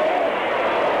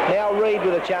 Now Reid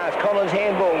with a chance. Conlon's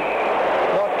handball.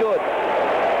 Not good.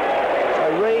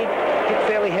 So Reid hit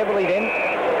fairly heavily then.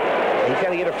 He's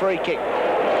going to get a free kick.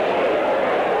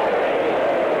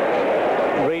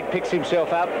 Reid picks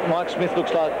himself up. Mike Smith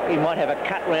looks like he might have a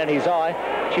cut round his eye.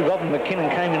 Gee, Robin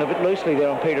McKinnon came in a bit loosely there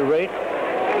on Peter Reid.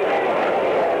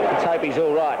 Let's hope he's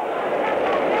all right.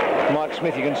 Mike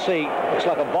Smith, you can see, looks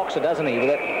like a boxer, doesn't he, with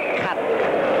that cut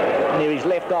near his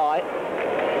left eye.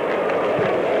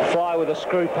 Fry with a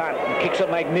screw punt and kicks it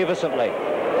magnificently.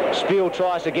 Spiel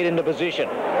tries to get into position.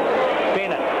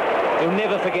 Bennett, he'll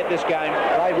never forget this game.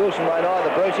 Ray Wilson won't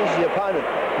either, Bruce. He's the opponent.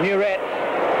 Muret,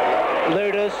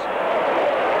 Luders.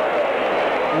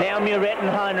 Now Muret and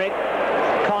Heinrich.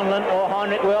 Conlon or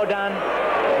Heinrich, well done.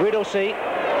 Whittlesey,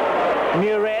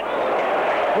 Muret,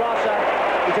 Grosser.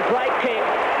 It's a great kick.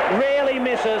 Rarely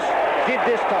misses. Did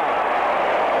this time.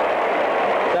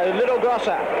 So Little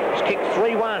Grosser has kicked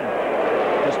 3-1.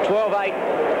 It's 12-8.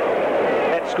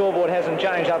 That scoreboard hasn't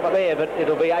changed up there, but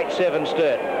it'll be 8-7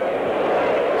 Sturt.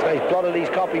 So he's plotted his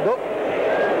copybook.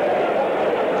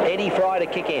 Eddie Fry to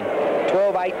kick in.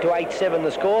 12-8 to 8-7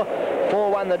 the score.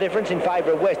 4-1 the difference in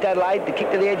favour of West Adelaide. The kick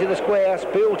to the edge of the square.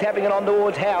 Spiel tapping it on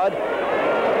towards Howard.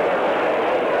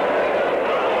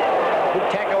 Good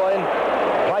tackle in.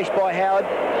 Placed by Howard.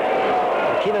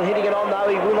 McKinnon hitting it on though.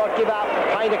 He will not give up.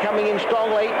 Painter coming in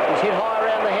strongly. He's hit high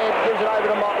around the head. Gives it over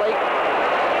to Motley.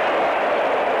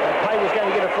 And Painter's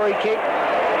going to get a free kick.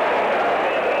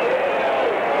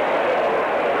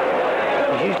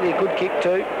 It's usually a good kick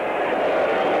too.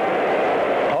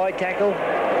 High tackle.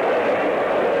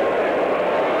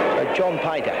 John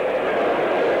Painter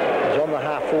is on the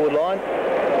half-forward line.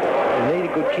 They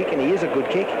need a good kick, and he is a good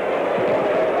kick.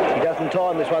 He doesn't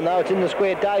time this one, though. It's in the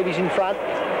square. Davies in front.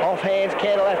 Off hands.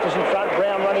 Cantalaftis in front.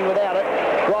 Brown running without it.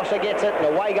 Grosser gets it,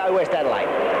 and away go West Adelaide.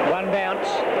 One bounce.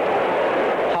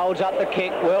 Holds up the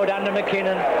kick. Well done to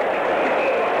McKinnon.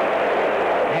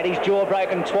 Had his jaw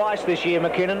broken twice this year,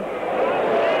 McKinnon.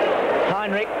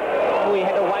 Heinrich. Oh, he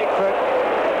had to wait for it.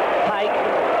 Pake.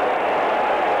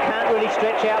 Really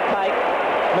stretch out Pake.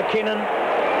 McKinnon,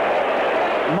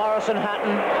 Morris and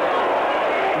Hutton,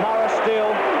 Morris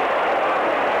still,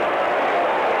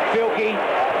 Filkey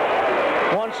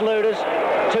wants Luders,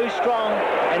 too strong,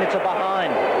 and it's a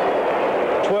behind.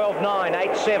 12-9,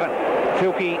 8-7.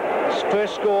 Filkey's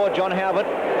first score, John Halbert,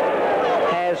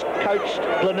 has has coached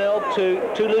Glenelg to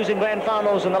 2 losing grand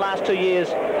finals in the last 2 years.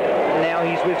 Now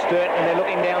he's with Sturt and they're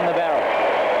looking down the barrel.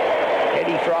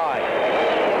 Eddie Fry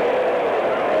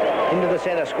into the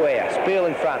centre square. Spiel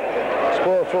in front.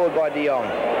 Spoiled forward by De Jong.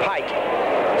 Pake.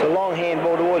 It's a long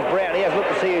handball towards Brown. He has looked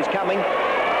to see who's coming.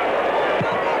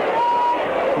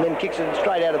 And then kicks it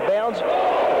straight out of bounds.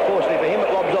 Fortunately for him,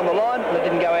 it lobs on the line and it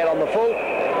didn't go out on the full.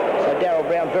 So Darryl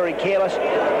Brown very careless,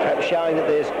 perhaps showing that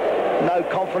there's no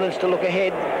confidence to look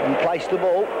ahead and place the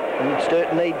ball. And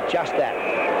Sturt need just that.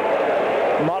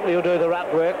 Motley will do the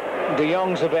ruck work. De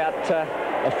Jong's about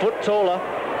a foot taller.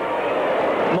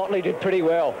 Motley did pretty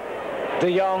well.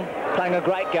 De Jong playing a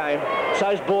great game.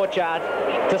 So's Borchard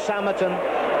to Somerton.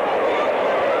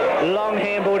 Long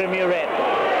handball to Muret.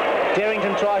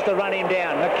 Derrington tries to run him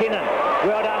down. McKinnon.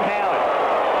 Well done, Howard.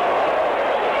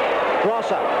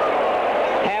 Grosser.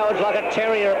 Howard's like a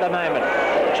terrier at the moment,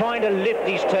 trying to lift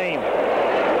his team.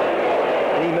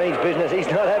 And he means business. He's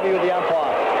not happy with the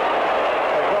umpire.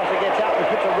 So Grosser gets up and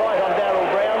puts a right on Darryl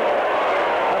Brown.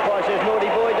 Umpire says, naughty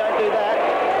boy, don't do that.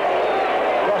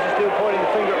 Grosser still pointing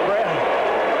the finger at Brown.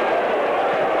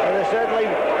 And there's certainly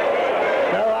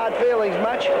no hard feelings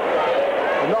much.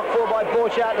 The knock for by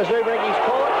Borchardt to Zubnik. He's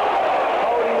caught.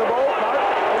 Holding the ball. No,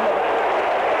 in the back.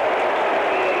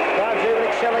 Grant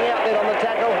Zubnik selling out there on the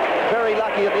tackle. Very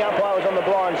lucky that the umpire was on the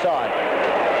blind side.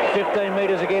 15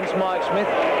 metres against Mike Smith.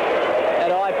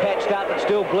 That eye patched up but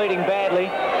still bleeding badly.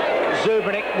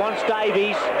 Zubnik wants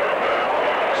Davies.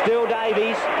 Still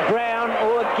Davies. Brown.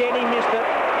 Oh, again he missed it.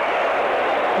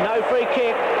 No free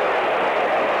kick.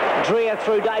 Dreer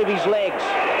through Davies' legs.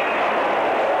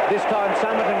 This time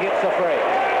Somerton gets the free.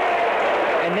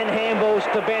 And then handballs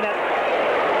to Bennett.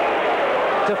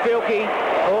 To Filkey.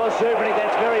 Oh, Zubnik,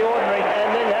 that's very ordinary. And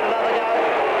then had another go.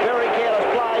 Very careless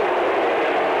play.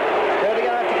 They're going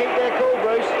to have to keep their cool,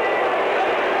 Bruce.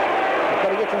 They've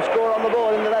got to get some score on the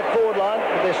board into that forward line.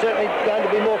 But they're certainly going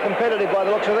to be more competitive by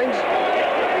the looks of things.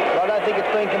 But I don't think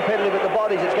it's been competitive with the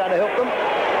bodies that's going to help them.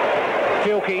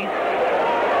 Filkey.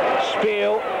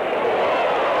 Spiel.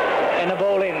 And the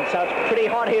ball in. So it's pretty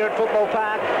hot here at Football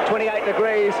Park. 28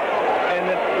 degrees. And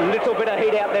a little bit of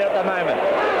heat out there at the moment.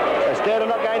 So Sturt are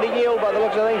not going to yield by the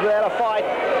looks of things without a fight.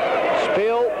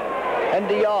 Spiel. And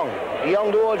De Jong. De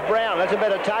Jong towards Brown. That's a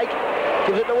better take.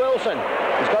 Gives it to Wilson.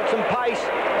 He's got some pace.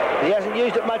 He hasn't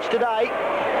used it much today.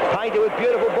 Painter with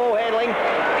beautiful ball handling.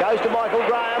 Goes to Michael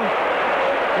Graham.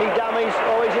 He dummies.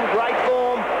 Oh, he's in great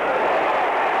form.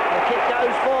 The kick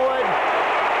goes forward.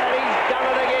 And he's done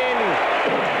it again.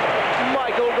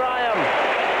 Michael Graham.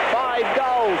 5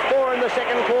 goals. 4 in the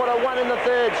second quarter. 1 in the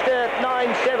third. Sturt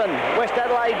 9-7. West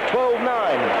Adelaide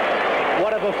 12-9.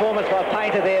 What a performance by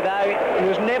Painter there, though. He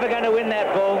was never going to win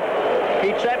that ball.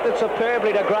 He trapped it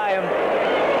superbly to Graham.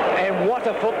 And what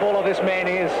a footballer this man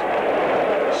is.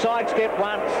 Sidestepped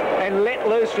once and let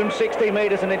loose from 60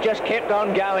 metres, and it just kept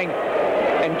on going.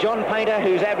 And John Painter,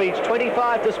 who's averaged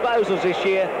 25 disposals this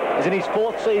year, is in his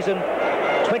 4th season,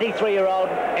 23-year-old,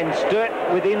 and Sturt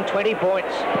within 20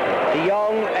 points. De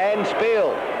Jong and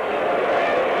Spiel.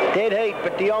 Dead heat,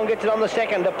 but De Jong gets it on the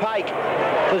second to Pake.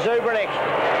 To Zubnik.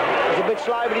 He's a bit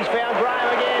slow, but he's found Graham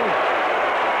again.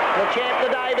 The champ to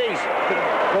Davies.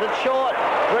 But it's short.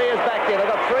 Dreer's back there.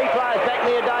 They've got 3 players back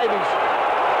near Davies.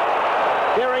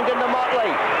 Derrington to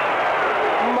Motley.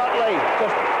 Motley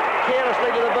just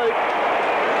carelessly to the boot.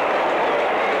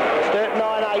 Sturt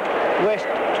 9-8. West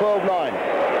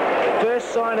 12-9.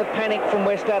 First sign of panic from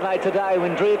West Adelaide today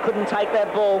when Dreer couldn't take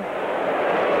that ball.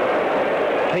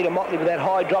 Peter Motley with that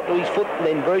high drop to his foot, and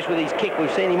then Bruce with his kick.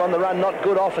 We've seen him on the run, not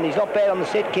good off, and he's not bad on the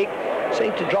set kick.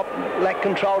 Seems to lack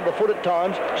control of the foot at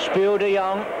times. Spiel De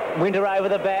Jong, Winter over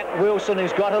the back. Wilson,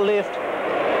 who's got a lift.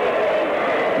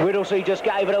 Whittlesey just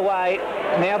gave it away.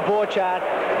 Now Borchard.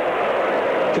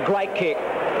 It's a great kick.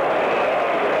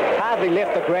 Hardly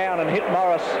left the ground and hit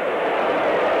Morris.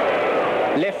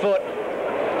 Left foot.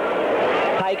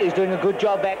 Pake is doing a good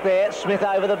job back there. Smith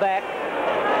over the back.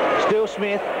 Still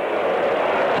Smith.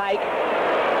 Pake.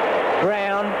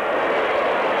 Brown.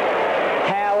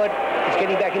 Howard is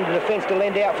getting back into defence to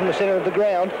lend out from the centre of the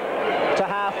ground. To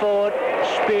half forward.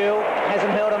 Spiel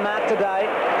hasn't held a mark today.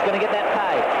 He's going to get that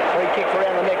pay. Free kick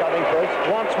around the neck, I think, Bruce.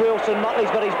 Wants Wilson.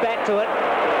 Motley's got his back to it.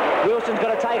 Wilson's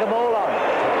got to take them all on.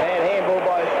 Bad handball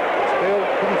by Spiel.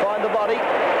 Couldn't find the body.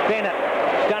 Bennett.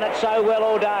 He's done it so well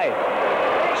all day.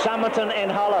 Somerton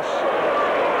and Hollis.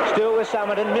 Still with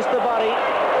Somerton. Missed the body.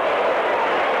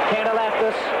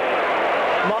 Cantalaftis.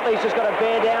 Motley's just got to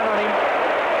bear down on him.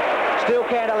 Still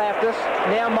Cantalaftis.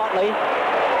 Now Motley.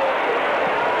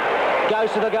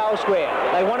 Goes to the goal square.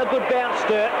 They want a good bounce,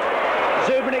 Sturt.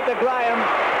 Zubnik to Graham.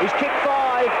 He's kicked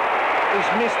 5. He's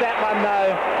missed that one,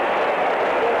 though.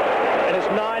 And it's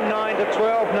 9-9 to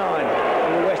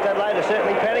 12-9. West Adelaide are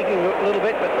certainly panicking a little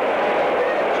bit, but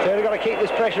Sturt have got to keep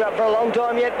this pressure up for a long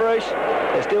time yet, Bruce.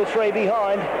 They're still 3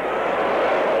 behind.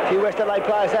 A few West Adelaide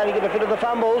players starting to get a fit of the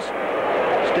fumbles.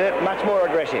 Sturt much more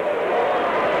aggressive.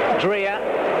 Dreher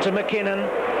to McKinnon.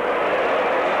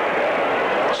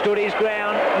 Stood his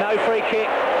ground, no free kick.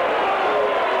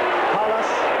 Hollis.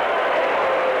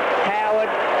 Howard,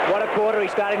 what a quarter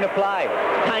he's starting to play.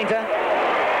 Painter.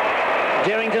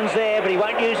 Derrington's there, but he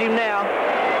won't use him now.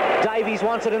 Davies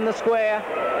wants it in the square.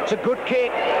 It's a good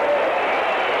kick.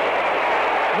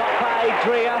 Not paid,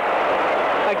 Dreher.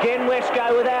 Again, West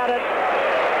go without it.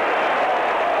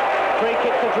 Free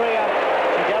kick for Dreher.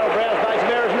 Darryl Brown's made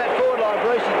some errors in that forward line,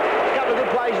 Bruce. A couple of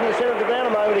good plays in the centre of the ground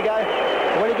a moment ago.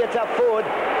 And when he gets up forward,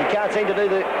 he can't seem to do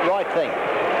the right thing.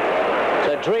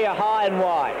 So Dreher high and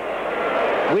wide.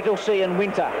 Whittlesea and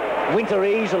Winter. Winter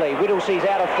easily. Whittlesea's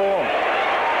out of form.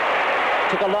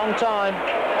 Took a long time.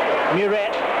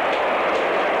 Muret.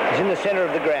 He's in the centre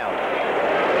of the ground.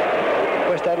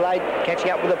 West Adelaide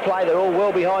catching up with the play. They're all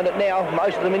well behind it now.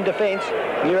 Most of them in defence.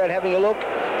 Muret having a look.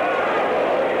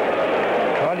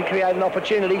 Trying to create an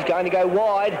opportunity. He's going to go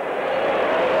wide.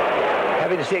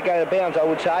 Happy to see it go to bounds, I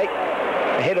would say.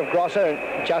 Ahead of Grosser,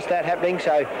 and just that happening.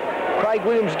 So Craig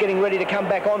Williams is getting ready to come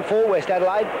back on for West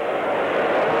Adelaide.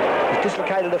 He's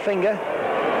dislocated a finger.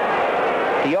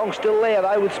 De Jong's still there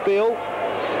though with Spiel.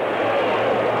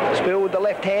 Spiel with the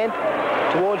left hand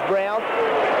towards Brown.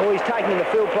 Oh, he's taking the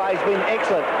field play. Has been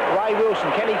excellent. Ray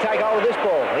Wilson, can he take hold of this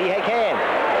ball? He can.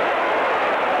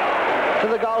 To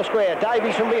the goal square.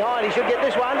 Davies from behind. He should get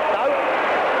this one. No.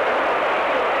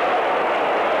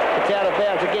 It's out of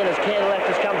bounds again as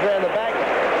Candleftis comes around the back.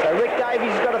 So Rick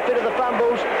Davies has got a fit of the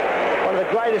fumbles. One of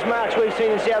the greatest marks we've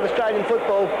seen in South Australian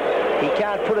football. He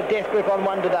can't put a death grip on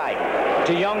one today.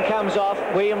 De Jong comes off,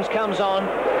 Williams comes on,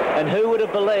 and who would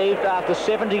have believed after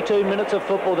 72 minutes of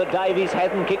football that Davies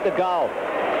hadn't kicked a goal?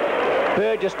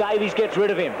 Burgess, Davies gets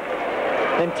rid of him,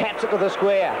 then taps it to the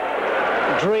square.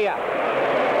 Dreher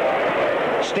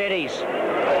steadies.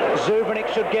 Zubranic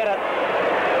should get it.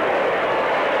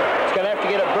 He's going to have to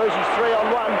get it. Bruce, he's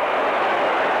 3-on-1.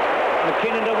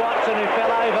 McKinnon to Watson, who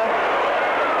fell over.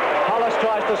 Hollis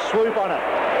tries to swoop on it.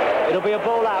 It'll be a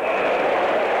ball up.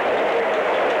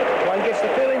 One gets the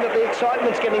feeling that the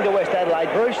excitement's getting to West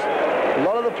Adelaide, Bruce. A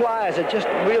lot of the players are just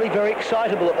really very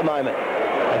excitable at the moment.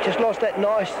 They've just lost that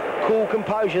nice, cool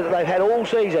composure that they've had all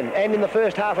season and in the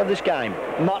first half of this game.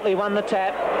 Motley won the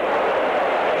tap.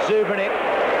 Zubranic.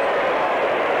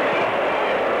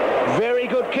 Very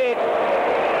good kick.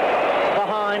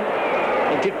 Behind.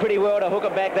 He did pretty well to hook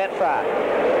it back that far.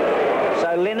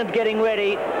 So Leonard getting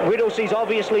ready. Whittlesea's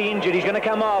obviously injured. He's going to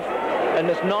come off. And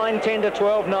it's 9-10 to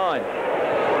 12-9.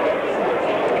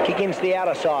 Kick into the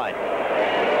outer side.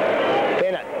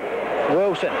 Bennett.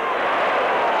 Wilson.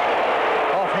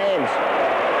 Off hands.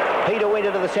 Peter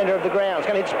Winter to the centre of the ground. It's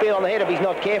going to hit Spear on the head if he's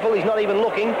not careful. He's not even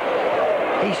looking.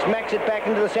 He smacks it back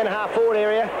into the centre half forward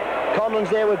area. Conlon's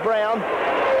there with Brown.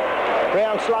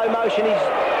 Brown slow motion. He's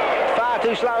far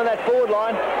too slow in that forward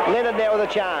line. Leonard now with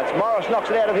a chance. Morris knocks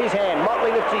it out of his hand.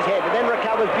 Motley lifts his head, but then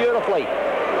recovers beautifully.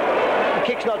 The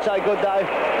kick's not so good though.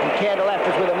 And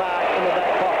Candleftis with a mark in the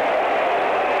back pocket.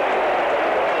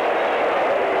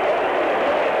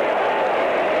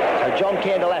 So John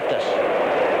Candleftis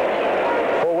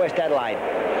for West Adelaide.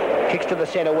 Kicks to the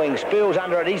centre wing. Spills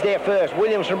under it. He's there first.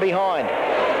 Williams from behind.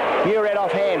 Muret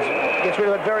off hands. Gets rid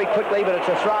of it very quickly, but it's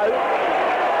a throw.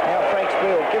 Now Frank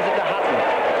Spiel gives it to Hutton.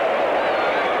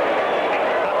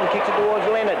 Hutton kicks it towards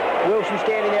Leonard. Wilson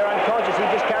standing there unconscious. He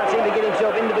just can't seem to get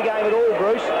himself into the game at all,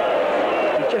 Bruce.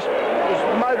 He's just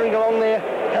motoring along there,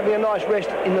 having a nice rest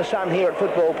in the sun here at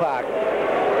Football Park.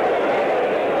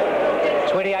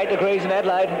 28 degrees in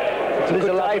Adelaide. It's a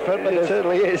good day for it, but it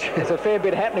certainly is. There's a fair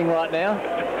bit happening right now.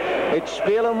 It's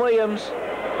Spiel and Williams.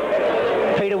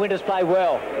 Peter Winters played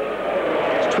well.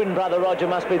 His twin brother Roger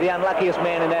must be the unluckiest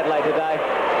man in Adelaide today.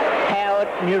 Howard,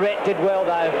 Muret did well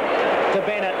though. To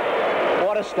Bennett.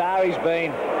 What a star he's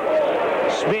been.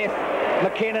 Smith,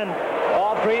 McKinnon.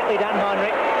 Oh, brilliantly done,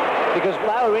 Heinrich. Because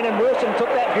lower in and Wilson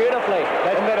took that beautifully.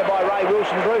 That's better by Ray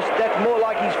Wilson, Bruce. That's more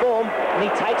like his form. And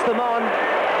he takes them on.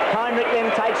 Heinrich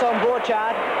then takes on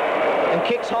Borchard and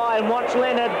kicks high and wants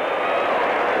Leonard.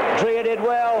 Dreher did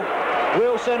well.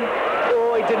 Wilson,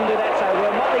 oh, he didn't do that so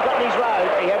well. Motley got in his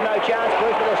road. He had no chance,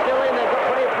 Bruce, but they're still in. They've got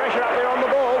plenty of pressure up there on the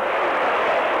ball.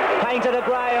 Painter to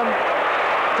Graham,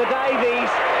 to Davies,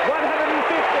 150,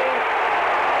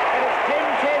 and it's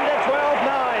 10-10 to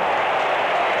 12-9.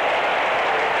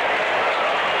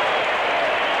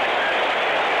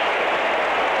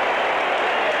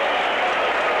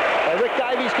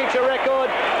 Rick Davies kicks a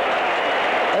record,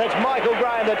 and it's Michael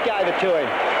Graham that gave it to him.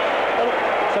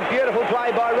 Some beautiful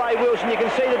play by Ray Wilson. You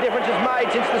can see the difference it's made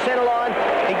since the centre line.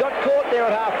 He got caught there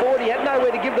at half forward. He had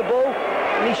nowhere to give the ball,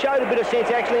 and he showed a bit of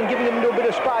sense actually in giving him into a bit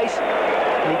of space.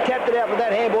 And he tapped it out with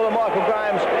that handball, and Michael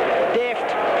Graham's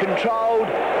deft,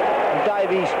 controlled, and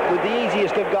Davies with the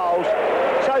easiest of goals.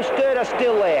 So Sturt are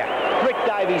still there. Rick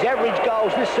Davies, average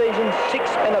goals this season, 6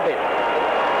 and a bit.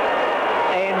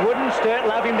 And wouldn't Sturt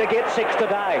love him to get 6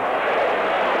 today?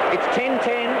 It's 10-10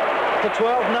 to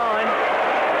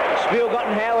 12-9.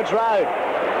 Spiel-Gotten Howard's road.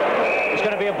 It's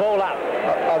going to be a ball up.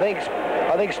 I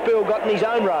think Spiel-Gotten his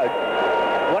own road.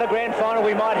 What a grand final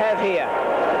we might have here.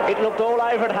 It looked all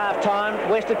over at half-time.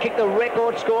 West had kicked the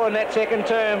record score in that second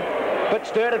term, but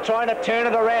Sturt are trying to turn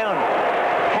it around.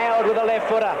 Howard with a left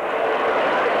footer.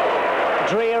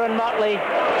 Dreer and Motley.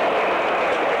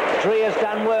 Dreer's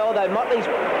done well, though Motley's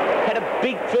had a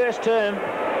big first term.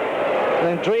 And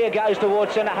then Dreer goes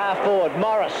towards centre half forward.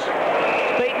 Morris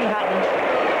beaten Hutton.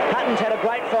 Hutton's had a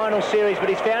great final series, but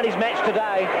he's found his match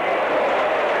today.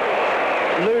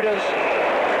 Luders.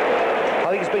 I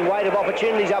think it's been weight of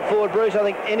opportunities up forward, Bruce. I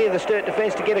think any of the Sturt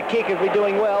defence to get a kick would be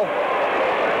doing well.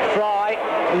 Fry,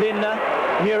 Lindner,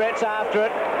 Muret's after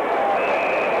it.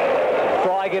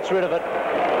 Fry gets rid of it.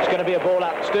 It's going to be a ball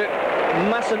up. Sturt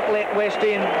mustn't let West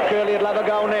in. Kerley would love a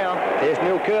goal now. There's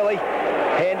Neil Kerley.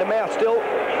 Hand to mouth still.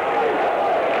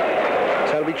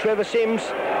 So it'll be Trevor Sims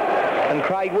and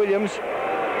Craig Williams.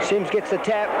 Sims gets the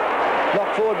tap,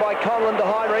 knocked forward by Conlon to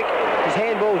Heinrich. His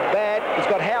handball's bad. He's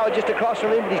got Howard just across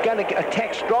from him, but he's going to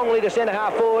attack strongly to centre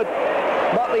half forward.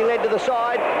 Motley led to the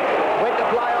side, went to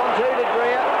play on to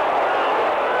Dreer.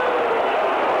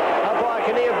 Umpire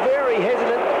Kinnear very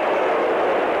hesitant.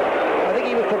 I think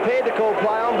he was prepared to call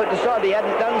play on, but decided he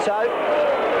hadn't done so.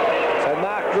 So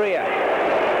Mark Dreer,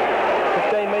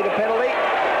 15-metre penalty.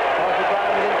 Michael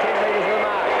Graham within 10 metres of the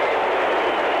mark.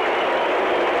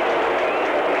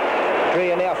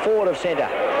 Dreer now forward of centre.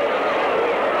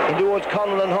 In towards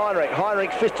Conlon and Heinrich.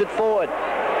 Heinrich fisted forward.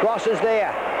 Ross is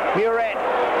there. Muret.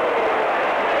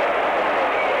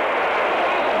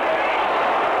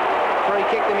 Free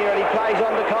kick to Muret. He plays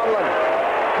on to Conlon.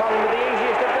 Conlon with the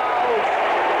easiest of goals.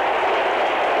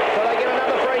 So they get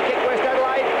another free kick, West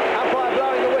Adelaide. Umpire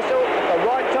blowing the whistle at the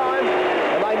right time.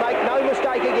 And they make no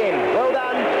mistake again. Well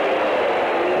done.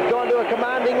 They've gone to a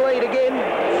commanding lead again.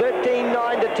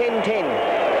 13-9 to 10-10.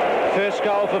 First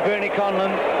goal for Bernie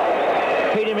Conlon.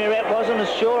 Peter Muret wasn't as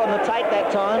sure on the take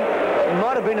that time. He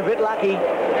might have been a bit lucky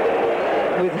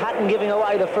with Hutton giving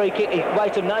away the free kick. He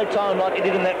wasted no time like he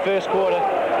did in that first quarter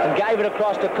and gave it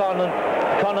across to Conlon.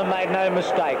 Conlon made no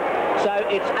mistake. So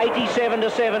it's 87 to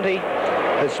 70.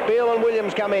 As Spiel and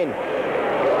Williams come in.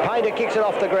 Painter kicks it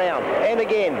off the ground. And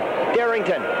again,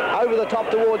 Derrington over the top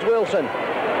towards Wilson.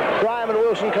 Graham and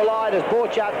Wilson collide as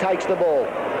Borchardt takes the ball.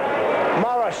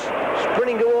 Morris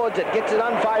sprinting towards it, gets an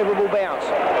unfavourable bounce.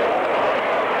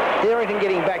 Derrington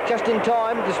getting back just in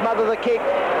time to smother the kick,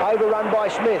 overrun by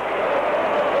Smith.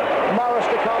 Morris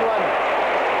to Conlon.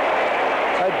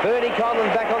 So Bernie Conlon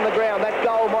back on the ground. That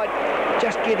goal might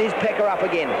just get his pecker up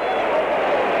again.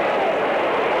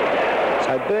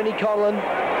 So Bernie Conlon,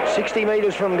 60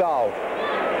 metres from goal.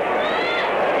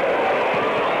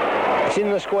 It's in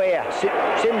the square.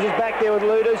 Sims is back there with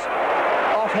Luders.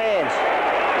 Off hands.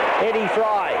 Eddie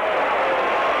Fry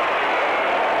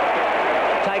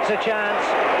takes a chance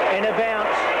and a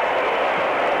bounce.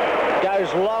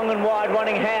 Goes long and wide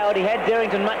wanting Howard. He had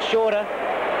Derrington much shorter.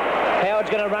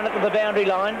 Howard's going to run it to the boundary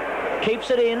line.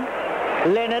 Keeps it in.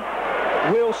 Leonard,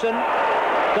 Wilson.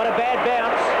 Got a bad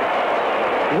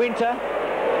bounce. Winter.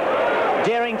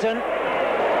 Derrington.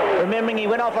 Remembering he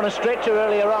went off on a stretcher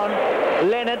earlier on.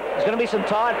 Leonard. There's going to be some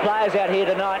tired players out here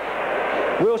tonight.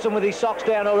 Wilson with his socks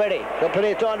down already. Got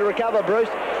plenty of time to recover, Bruce.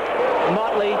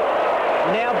 Motley,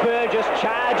 now Burgess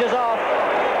charges off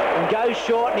and goes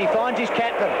short, and he finds his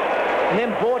captain. And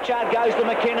then Borchardt goes to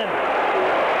McKinnon.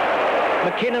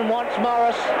 McKinnon wants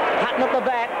Morris. Hutton at the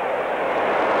back.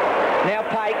 Now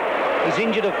Pate. He's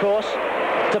injured, of course.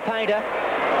 To Painter.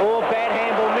 Oh, bad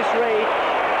handball, misread.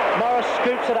 Morris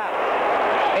scoops it up.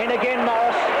 And again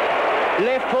Morris.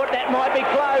 Left foot, that might be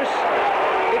close.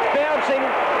 It's bouncing.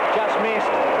 Just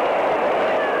missed.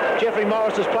 Jeffrey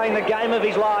Morris is playing the game of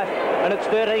his life, and it's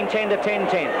 13-10 to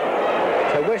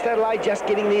 10-10. So West Adelaide just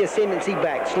getting the ascendancy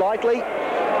back slightly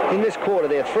in this quarter.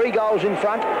 There are 3 goals in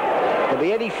front. There'll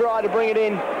be Eddie Fry to bring it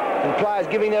in, and players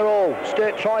giving their all.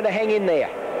 Sturt trying to hang in there.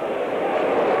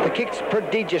 The kick's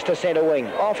prodigious to centre wing.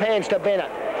 Off hands to Bennett.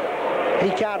 He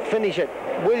can't finish it.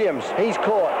 Williams, he's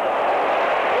caught.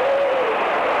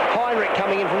 Heinrich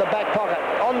coming in from the back pocket.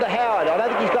 On to Howard. I don't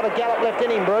think he's got got a gallop left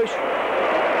in him, Bruce.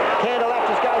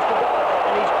 Candlelaches goes to God,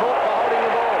 and he's caught for holding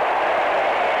the ball.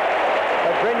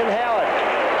 But Brendan Howard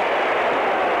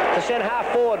to centre half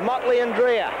forward. Motley and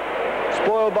Dreer.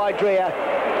 Spoiled by Dreer.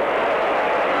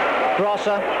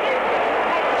 Grosser.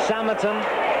 Somerton.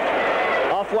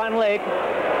 Off one leg.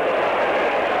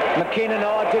 McKinnon,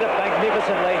 did it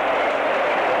magnificently.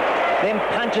 Then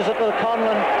punches it to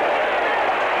Conlon.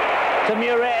 To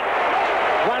Muret.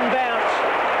 One bounce.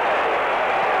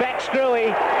 Back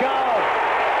screwy. Goal.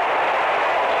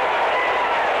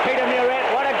 Peter Muret,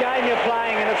 what a game you're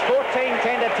playing, and it's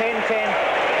 14-10 to 10-10,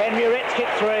 and Muret's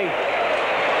kicked 3.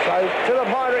 So Philip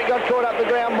Heinrich got caught up the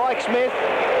ground. Mike Smith,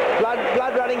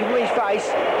 blood running from his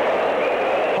face.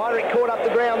 Heinrich caught up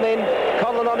the ground then.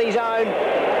 Conlon on his own.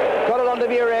 Got it onto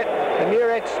Muret. And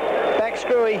Muret's back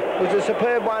screwy was a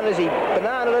superb one as he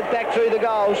bananaed it back through the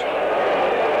goals.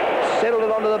 Settled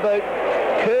it onto the boot.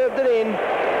 Curved it in.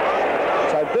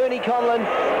 So Bernie Conlon,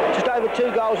 just over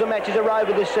 2 goals a match as a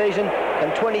rover this season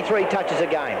and 23 touches a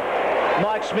game.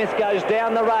 Mike Smith goes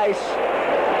down the race,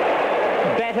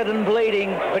 battered and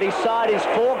bleeding, but his side is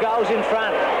 4 goals in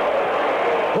front.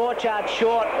 Borchardt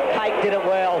short, Hake did it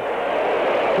well.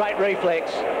 Great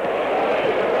reflex.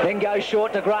 Then goes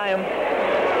short to Graham.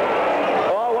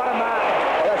 Oh, what a mark.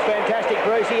 That's fantastic,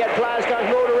 Bruce. He had players going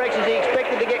from all directions. He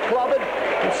expected to get clobbered,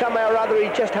 and somehow or other he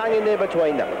just hung in there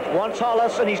between them. Wants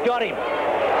Hollis, and he's got him.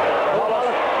 Hollis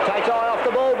takes eye off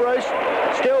the ball, Bruce.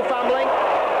 Still fumbling.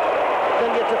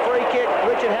 Then gets a free kick.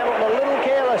 Richard Hamilton a little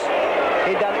careless.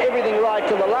 He'd done everything right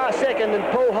till the last second, and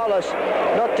Paul Hollis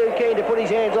not too keen to put his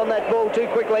hands on that ball too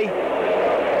quickly.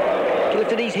 He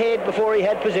lifted his head before he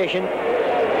had possession.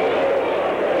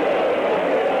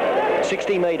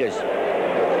 60 metres.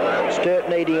 Sturt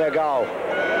needing a goal.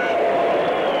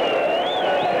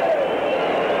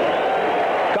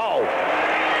 Goal.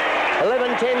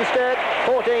 11-10 Sturt,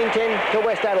 14-10 to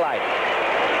West Adelaide.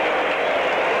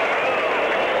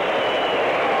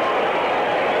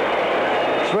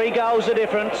 Three goals the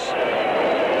difference.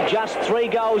 Just 3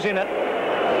 goals in it.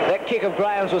 That kick of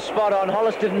Graham's was spot on.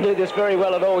 Hollis didn't do this very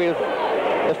well at all.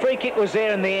 The free kick was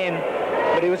there in the end,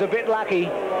 but he was a bit lucky.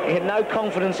 He had no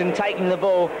confidence in taking the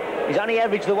ball. He's only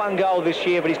averaged the 1 goal this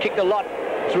year, but he's kicked a lot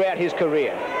throughout his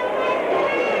career.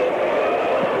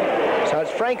 So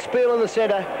it's Frank Spiel in the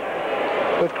centre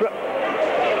with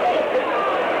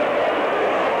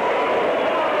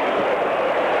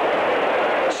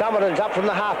Summerton's up from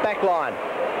the half-back line.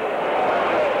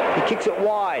 He kicks it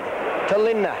wide to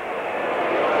Lindner.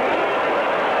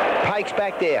 Pake's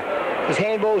back there. His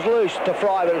handball's loose to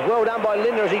Fry, but it's well done by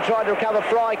Lindner as he tried to recover.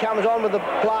 Fry comes on with the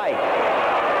play.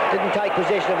 Didn't take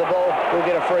possession of the ball. We'll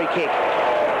get a free kick.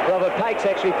 Robert Pake's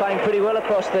actually playing pretty well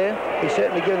across there. He's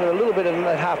certainly given them a little bit of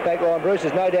that half-back line, Bruce.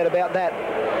 There's no doubt about that.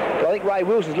 But I think Ray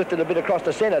Wilson's lifted a bit across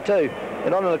the centre too,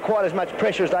 and not under quite as much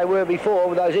pressure as they were before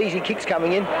with those easy kicks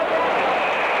coming in.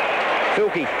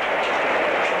 Filkey.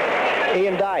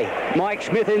 Ian Day. Mike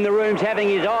Smith in the room's having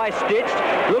his eye stitched.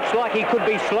 Looks like he could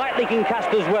be slightly concussed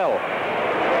as well.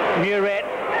 Muret.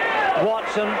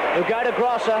 Watson. He'll go to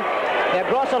Grosser. Now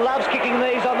Grosser loves kicking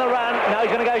these on the run. No, he's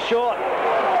going to go short.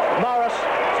 Morris.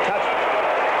 Touched.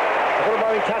 I thought it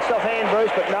might have been touched off hand,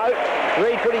 Bruce, but no.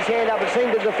 Reid put his hand up. It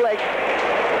seemed to deflect.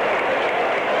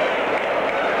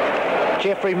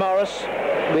 Jeffrey Morris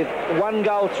with 1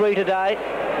 goal, 3 today.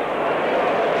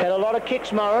 Had a lot of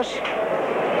kicks, Morris.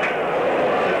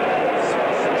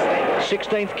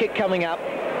 16th kick coming up.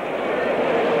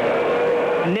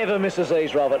 Never misses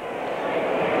these, Robert.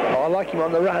 Oh, I like him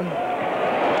on the run.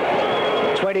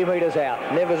 20 metres out.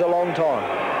 Never's a long time.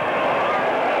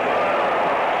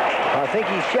 I think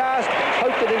he's just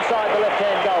poked it inside the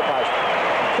left-hand goalpost.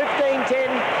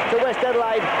 15-10 to West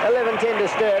Adelaide, 11-10 to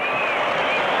Sturt.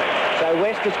 So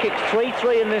West has kicked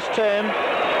 3-3 in this term.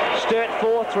 Sturt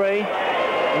 4-3.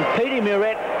 And Peter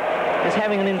Muret is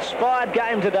having an inspired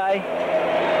game today.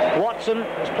 Watson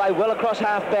has played well across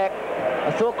half-back.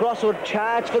 I thought Grosser would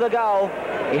charge for the goal.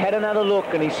 He had another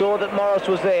look and he saw that Morris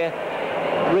was there.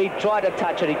 Reid tried to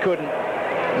touch it, he couldn't.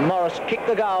 And Morris kicked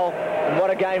the goal, and what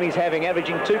a game he's having,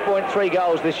 averaging 2.3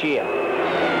 goals this year.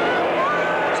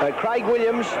 So Craig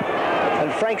Williams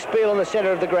and Frank Spiel in the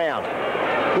centre of the ground.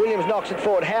 Williams knocks it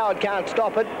forward. Howard can't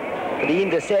stop it, but he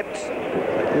intercepts,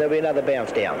 and there'll be another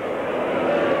bounce down.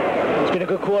 It's been a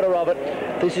good quarter, Robert.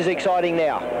 This is exciting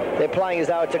now. They're playing as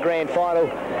though it's a grand final.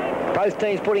 Both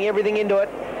teams putting everything into it.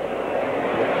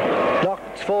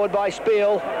 Knocked forward by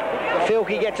Spiel.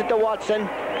 Filkey gets it to Watson.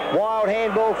 Wild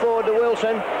handball forward to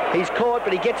Wilson. He's caught,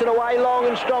 but he gets it away long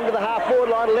and strong to the half-forward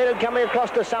line. Leonard coming across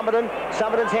to Summerton.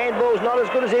 Summerton's handball's not as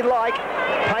good as he'd like.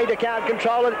 Painter can't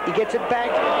control it. He gets it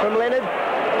back from Leonard.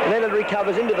 Leonard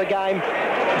recovers into the game.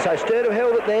 So Sturt have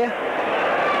held it there.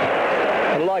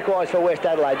 And likewise for West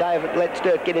Adelaide. They have let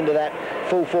Sturt get into that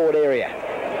full forward area.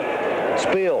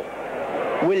 Spiel.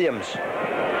 Williams.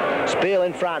 Spiel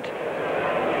in front.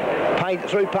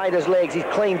 Through Painter's legs. He's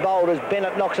clean bowled as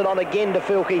Bennett knocks it on again to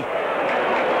Filkey.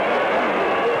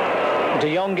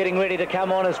 De Jong getting ready to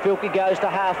come on as Filkey goes to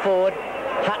half forward.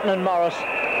 Hutton and Morris.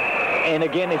 And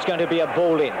again, it's going to be a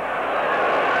ball in.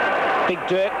 Big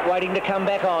Dirk waiting to come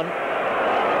back on.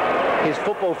 His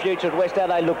football future at West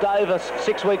Adelaide looked over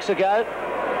 6 weeks ago.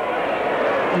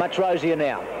 Much rosier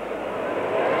now.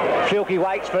 Filkey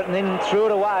waits for it and then threw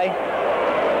it away.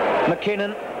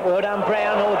 McKinnon, well done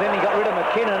Brown. Oh, then he got rid of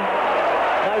McKinnon.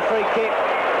 No free kick.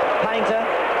 Painter,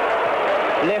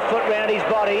 left foot round his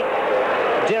body.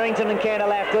 Derrington and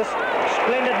Cantalaftis.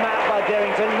 Splendid mark by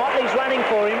Derrington. Motley's running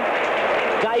for him.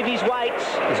 Davies waits.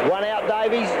 He's one out,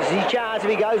 Davies. It's his chance if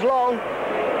he goes long.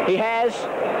 He has.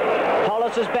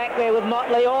 Hollis is back there with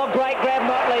Motley. Oh, great grab,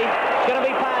 Motley. It's going to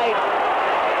be paid.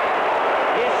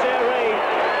 Yes, sirree.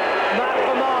 Mark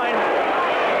for mine.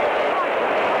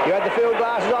 You had the field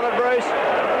glasses on it, Bruce.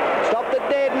 Stopped it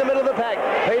dead in the middle of the pack.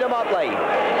 Peter Motley.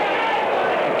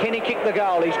 Kenny kicked the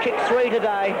goal. He's kicked 3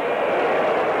 today.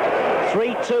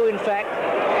 3-2, in fact.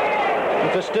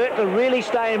 And for Sturt to really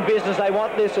stay in business, they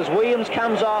want this as Williams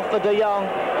comes off for De Jong.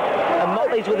 And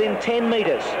Motley's within 10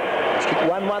 metres. He's kicked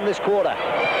 1-1 this quarter.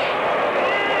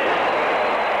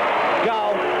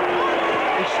 Goal.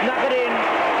 He snuck it in.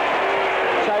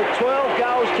 So 12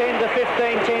 goals, 10 to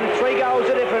 15, 10. 3 goals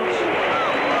the difference.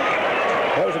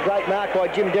 That was a great mark by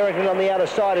Jim Derrington on the other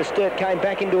side as Sturt came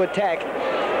back into attack.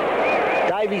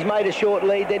 Davies made a short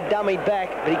lead, then dummied back,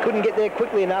 but he couldn't get there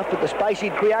quickly enough, but the space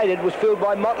he'd created was filled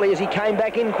by Motley as he came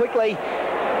back in quickly.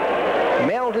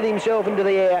 Mounted himself into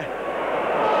the air,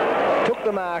 took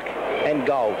the mark, and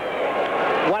goal.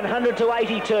 100 to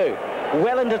 82.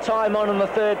 Well into time on in the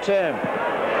third term.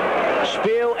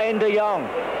 Spiel and De Jong.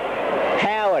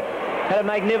 Howard had a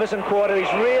magnificent quarter.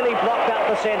 He's really blocked up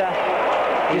the centre.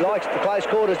 He likes the close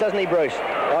quarters, doesn't he, Bruce?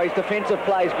 Oh, his defensive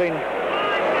play's been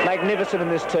magnificent in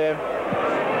this term.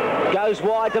 Goes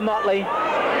wide to Motley.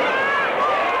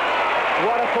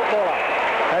 What a footballer.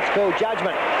 That's called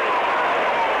judgment.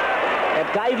 Now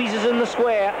Davies is in the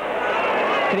square.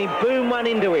 Can he boom one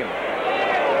into him?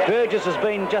 Burgess has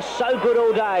been just so good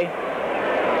all day.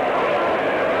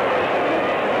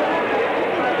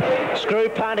 Screw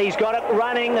punt, he's got it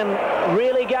running and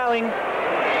really going.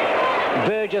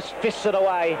 Burgess fists it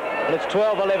away, and it's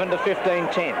 12-11 to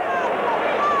 15-10.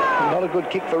 Not a good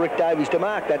kick for Rick Davies to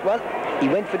mark that one. He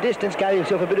went for distance, gave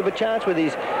himself a bit of a chance with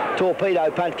his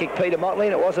torpedo punt kick, Peter Motley,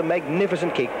 and it was a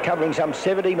magnificent kick, covering some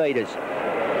 70 metres.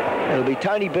 It'll be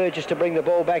Tony Burgess to bring the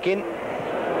ball back in.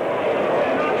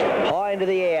 High into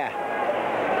the air.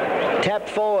 Tapped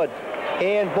forward.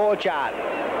 Ian Borchardt.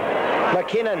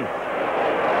 McKinnon.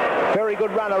 Very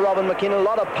good runner, Robin McKinnon. A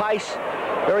lot of pace.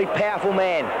 Very powerful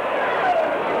man.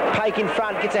 Pake in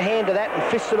front, gets a hand to that and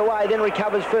fists it away, then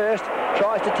recovers first.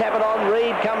 Tries to tap it on.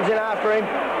 Reid comes in after him.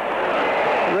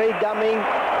 Reid dummying,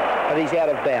 but he's out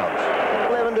of bounds.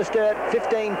 11 to Sturt,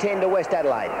 15-10 to West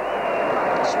Adelaide.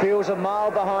 Spiel's a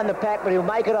mile behind the pack, but he'll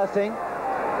make it, I think.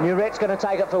 Muret's going to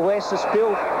take it for West. So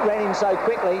Spiel ran in so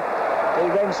quickly that he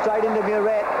ran straight into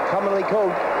Muret. Commonly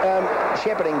called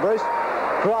shepherding, Bruce.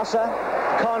 Grosser,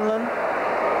 Conlon,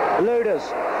 Luders.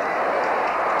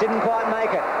 Didn't quite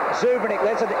make it. Zubrnik,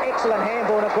 that's an excellent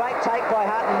handball and a great take by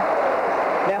Hutton.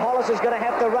 Now Hollis is going to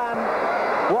have to run.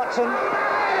 Watson,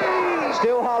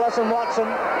 still Hollis and Watson.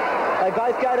 They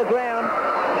both go to ground.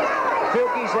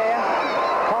 Filkey's there.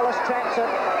 Hollis traps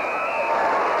it.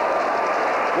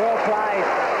 Well played.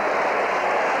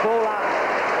 Ball up.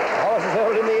 Hollis has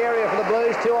held it in the area for the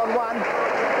Blues, 2-on-1.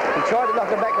 He tried to knock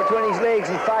it back between his legs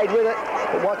and fade with it,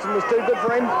 but Watson was too good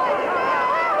for him.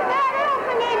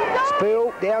 Spiel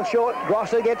down short.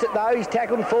 Grosser gets it though. He's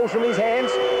tackled and falls from his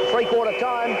hands. 3/4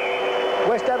 time.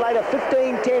 West Adelaide are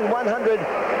 15-10, 100,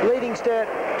 leading Sturt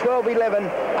 12-11,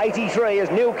 83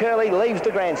 as Neil Kerley leaves the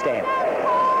grandstand.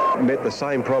 Met the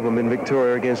same problem in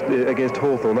Victoria against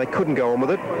Hawthorn. They couldn't go on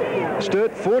with it.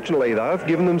 Sturt, fortunately though, have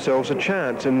given themselves a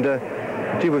chance, and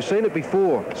gee, we've seen it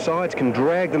before. Sides can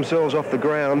drag themselves off the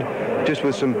ground just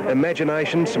with some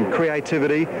imagination, some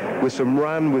creativity, with some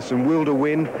run, with some will to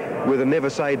win, with a never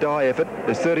say die effort.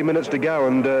 There's 30 minutes to go,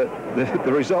 and the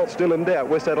result's still in doubt.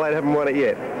 West Adelaide haven't won it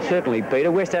yet. Certainly, Peter.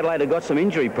 West Adelaide have got some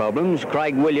injury problems.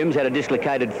 Craig Williams had a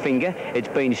dislocated finger. It's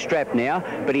been strapped now,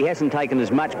 but he hasn't taken as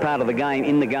much part of the game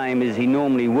as he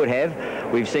normally would have.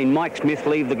 We've seen Mike Smith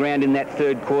leave the ground in that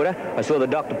third quarter. I saw the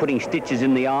doctor putting stitches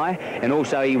in the eye, and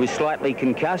also he was slightly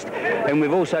concussed. And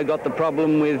we've also got the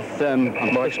problem with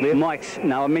Mike Smith.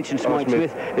 No, I mentioned Mike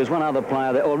Smith. There's one other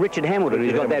player there, or Richard Hamilton,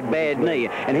 who's got that bad knee,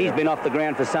 and he's been off the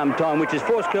ground for some time, which has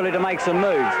forced Kerley to make some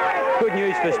moves. Good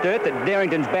news for Sturt that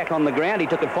Darrington's back on the ground. He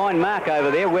took a fine mark over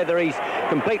there. Whether he's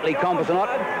completely competent or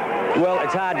not, well,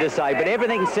 it's hard to say. But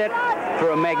everything's set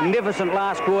for a magnificent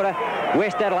last quarter.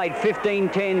 West Adelaide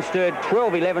 15-10, Sturt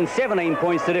 12-11, 17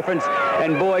 points the difference.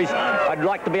 And boys, I'd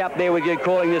like to be up there with you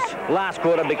calling this last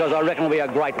quarter because I reckon it'll be a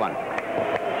great one.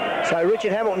 So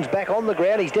Richard Hamilton's back on the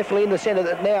ground. He's definitely in the centre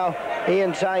now.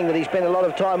 Ian saying that he spent a lot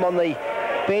of time on the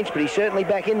bench, but he's certainly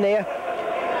back in there.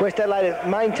 West Adelaide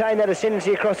maintained that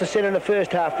ascendancy across the centre in the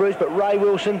first half, Bruce, but Ray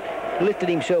Wilson lifted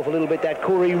himself a little bit that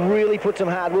quarter. He really put some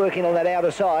hard work in on that outer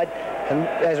side, and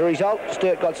as a result,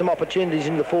 Sturt got some opportunities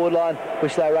in the forward line,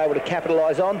 which they were able to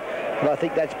capitalise on, and I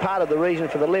think that's part of the reason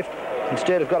for the lift, and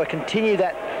Sturt have got to continue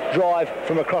that drive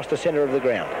from across the centre of the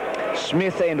ground.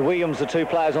 Smith and Williams, the two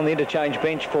players on the interchange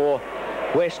bench for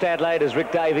West Adelaide, as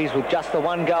Rick Davies, with just the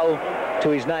one goal to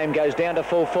his name, goes down to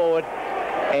full forward.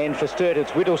 And for Sturt,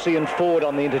 it's Whittlesey and Ford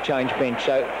on the interchange bench.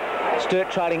 So Sturt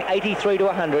trailing 83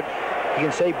 to 100. You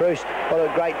can see, Bruce, what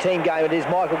a great team game it is.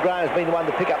 Michael Graham has been the one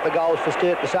to pick up the goals for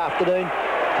Sturt this afternoon.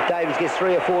 If Davies gets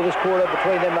 3 or 4 this quarter,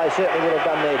 between them they certainly would have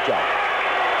done their job.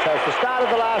 So it's the start of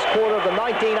the last quarter of the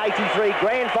 1983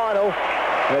 grand final.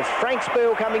 And it's Frank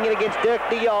Spiel coming in against Dirk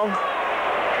de Jong.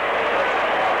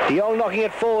 De Jong knocking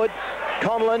it forward.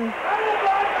 Conlon.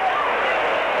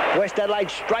 West Adelaide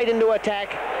straight into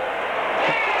attack.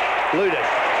 Luders.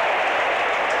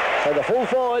 So the full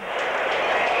forward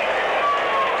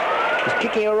is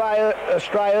kicking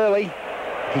astray early.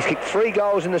 He's kicked 3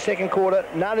 goals in the second quarter,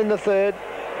 none in the third.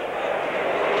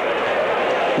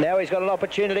 Now he's got an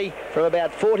opportunity from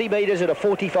about 40 metres at a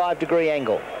 45-degree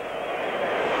angle.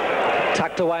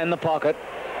 Tucked away in the pocket.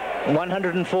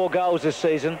 104 goals this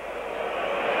season.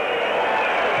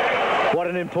 What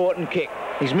an important kick.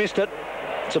 He's missed it.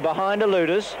 It's a behind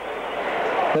eluders.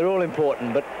 They're all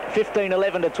important, but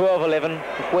 15-11 to 12-11.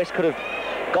 If West could have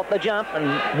got the jump,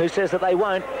 and who says that they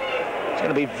won't, it's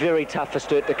going to be very tough for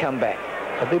Sturt to come back.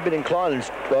 A bit inclined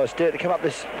by Sturt to come up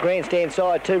this grandstand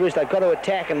side too, Bruce. They've got to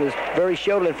attack, and there's very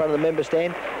sheltered in front of the member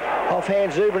stand.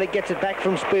 Offhand Zubernick gets it back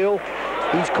from Spiel.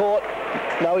 He's caught.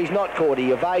 No, he's not caught.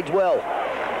 He evades well.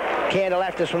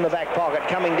 Candelaftis from the back pocket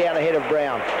coming down ahead of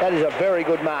Brown. That is a very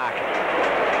good mark.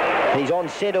 He's on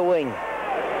centre wing.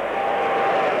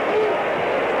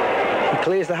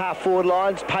 Clears the half-forward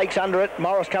lines, Pakes under it,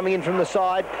 Morris coming in from the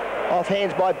side,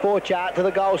 off-hands by Borchardt to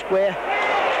the goal square.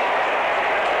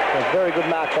 A very good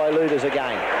mark by Luders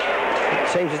again. It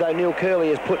seems as though Neil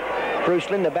Kerley has put Bruce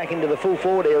Lindner back into the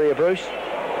full-forward area, Bruce.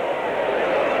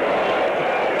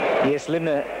 Yes,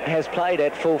 Lindner has played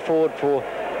at full-forward for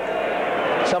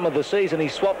some of the season. He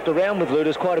swapped around with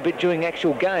Luders quite a bit during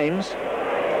actual games.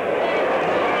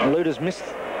 Luders missed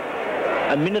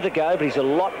a minute ago, but he's a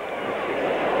lot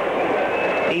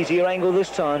easier angle this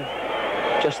time,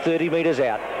 just 30 metres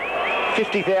out.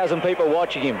 50,000 people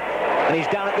watching him, and he's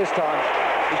done it this time.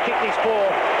 He's kicked his 4,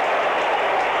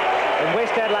 and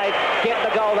West Adelaide get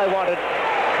the goal they wanted.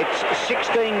 It's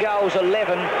 16 goals,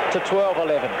 11 to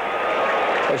 12-11.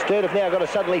 So Sturt have now got to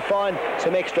suddenly find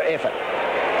some extra effort.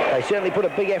 They certainly put a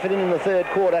big effort in the third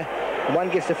quarter, and one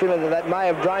gets the feeling that may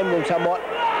have drained them somewhat,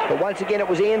 but once again it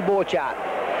was Ian Borchardt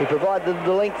who provided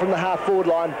the link from the half-forward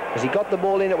line. As he got the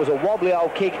ball in, it was a wobbly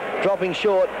old kick, dropping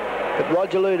short, but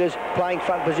Roger Luders, playing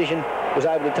front position, was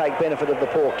able to take benefit of the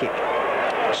poor kick.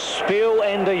 Spiel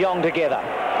and de Jong together.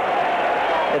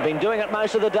 They've been doing it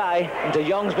most of the day, and de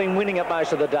Jong's been winning it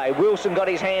most of the day. Wilson got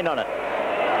his hand on it,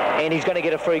 and he's going to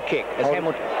get a free kick. As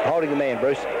holding the man,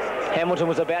 Bruce. Hamilton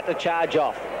was about to charge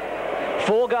off.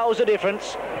 4 goals a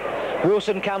difference.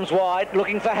 Wilson comes wide,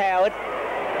 looking for Howard.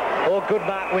 Oh, good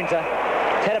Mark Winter.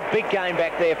 He's had a big game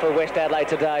back there for West Adelaide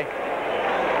today.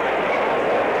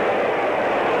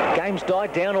 Game's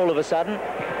died down all of a sudden.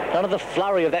 None of the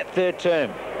flurry of that third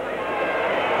term.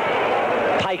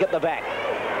 Pake at the back.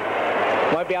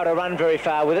 Won't be able to run very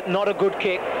far with it. Not a good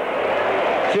kick.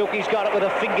 Filkey's got it with a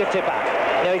finger tipper.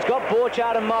 Now he's got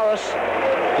Borchardt and Morris.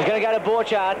 He's going to go to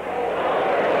Borchardt.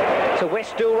 So West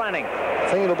still running. I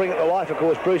think it'll bring it to life, of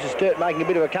course. Bruce is Sturt making a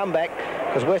bit of a comeback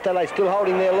because West Adelaide still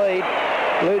holding their lead.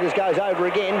 Luders goes over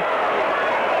again.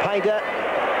 Painter.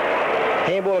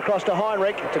 Handball across to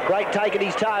Heinrich. It's a great take at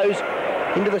his toes.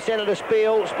 Into the centre to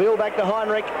Spiel. Spiel back to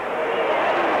Heinrich.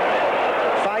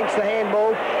 Feints the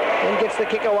handball. Then gets the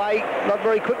kick away. Not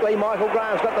very quickly. Michael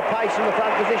Graham's got the pace in the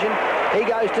front position. He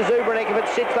goes to Zubernick. If it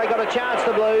sits, they got a chance,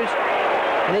 the Blues.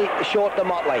 And he short to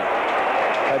Motley.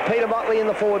 So Peter Motley in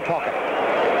the forward pocket.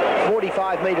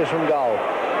 45 metres from goal.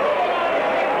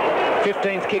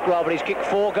 15th kick, Robert. He's kicked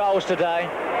 4 goals today.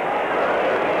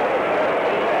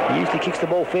 He usually kicks the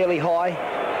ball fairly high.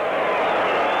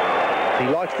 He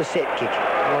likes the set kick.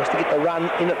 He likes to get the run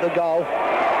in at the goal.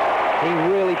 He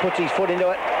really puts his foot into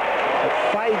it. It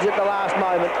fades at the last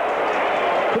moment.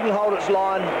 Couldn't hold its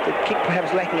line. The kick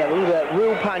perhaps lacking a little bit of that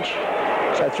real punch.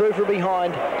 So through from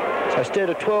behind. So Sturt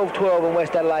at 12-12 and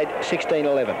West Adelaide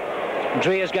 16-11.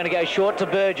 Drea's going to go short to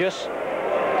Burgess.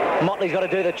 Motley's got to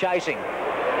do the chasing.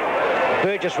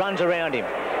 Burgess runs around him.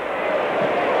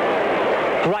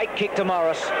 Great kick to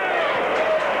Morris.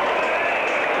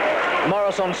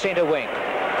 Morris on centre wing.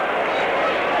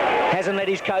 Hasn't let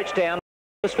his coach down.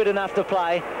 Was fit enough to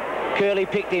play. Kerley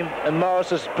picked him and Morris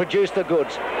has produced the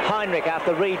goods. Heinrich,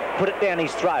 after Reed put it down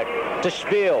his throat. To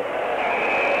Spiel.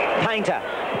 Painter.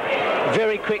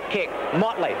 Very quick kick.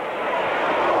 Motley.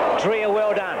 Drea,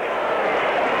 well done.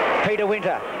 Peter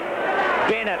Winter.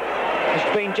 Bennett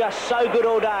has been just so good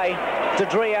all day to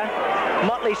Drea.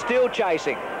 Motley still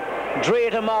chasing.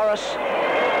 Drea to Morris.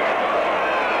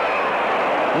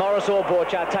 Morris or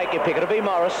Borchardt, take your pick. It'll be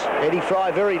Morris. Eddie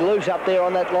Fry very loose up there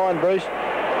on that line, Bruce.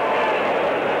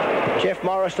 Jeff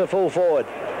Morris to full forward.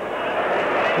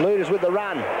 Luders with the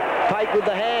run. Pate with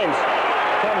the hands.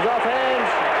 Comes off hands.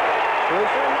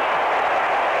 Wilson.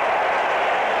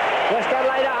 West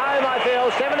Adelaide at home, I feel.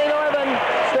 17-11.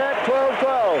 Sturt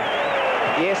 12-12.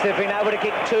 Yes, they've been able to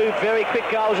kick 2 very quick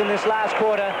goals in this last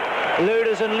quarter.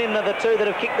 Luders and Lindner, the 2 that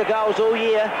have kicked the goals all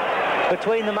year.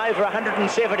 Between them over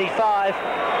 175.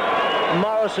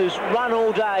 Morris, who's run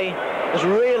all day, has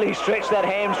really stretched that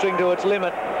hamstring to its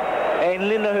limit. And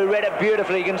Lindner, who read it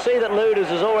beautifully. You can see that Luders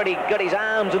has already got his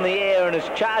arms in the air and is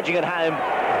charging at home.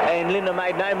 And Lindner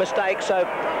made no mistake. So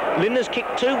Lindner's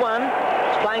kicked 2-1.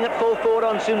 He's playing at full forward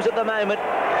on Sims at the moment.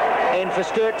 And for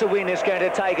Sturt to win is going to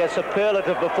take a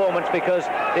superlative performance because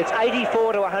it's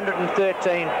 84 to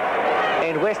 113.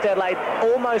 And West Adelaide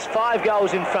almost 5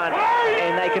 goals in front.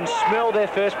 And they can smell their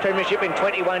first premiership in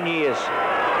 21 years.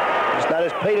 Just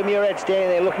notice Peter Muret standing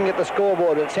there looking at the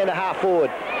scoreboard at centre half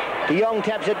forward. De Jong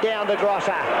taps it down to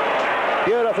Grosser.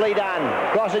 Beautifully done.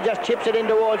 Grosser just chips it in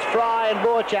towards Fry and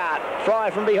Borchardt. Fry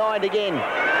from behind again.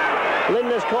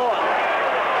 Lindner's caught.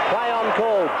 Play on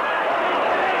called.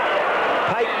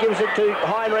 Pate gives it to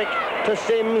Heinrich, to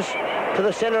Sims, to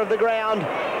the centre of the ground.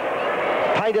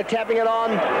 Pater tapping it on.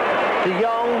 De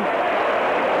Jong.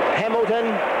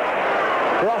 Hamilton.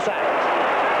 Grosser.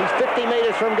 He's 50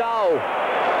 metres from goal.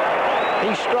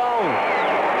 He's strong.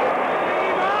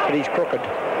 But he's crooked.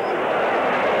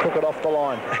 Crooked off the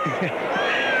line.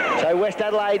 So West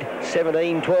Adelaide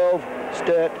 17-12,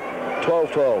 Sturt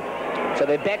 12-12. So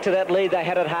they're back to that lead they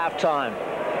had at half-time.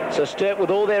 So Sturt, with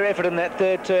all their effort in that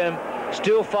third term,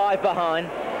 still 5 behind.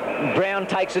 Brown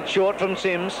takes it short from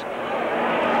Sims.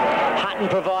 Hutton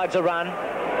provides a run.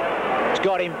 It's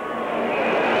got him.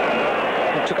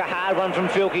 He took a hard one from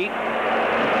Filkey.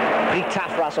 Pretty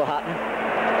tough, Russell Hutton.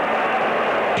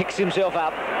 Picks himself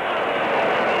up.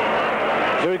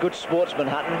 Very good sportsman,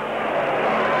 Hutton.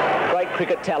 Great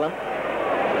cricket talent.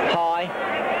 High.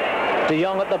 De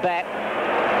Jong at the back.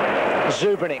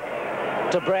 Zubranic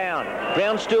to Brown.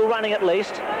 Brown's still running at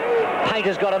least.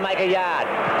 Painter's got to make a yard.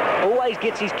 Always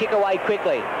gets his kick away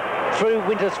quickly. Through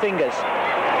Winter's fingers.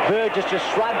 Burgess just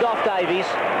shrugged off Davies.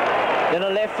 Then a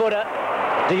left footer.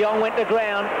 De Jong went to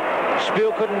ground.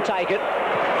 Spiel couldn't take it.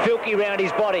 Filkey round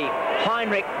his body.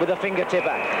 Heinrich with a finger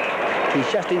tipper. He's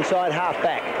just inside half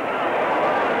back.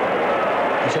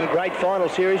 He's had a great final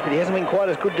series, but he hasn't been quite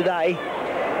as good today.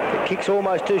 The kick's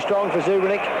almost too strong for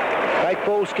Zubranic. Great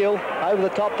ball skill. Over the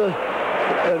top to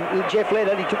Jeff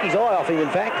Leonard. He took his eye off him, in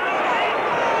fact.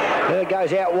 Leonard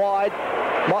goes out wide.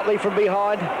 Motley from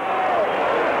behind.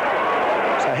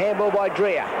 So handball by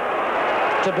Drea.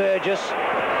 To Burgess.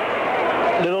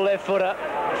 Little left footer.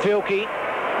 Filkey.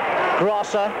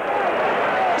 Grosser.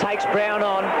 Takes Brown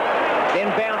on.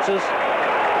 Then bounces.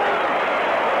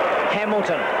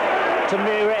 Hamilton to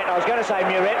Muret. I was going to say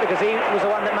Muret because he was the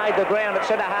one that made the ground at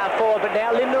centre half forward, but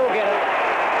now Lindner will get it.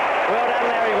 Well done,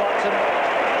 Larry Watson.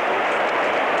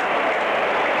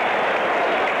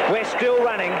 We're still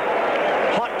running.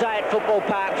 Hot day at Football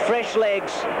Park. Fresh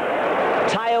legs.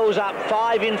 Tails up,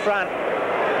 5 in front.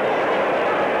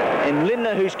 And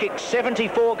Lindner, who's kicked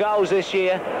 74 goals this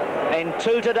year and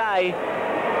 2 today,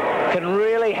 can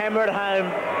really hammer it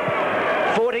home.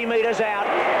 40 metres out.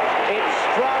 It's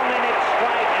strong and it's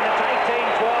straight, and it's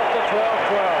 18-12 to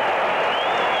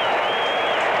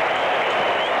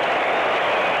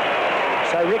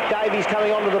 12-12. So Rick Davies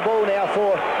coming onto the ball now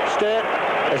for Sturt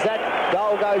as that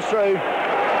goal goes through.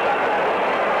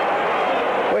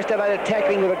 West Adelaide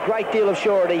attacking with a great deal of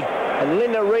surety, and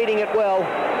Lindner reading it well.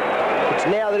 It's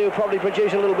now that he'll probably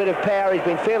produce a little bit of power. He's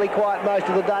been fairly quiet most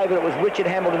of the day, but it was Richard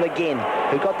Hamilton again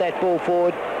who got that ball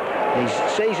forward. His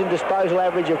season disposal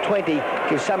average of 20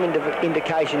 gives some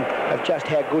indication of just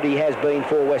how good he has been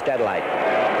for West Adelaide.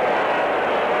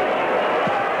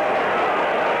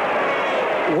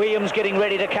 Williams getting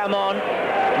ready to come on.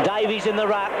 Davies in the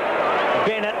ruck.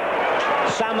 Bennett,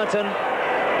 Somerton,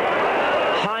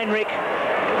 Heinrich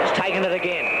has taken it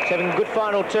again. He's having a good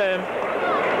final term.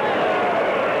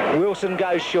 Wilson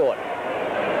goes short.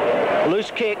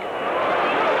 Loose kick.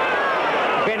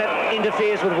 Bennett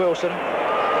interferes with Wilson.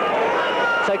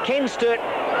 So can Sturt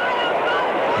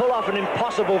pull off an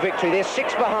impossible victory? They're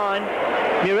 6 behind.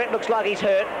 Muret looks like he's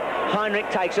hurt. Heinrich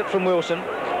takes it from Wilson.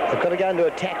 They've got to go into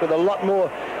attack with a lot more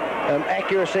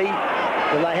accuracy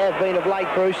than they have been of late,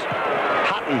 Bruce.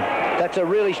 Hutton, that's a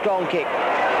really strong kick.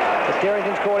 But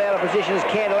Derrington's caught out of position as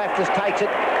Candleftis takes it.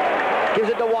 Gives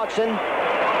it to Watson.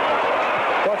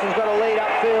 Watson's got a lead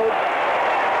upfield.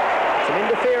 Some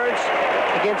interference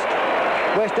against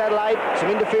West Adelaide.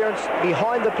 Some interference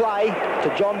behind the play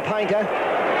to John Painter.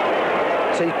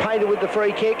 So he's Painter with the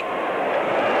free kick.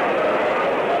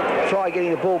 Try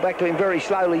getting the ball back to him very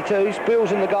slowly too.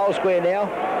 Spills in the goal square now.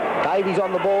 Davies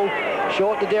on the ball.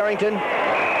 Short to Derrington.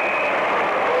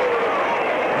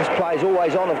 This play is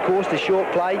always on, of course, the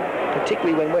short play,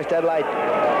 particularly when West Adelaide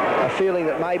are feeling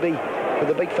that maybe with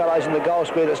the big fellows in the goal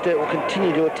square that Sturt will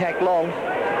continue to attack long.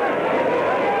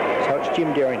 So it's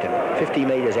Jim Derrington, 50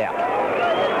 metres out.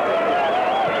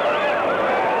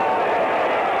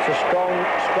 It's a strong,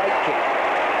 straight kick.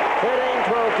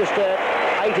 13-12 to Sturt,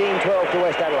 18-12 to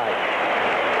West Adelaide.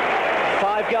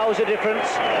 5 goals of difference.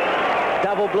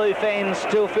 Double Blue fans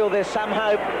still feel there's some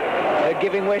hope of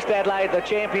giving West Adelaide, the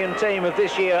champion team of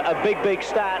this year, a big, big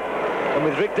start. And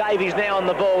with Rick Davies now on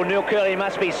the ball, Neil Kerley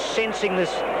must be sensing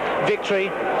this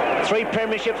victory. 3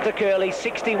 premierships to Kerley,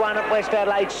 61 at West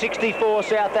Adelaide, 64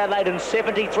 South Adelaide and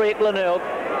 73 at Glenelg.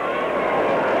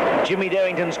 Jimmy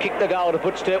Derrington's kicked the goal to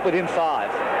put Sturt within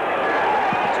 5.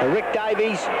 So Rick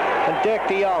Davies and Dirk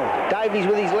de Jong. Davies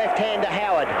with his left hand to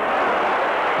Howard.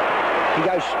 He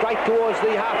goes straight towards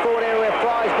the half-forward area where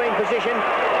Fry's been positioned.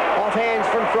 Off hands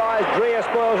from Fry's. Dreher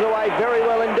spoils away very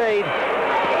well indeed.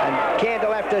 And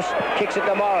Candleftis kicks it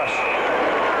to Morris.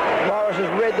 Morris has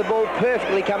read the ball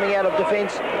perfectly coming out of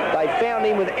defence. They found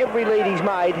him with every lead he's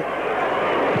made.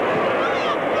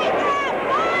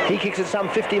 He kicks it some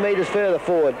 50 metres further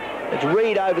forward. It's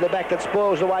Reid over the back that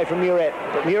spoils away from Muret.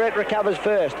 But Muret recovers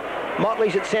first.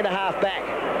 Motley's at centre-half back.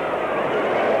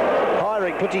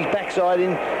 Heinrich puts his backside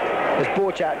in as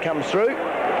Borchardt comes through.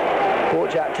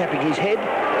 Borchardt tapping his head.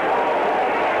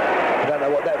 I don't know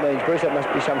what that means, Bruce. That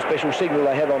must be some special signal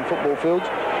they have on football fields.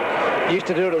 Used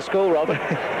to do it at school, Rob.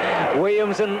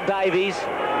 Williams and Davies.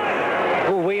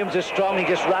 Well, Williams is strong. He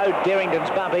just rode Derrington's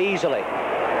bumper easily.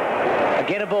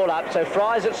 Again a ball up. So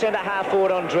Fry's at centre-half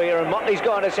forward on Dreher and Motley's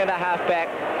gone to centre-half back.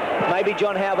 Maybe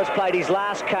John Halbert's played his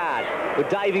last card with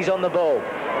Davies on the ball.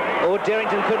 Or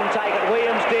Derrington couldn't take it.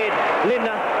 Williams did.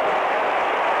 Lindner.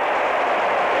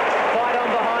 Fight on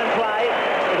behind play.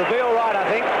 It'll be all right, I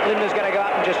think. Lindner's going to go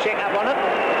up and just check up on it.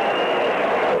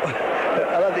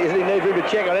 I don't think there's any need for him to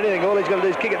check on anything. All he's got to do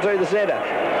is kick it through the centre.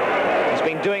 He's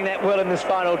been doing that well in this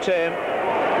final term.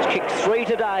 He's kicked 3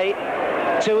 today,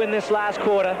 2 in this last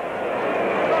quarter.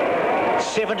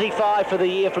 75 for the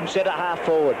year from centre-half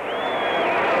forward.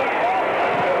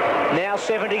 Now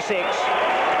 76.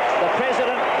 The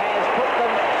president has put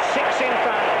them 6 in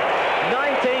front.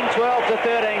 19-12 to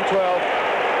 13-12.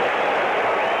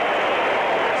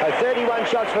 So 31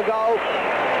 shots for goal.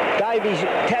 Davies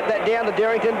tapped that down to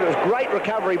Derrington. It was great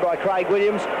recovery by Craig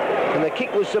Williams, and the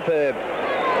kick was superb.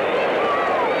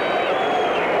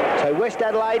 So West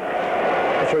Adelaide,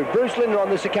 through Bruce Lindner on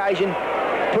this occasion,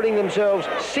 putting themselves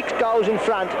 6 goals in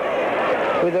front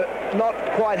with not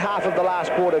quite half of the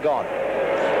last quarter gone.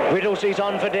 Whittlesea's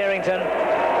on for Derrington.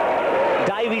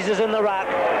 Davies is in the ruck.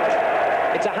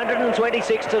 It's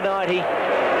 126 to 90.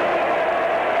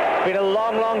 Been a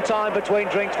long, long time between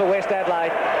drinks for West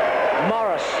Adelaide.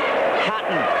 Morris,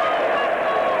 Hutton,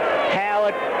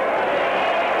 Howard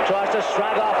tries to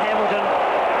shrug off Hamilton.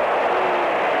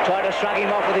 Tried to shrug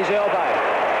him off with his elbow.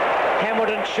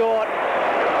 Hamilton short.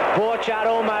 Borchardt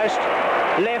almost.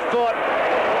 Left foot.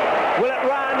 Will it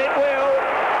run? It will.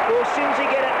 Will Simsey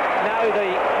get it? No,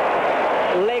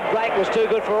 the leg break was too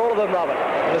good for all of them, Robert.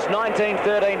 It's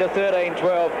 19-13 to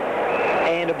 13-12,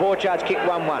 and Borchardt's kicked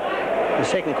 1-1. The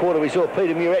second quarter we saw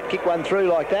Peter Muret kick one through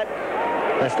like that.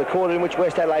 That's the quarter in which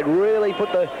West Adelaide really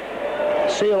put the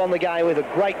seal on the game with a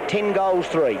great 10 goals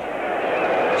 3.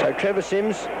 So Trevor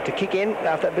Sims to kick in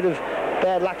after a bit of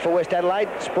bad luck for West Adelaide.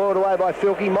 Spoiled away by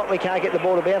Filkey. Motley can't get the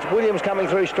ball to bounce. Williams coming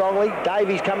through strongly.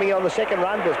 Davies coming on the second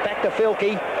run. But it's back to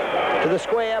Filkey. To the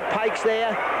square. Pakes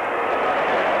there.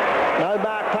 No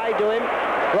mark paid to him.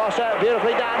 Rosser,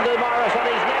 beautifully done to Morris on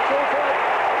his natural foot.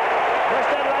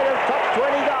 West Adelaide have top 20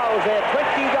 goals there. 20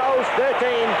 goals, 13.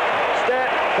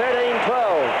 Sturt, 13-12.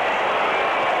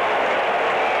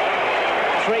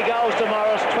 3 goals to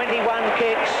Morris, 21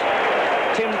 kicks.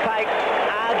 Tim Pake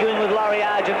arguing with Laurie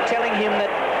Argent, telling him that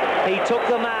he took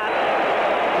the mark,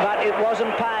 but it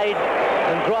wasn't paid,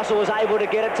 and Grosser was able to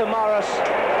get it to Morris.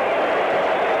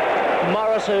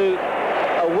 Morris, who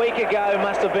a week ago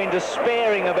must have been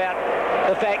despairing about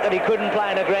the fact that he couldn't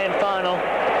play in a grand final.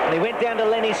 And he went down to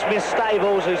Lenny Smith's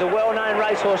stables, who's a well-known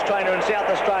racehorse trainer in South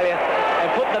Australia,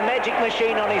 and put the magic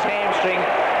machine on his hamstring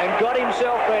and got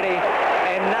himself ready.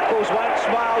 And Knuckles won't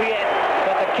smile yet,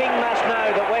 but the King must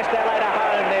know that West Adelaide are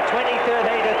home. They're 20-13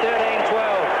 to 13-12.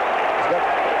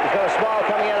 He's got a smile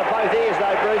coming out of both ears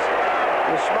though, Bruce.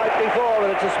 It was smoke before, but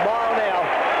it's a smile now.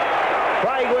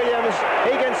 Craig Williams,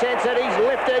 he can sense it. He's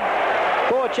lifted.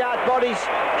 Borchardt bodies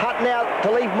Hutton out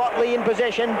to leave Motley in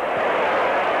possession.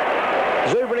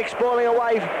 Zubranic spoiling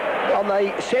away on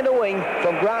the centre wing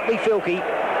from Grantley Filkey.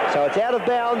 So it's out of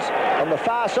bounds on the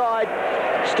far side.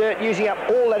 Sturt using up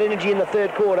all that energy in the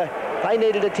third quarter. They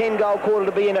needed a 10-goal quarter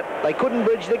to be in it. They couldn't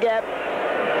bridge the gap.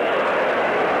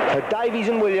 So Davies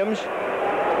and Williams.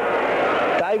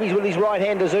 Davies with his right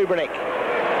hand to Zubranic.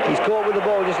 He's caught with the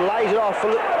ball, just lays it off.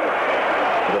 For the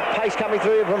pace coming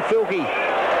through from Filkey.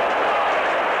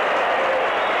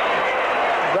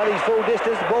 Run his full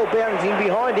distance, the ball bouncing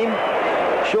behind him.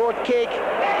 Short kick,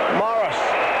 Morris.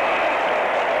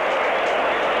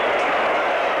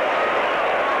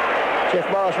 Jeff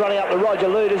Morris running up to Roger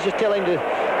Luders, just telling him to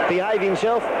behave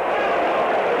himself.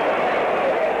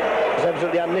 It's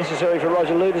absolutely unnecessary for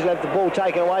Roger Luders to have the ball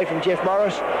taken away from Jeff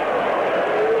Morris.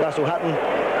 Russell Hutton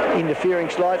interfering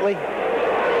slightly.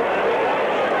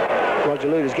 Roger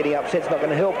Luders getting upset, it's not going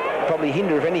to help, probably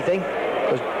hinder if anything,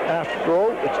 because after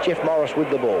all, it's Jeff Morris with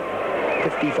the ball.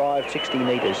 55, 60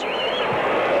 metres.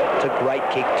 It's a great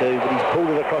kick too, but he's pulled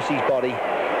it across his body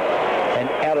and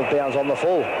out of bounds on the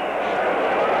full.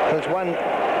 That's one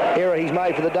error he's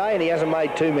made for the day, and he hasn't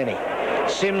made too many.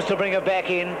 Sims to bring her back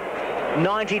in,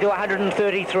 90 to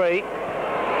 133.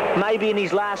 Maybe in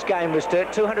his last game was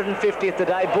 250th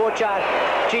today. Borchardt,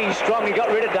 gee, strong. He got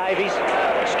rid of Davies.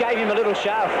 Just gave him a little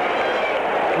shove.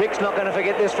 Rick's not going to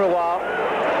forget this for a while.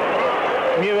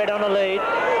 Muirhead on the lead.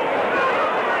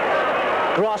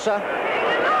 Grosser.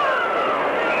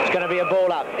 It's going to be a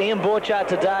ball up. Ian Borchardt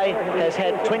today has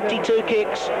had 22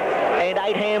 kicks and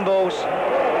 8 handballs.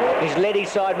 He's led his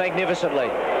side magnificently.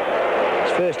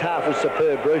 His first half was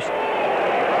superb, Bruce.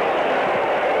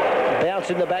 Bounce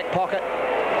in the back pocket.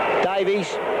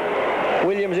 Davies.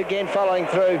 Williams again following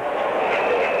through.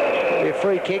 It'll be a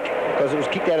free kick because it was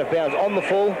kicked out of bounds on the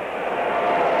full.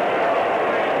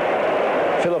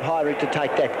 Philip Heinrich to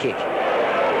take that kick.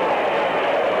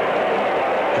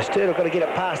 Sturt have got to get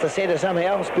it past the centre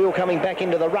somehow. Spiel coming back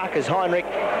into the ruck as Heinrich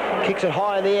kicks it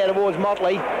high in the air towards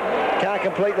Motley. Can't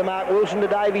complete the mark. Wilson to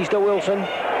Davies to Wilson.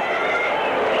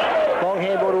 Long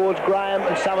handball towards Graham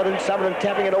and Summerton. Summerton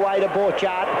tapping it away to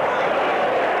Borchardt.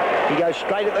 He goes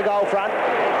straight at the goal front.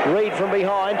 Reid from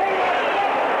behind.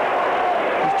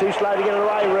 He's too slow to get it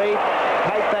away, Reid.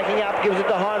 Pate backing up, gives it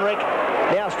to Heinrich.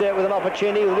 Now Sturt with an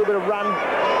opportunity with a little bit of run.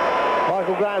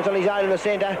 Michael Graham's on his own in the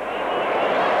centre.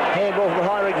 Handball from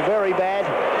Heinrich, very bad.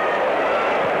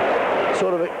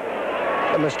 Sort of a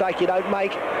mistake you don't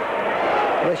make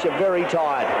unless you're very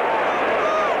tired.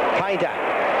 Painter,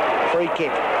 free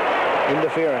kick,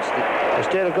 interference. The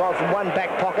Sturt have gone from one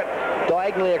back pocket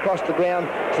diagonally across the ground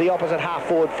to the opposite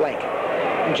half-forward flank.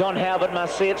 John Halbert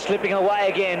must see it slipping away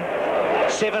again.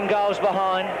 7 goals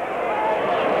behind.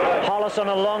 Hollis on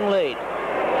a long lead.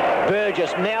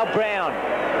 Burgess, now Brown.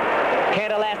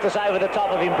 Cantalaftis over the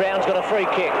top of him. Brown's got a free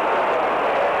kick.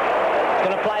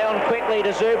 Going to play on quickly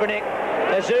to Zubranic.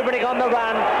 There's Zubranic on the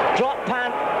run. Drop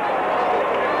punt.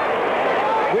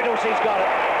 Whittlesey's got it.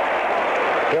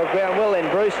 Held ground well then,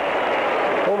 Bruce.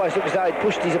 Almost looked as though he'd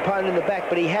pushed his opponent in the back,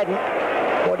 but he hadn't.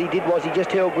 What he did was he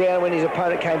just held ground when his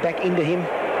opponent came back into him.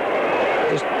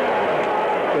 Just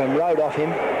rode off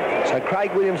him. So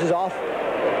Craig Williams is off.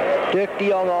 Dirk de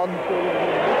Jong on.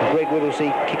 Greg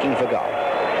Whittlesey kicking for goal.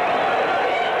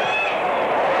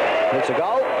 It's a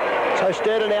goal. So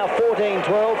Sturt are now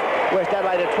 14-12. West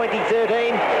Adelaide at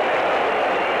 20-13.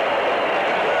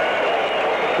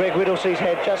 Greg Whittlesey's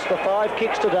had just the 5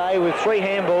 kicks today with 3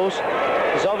 handballs.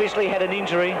 He's obviously had an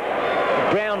injury.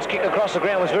 Brown's kick across the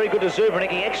ground was very good to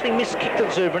Zubrnik. He actually miskicked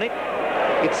at Zubrnik.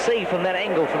 You could see from that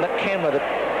angle, from that camera, that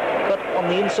got on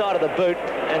the inside of the boot.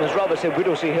 And as Robert said,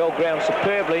 Whittlesey held ground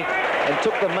superbly and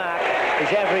took the mark.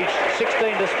 He's averaged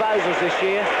 16 disposals this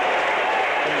year.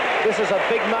 And this is a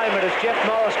big moment as Jeff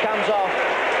Morris comes off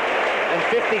and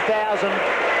 50,000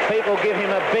 people give him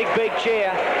a big, big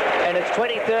cheer. And it's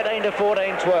 2013 to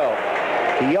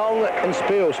 14-12. Young and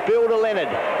Spill. Spill to Leonard.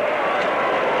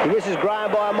 He misses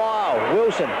Graham by a mile.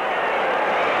 Wilson.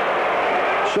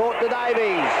 Short to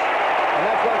Davies. And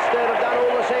that's what Sturt have done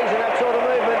all the season, that sort of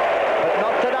movement. But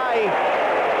not today.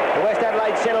 The West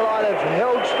Adelaide centre line have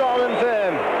held strong and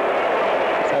firm.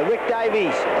 So Rick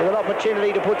Davies with an opportunity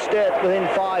to put Sturt within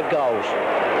 5 goals.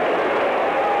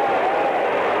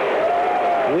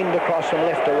 Wind across from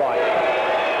left to right.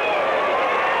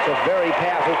 It's a very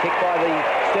powerful kick by the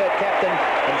Sturt captain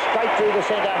and straight through the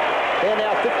centre. They're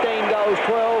now 15 goals,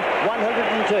 12,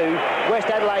 102. West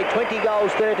Adelaide 20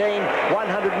 goals, 13,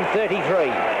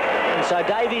 133. And so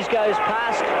Davies goes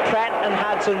past Pratt and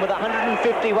Hudson with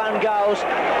 151 goals,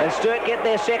 and Sturt get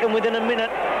their second within a minute.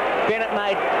 Bennett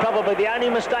made probably the only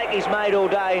mistake he's made all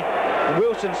day.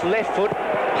 Wilson's left foot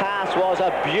pass was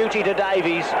a beauty to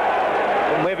Davies.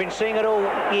 And we've been seeing it all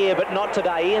year, but not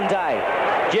today. Ian Day.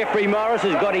 Jeffrey Morris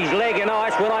has got his leg in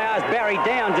ice. When I asked Barry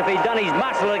Downs if he'd done his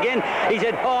muscle again, he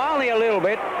said, oh, only a little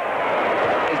bit.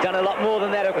 He's done a lot more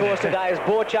than that, of course, today as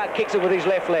Borchak kicks it with his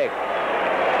left leg.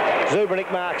 Zubrnik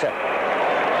marks it.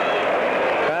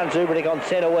 Grant Zubrnik on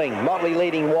centre wing. Motley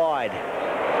leading wide.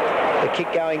 The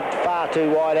kick going far too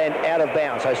wide and out of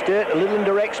bounds. So Sturt a little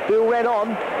indirect. Spill ran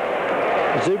on.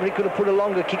 Zubrnik could have put a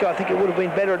longer kick. I think it would have been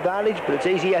better advantage, but it's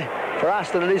easier for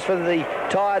us than it is for the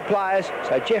tired players.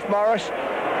 So Jeff Morris,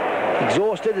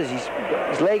 exhausted as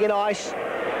his leg in ice.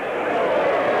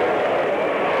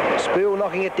 Spill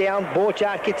knocking it down.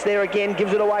 Borchardt gets there again,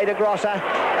 gives it away to Grosser.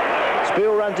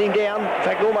 Spill runs him down. In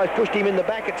fact, almost pushed him in the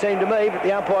back, it seemed to me, but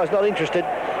the umpire's not interested.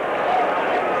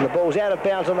 And the ball's out of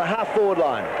bounds on the half-forward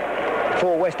line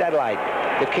for West Adelaide.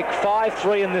 The kick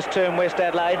 5-3 in this term, West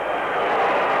Adelaide.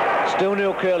 Still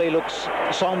nil. Kerley looks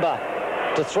sombre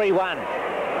to 3-1.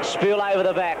 Spill over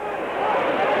the back.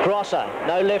 Grosser,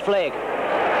 no left leg,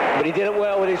 but he did it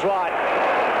well with his right.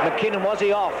 McKinnon, was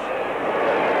he off?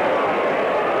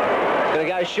 Going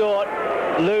to go short.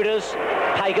 Luders,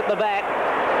 Pake at the back.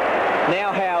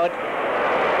 Now Howard.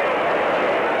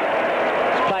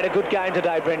 He's played a good game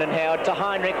today, Brendan Howard. To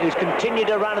Heinrich, who's continued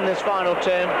to run in this final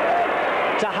term.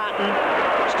 To Hutton.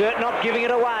 Sturt not giving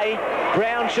it away.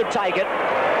 Brown should take it.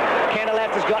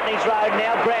 Candlelaft has got in his road.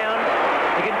 Now Brown.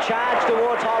 He can charge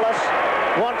towards Hollis.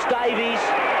 Wants Davies.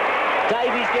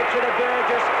 Davies gets rid of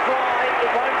Burgess. Fry.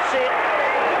 It won't sit.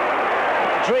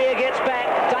 Dreher gets back.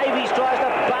 Davies tries to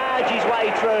barge his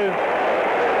way through.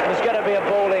 There's got to be a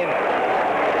ball in.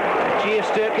 Gee, if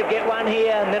Sturt could get one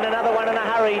here and then another one in a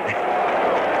hurry.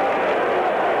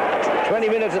 20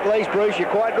 minutes at least, Bruce. You're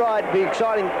quite right. It'd be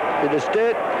exciting with the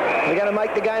Sturt. They're going to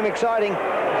make the game exciting.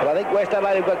 But I think West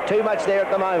Adelaide have got too much there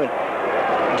at the moment.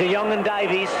 De Jong and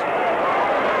Davies.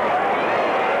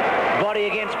 Body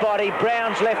against body.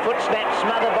 Brown's left foot snap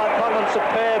smothered by Conlon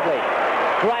superbly.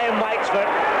 Graham waits for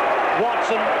it.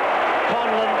 Watson,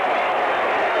 Conlon.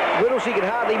 Whittlesey can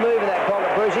hardly move in that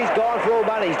pocket, Bruce. He's gone for all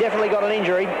money. He's definitely got an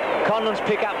injury. Conlon's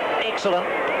pick-up, excellent.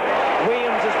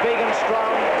 Williams is big and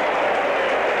strong.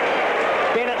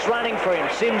 Bennett's running for him.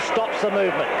 Sims stops the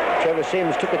movement. Trevor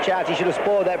Sims took a chance. He should have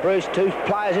spoiled that, Bruce. 2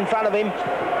 players in front of him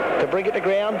to bring it to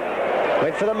ground.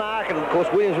 Went for the mark, and of course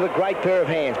Williams with a great pair of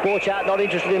hands. Borchardt not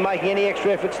interested in making any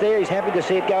extra efforts there. He's happy to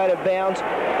see it go out of bounds.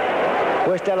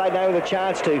 West Adelaide now with a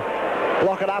chance to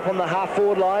block it up on the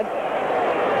half-forward line.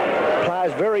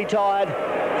 Players very tired.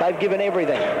 They've given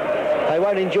everything. They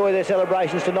won't enjoy their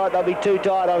celebrations tonight. They'll be too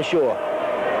tired, I'm sure.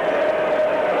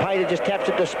 Painter just taps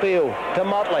it to Spiel, to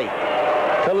Motley,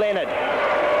 to Leonard,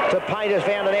 to Painter's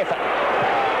found an effort.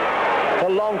 A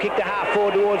long kick to half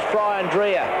forward towards Fry and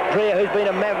Dreher. Dreher, who's been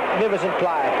a magnificent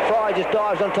player. Fry just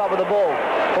dives on top of the ball.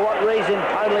 For what reason,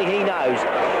 only he knows.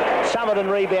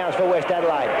 Summerton rebounds for West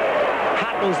Adelaide.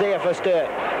 Hutton's there for Sturt.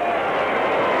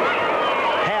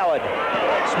 Howard,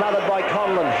 smothered by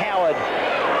Conlon. Howard,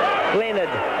 Leonard,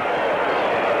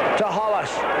 to Hollis.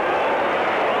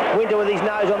 Winter with his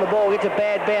nose on the ball, gets a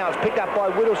bad bounce. Picked up by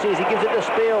Whittlesey as he gives it to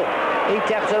Spiel. He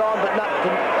taps it on, but not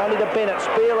only to Bennett.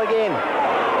 Spiel again.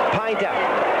 Painter,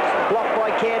 blocked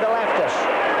by Candlelaftis.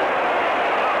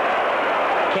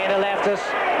 Candlelaftis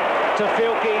to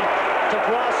Filkey, to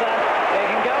Grosser. They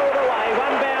can go all the way.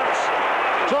 One bounce,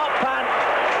 drop punt,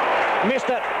 missed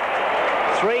it.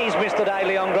 3's missed it,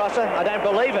 Leon Grosser. I don't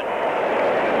believe it.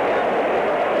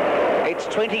 It's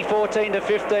 2014 to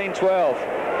 15-12.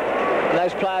 And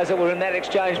those players that were in that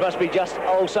exchange must be just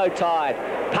also tired.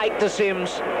 Pate to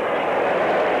Sims.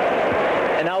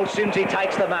 And old Simsy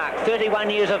takes the mark. 31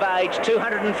 years of age,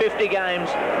 250 games.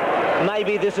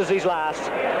 Maybe this is his last.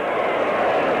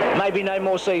 Maybe no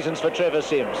more seasons for Trevor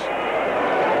Sims.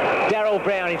 Darryl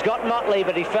Brown, he's got Motley,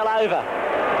 but he fell over.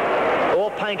 Or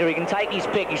Painter, he can take his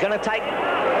pick. He's going to take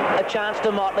a chance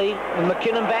to Motley. And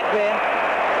McKinnon back there.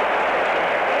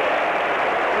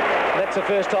 That's the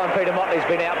first time Peter Motley's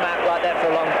been outmarked like that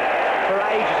for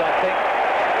ages, I think.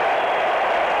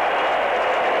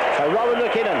 So Robin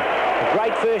McKinnon, a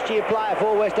great first-year player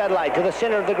for West Adelaide, to the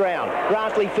centre of the ground.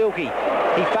 Grantley Filkey,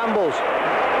 he fumbles,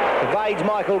 evades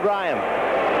Michael Graham.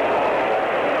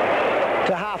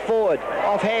 To half forward,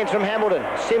 off hands from Hamilton.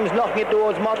 Sims knocking it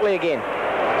towards Motley again.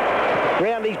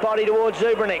 Round his body towards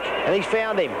Zubranic, and he's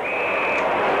found him.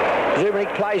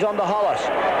 Zubranic plays on to Hollis,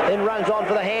 then runs on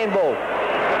for the handball.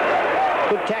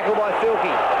 Good tackle by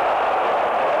Filkey.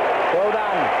 Well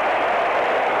done.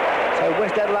 So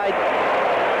West Adelaide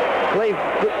leave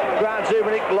Grant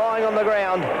Zubranic lying on the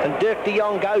ground, and Dirk de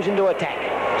Jong goes into attack.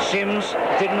 Sims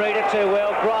didn't read it too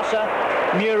well. Grosser,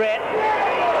 Muret.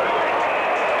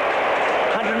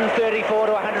 134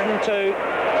 to 102.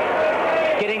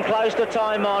 Getting close to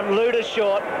time on. Luder's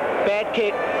short. Bad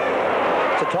kick.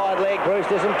 It's a tired leg, Bruce.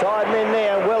 There's some tired men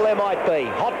there. Well, there might be.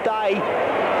 Hot day.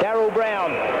 Darryl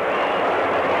Brown.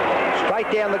 Straight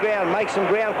down the ground. Makes some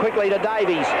ground quickly to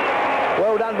Davies.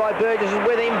 Well done by Burgess is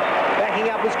with him. Backing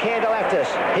up is Candelaftis.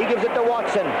 He gives it to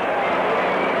Watson.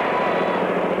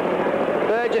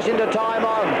 Burgess into time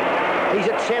on. He's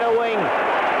at centre wing.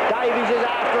 Davies is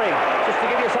after him. Just to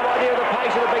give you some idea of the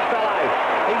pace of the big fellow.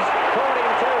 He's caught him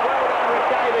too. Well done, Rick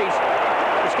Davies.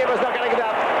 The skipper's not going to give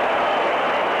up.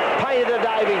 Painted to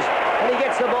Davies. And he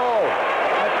gets the ball.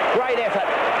 A great effort.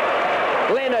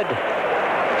 Leonard.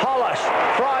 Hollis.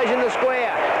 Fries in the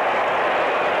square.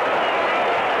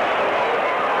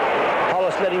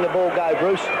 Hollis letting the ball go,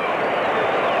 Bruce.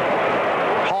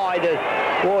 High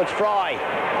towards Fry.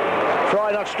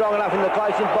 Fry not strong enough in the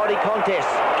close in body contest.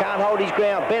 Can't hold his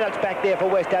ground. Bennett's back there for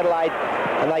West Adelaide,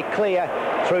 and they clear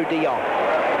through de Jong.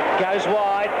 Goes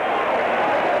wide.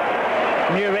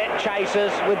 Muret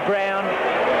chases with Brown.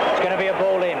 It's going to be a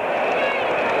ball in.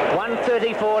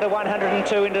 134 to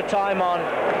 102 into time on.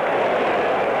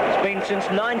 It's been since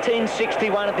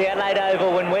 1961 at the Adelaide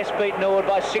Oval when West beat Norwood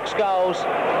by 6 goals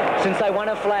since they won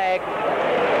a flag.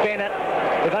 Bennett,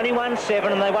 they've only won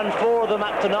 7 and they won 4 of them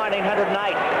up to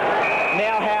 1908.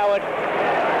 Now Howard,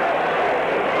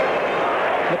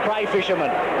 the crayfisherman,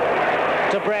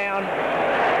 to Brown.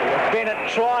 Bennett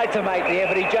tried to make the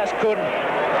effort, he just couldn't.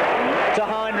 To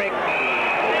Heinrich.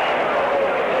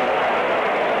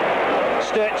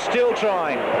 Sturt still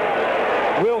trying.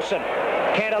 Wilson,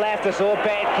 Candelaftis, or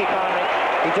bad kick Heinrich.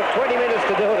 He took 20 minutes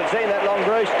to do it, it seemed that long,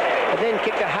 Bruce, and then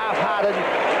kicked a half-hearted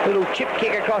little chip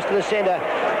kick across to the centre,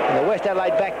 and the West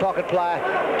Adelaide back pocket player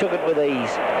took it with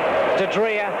ease. To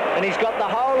Dreer, and he's got the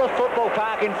whole of Football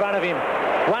Park in front of him.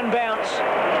 One bounce.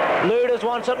 Luders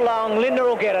wants it long. Linder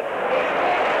will get it.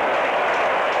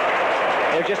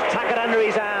 He'll just tuck it under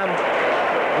his arm.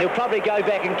 And he'll probably go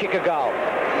back and kick a goal.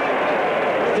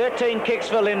 13 kicks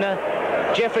for Linder.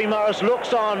 Jeffrey Morris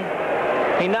looks on.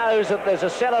 He knows that there's a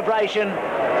celebration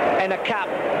and a cup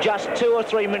just 2 or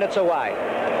 3 minutes away.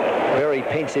 Very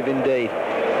pensive indeed.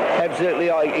 Absolutely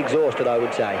exhausted, I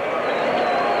would say.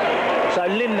 So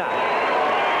Linder,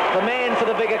 the man for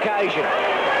the big occasion.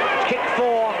 Kick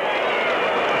 4.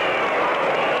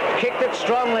 Kicked it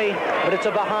strongly, but it's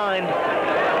a behind.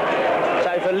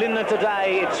 So for Linder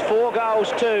today, it's 4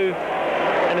 goals 2,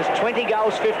 and it's 20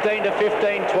 goals 15 to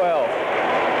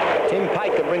 15-12. Tim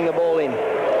Pate to bring the ball in.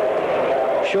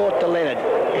 Short to Leonard.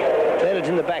 Leonard's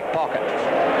in the back pocket.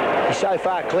 He's so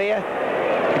far clear,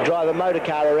 he could drive a motor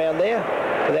car around there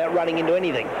without running into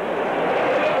anything.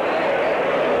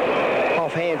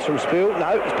 Off hands from Spiel.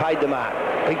 No, he's paid the mark.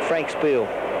 Big Frank Spiel.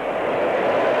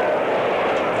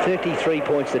 33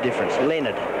 points the difference.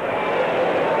 Leonard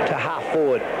to half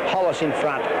forward. Hollis in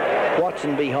front.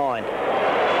 Watson behind.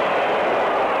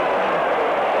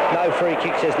 No free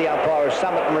kick, says the umpire, as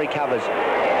Summerton recovers.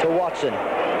 To Watson.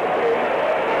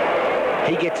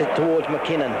 He gets it towards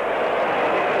McKinnon.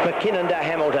 McKinnon to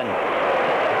Hamilton.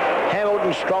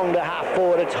 Hamilton strong to half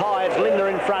forward. It's high. It's Linder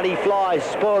in front. He flies.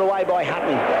 Spoiled away by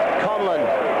Hutton. Conlon.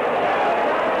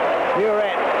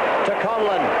 Muret to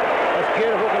Conlon. That's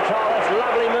beautiful control. That's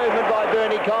lovely movement by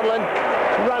Bernie Conlon.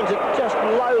 Runs it just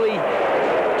lowly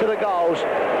to the goals.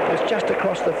 It's just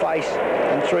across the face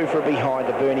and through for a behind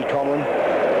to Bernie Conlon.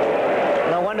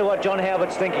 And I wonder what John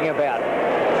Halbert's thinking about.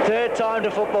 3rd time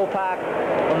to Football Park.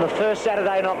 on the first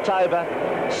Saturday in October.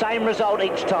 Same result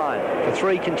each time. For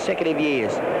 3 consecutive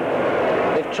years.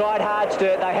 They've tried hard,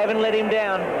 Sturt. They haven't let him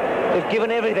down. They've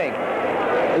given everything.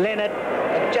 Leonard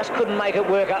just couldn't make it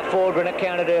work up forward when it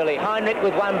counted early. Heinrich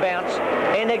with 1 bounce.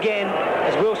 And again,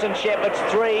 as Wilson Shepherd's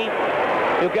 3.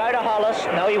 He'll go to Hollis.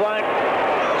 No, he won't.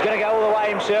 He's going to go all the way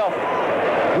himself.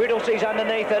 Whittlesey's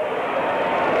underneath it.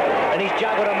 And he's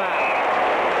juggled a mark.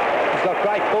 He's got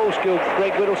great ball skill,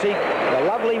 Greg Whittlesey. A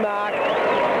lovely mark.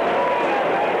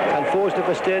 Unfortunate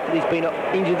for Sturt that he's been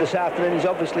injured this afternoon. He's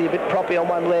obviously a bit proppy on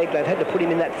one leg. They've had to put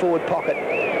him in that forward pocket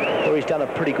where he's done a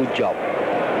pretty good job.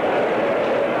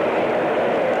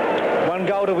 1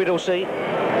 goal to Whittlesey.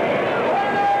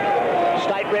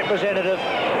 State representative.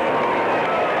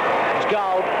 It's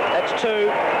goal. That's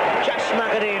 2. Just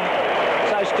snuck it in.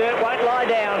 So Sturt won't lie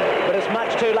down, but it's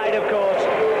much too late, of course.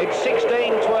 It's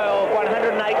 16-12,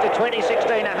 108 to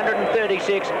 2016,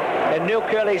 136, and Neil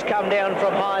Kerley's come down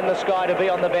from high in the sky to be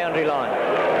on the boundary line.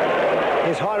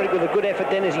 Here's Heinrich with a good effort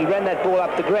then as he ran that ball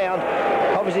up the ground.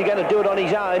 Obviously going to do it on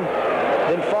his own.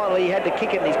 Then finally he had to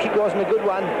kick it, and his kick wasn't a good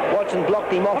one. Watson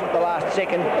blocked him off at the last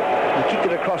second and kicked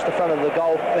it across the front of the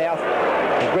goal mouth.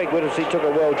 And Greg Whittlesey took a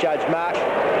well-judged mark.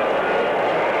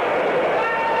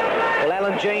 Well,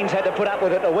 Alan Jeans had to put up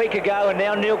with it a week ago, and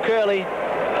now Neil Kerley.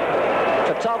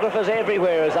 Photographers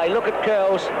everywhere as they look at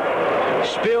curls.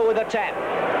 Spiel with a tap.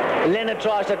 Leonard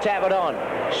tries to tap it on.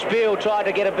 Spiel tried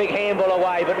to get a big handball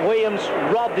away, but Williams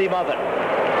robbed him of it.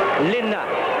 Lindner,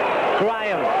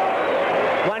 Graham,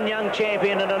 1 young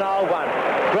champion and an old one.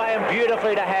 Graham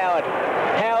beautifully to Howard.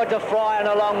 Howard to Fry on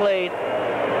a long lead,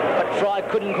 but Fry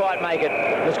couldn't quite make it.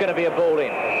 There's going to be a ball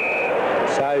in.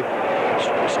 So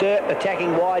Sturt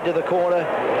attacking wide to the corner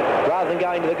rather than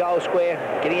going to the goal square,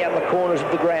 getting out in the corners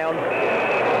of the ground.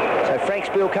 So Frank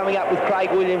Spiel coming up with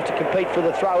Craig Williams to compete for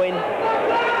the throw-in.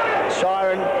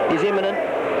 Siren is imminent.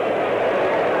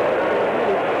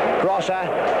 Grosser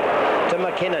to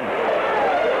McKinnon.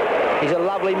 He's a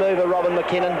lovely mover, Robin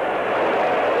McKinnon.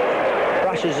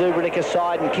 Brushes Zubranick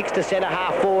aside and kicks to centre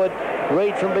half forward.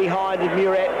 Reed from behind with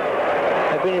Murat.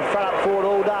 They've been in front up forward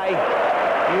all day.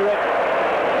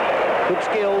 Murat, good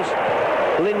skills.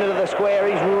 Lindner to the square.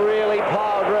 He's really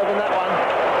piled Reuben that one.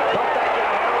 Pop that,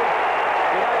 young Harold.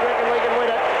 You don't reckon we can win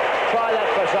it? Try that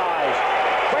for size.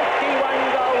 21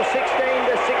 goals, 16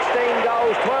 to 16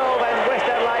 goals, 12, and West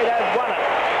Adelaide have won it.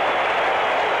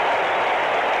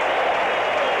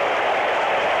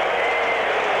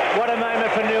 What a moment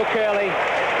for Neil Kerley.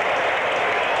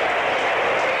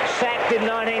 Sacked in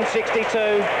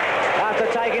 1962 after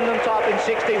taking them top in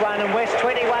 61, and West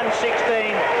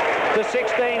 21-16 to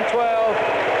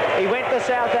 16-12. He went to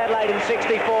South Adelaide in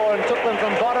 64 and took them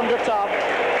from bottom to top,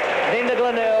 then to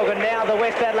Glenelg, and now the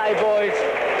West Adelaide boys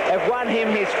have won him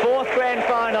his 4th grand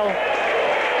final.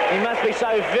 He must be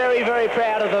so very, very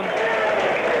proud of them.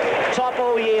 Top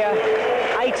all year,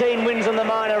 18 wins in the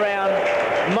minor round,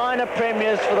 minor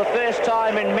premiers for the first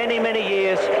time in many, many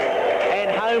years,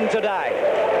 and home today.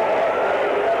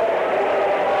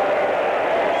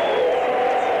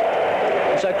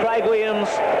 So Craig Williams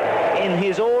in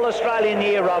his all-Australian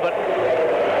year, Robert,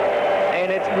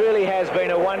 and it really has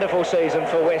been a wonderful season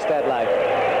for West Adelaide.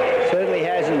 Certainly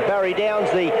has, and Barry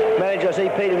Downs, the manager, I see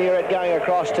Peter Murat going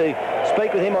across to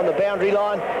speak with him on the boundary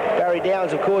line. Barry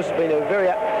Downs, of course, has been a very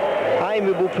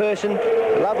amiable person,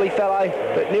 a lovely fellow,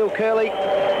 but Neil Kerley,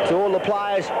 to all the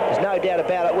players, there's no doubt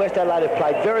about it, West Adelaide have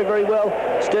played very, very well.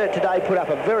 Sturt today put up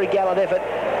a very gallant effort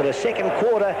for the second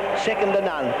quarter, 2 to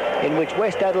none, in which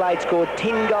West Adelaide scored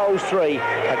 10 goals 3.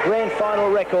 A grand final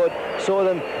record saw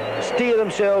them steer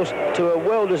themselves to a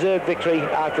well-deserved victory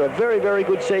after a very, very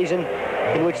good season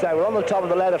in which they were on the top of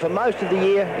the ladder for most of the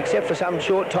year, except for some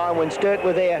short time when Sturt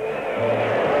were there.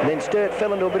 And then Sturt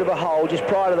fell into a bit of a hole just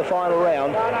prior to the final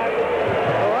round.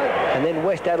 And then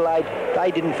West Adelaide,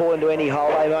 they didn't fall into any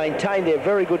hole. They maintained their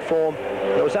very good form.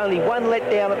 There was only one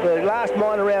letdown at the last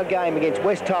minor round game against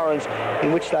West Torrens,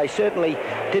 in which they certainly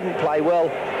didn't play well.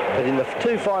 But in the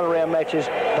 2 final round matches,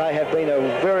 they have been a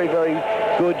very, very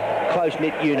good,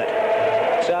 close-knit unit.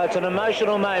 So it's an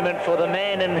emotional moment for the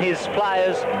man and his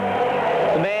players,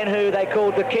 the man who they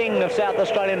called the king of South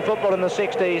Australian football in the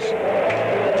 60s,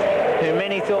 who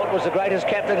many thought was the greatest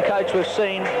captain coach we've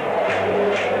seen,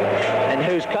 and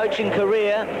whose coaching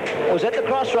career was at the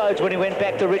crossroads when he went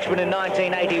back to Richmond in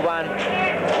 1981,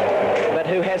 but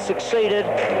who has succeeded,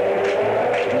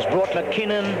 has brought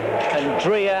McKinnon and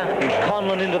Dreer and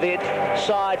Conlon into the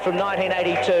side from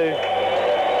 1982.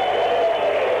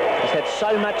 He's had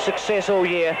so much success all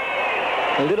year.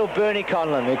 Little Bernie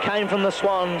Conlon, who came from the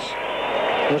Swans,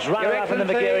 was runner-up in the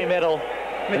McGarry medal.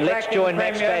 And let's join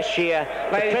Max Bashir,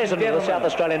 the President of the South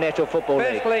Australian National Football League.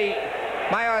 Firstly,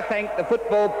 may I thank the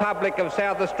football public of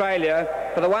South Australia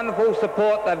for the wonderful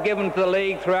support they've given to the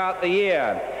league throughout the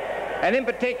year, and in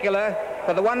particular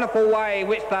for the wonderful way in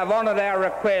which they've honoured our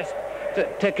request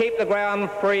to keep the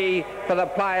ground free for the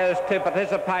players to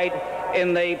participate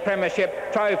in the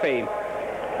Premiership trophy.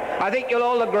 I think you'll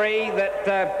all agree that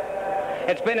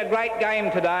it's been a great game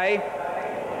today,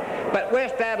 but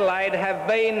West Adelaide have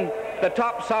been the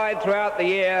top side throughout the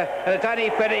year, and it's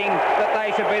only fitting that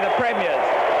they should be the premiers.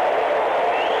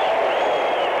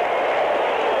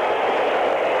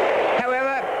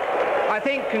 However, I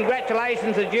think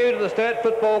congratulations are due to the Sturt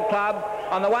Football Club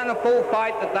on the wonderful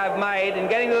fight that they've made in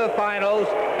getting to the finals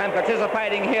and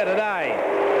participating here today.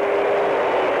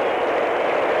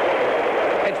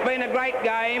 It's been a great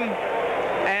game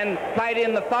and played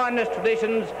in the finest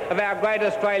traditions of our great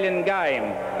Australian game.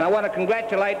 And I want to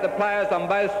congratulate the players on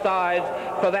both sides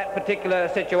for that particular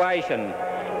situation.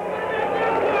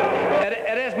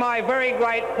 It is my very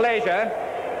great pleasure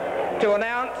to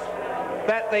announce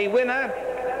that the winner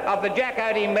of the Jack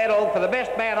Oatey medal for the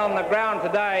best man on the ground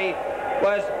today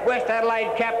was West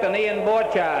Adelaide captain Ian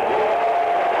Borchard.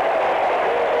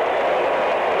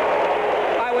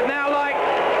 I would now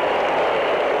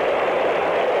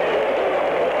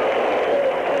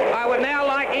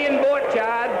like Ian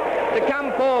Borchard to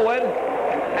come forward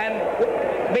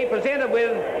and be presented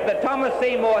with the Thomas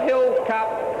Seymour Hill Cup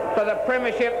for the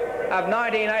Premiership of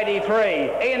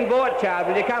 1983. Ian Borchard,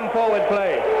 will you come forward,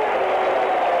 please?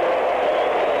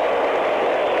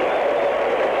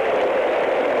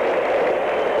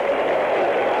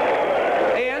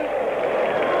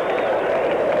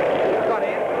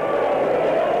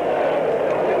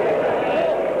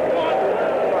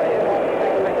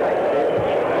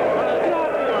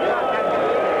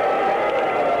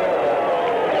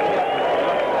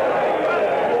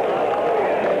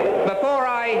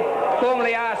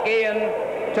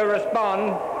 To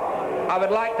respond, I would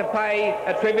like to pay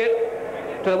a tribute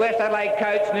to the West Adelaide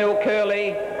coach Neil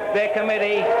Kerley, their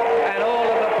committee and all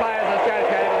of the players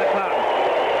associated with the club.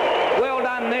 Well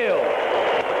done, Neil.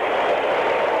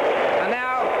 And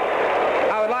now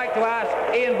I would like to ask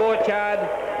Ian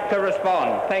Borchard to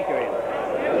respond. Thank you, Ian.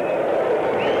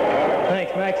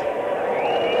 Thanks, Max.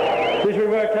 Wish we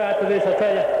worked hard for this, I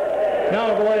tell you. No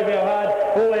one will believe how hard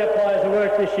all our players have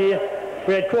worked this year.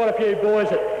 We had quite a few boys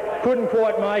that couldn't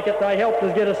quite make it. They helped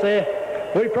us get us there.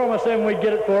 We promised them we'd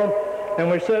get it for them, and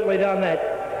we've certainly done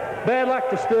that. Bad luck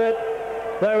to Sturt.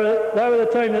 They were the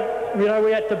team that, you know,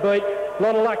 we had to beat. A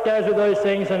lot of luck goes with these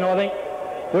things, and I think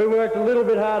we worked a little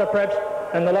bit harder perhaps,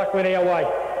 and the luck went our way.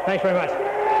 Thanks very much.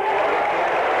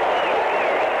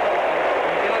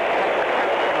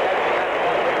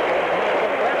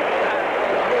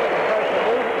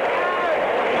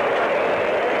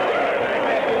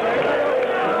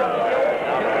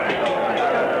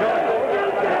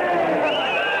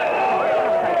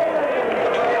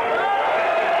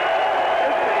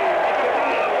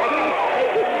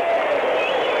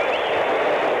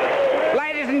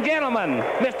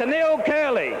 Mr. Neil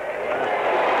Kerley.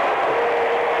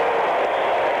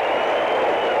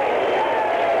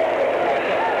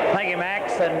 Thank you,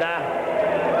 Max, and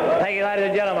thank you, ladies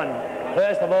and gentlemen.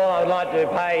 First of all, I would like to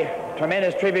pay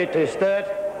tremendous tribute to Sturt.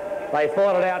 They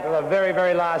fought it out to the very,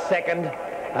 very last second,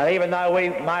 and even though we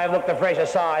may have looked the fresher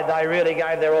side, they really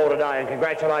gave their all today, and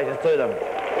congratulations to them.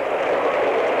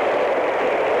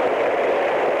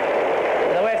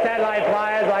 The West Adelaide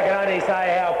players, I can only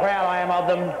say how proud I am of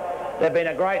them. They've been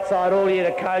a great side all year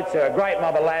to coach. They're a great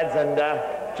mob of lads, and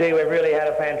gee, we've really had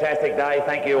a fantastic day.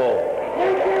 Thank you all.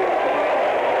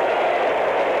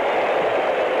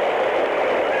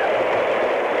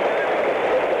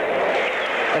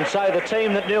 And so the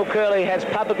team that Neil Kerley has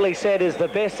publicly said is the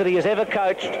best that he has ever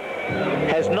coached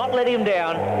has not let him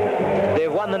down.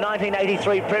 They've won the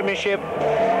 1983 Premiership.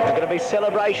 There's going to be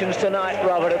celebrations tonight,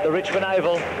 Robert, at the Richmond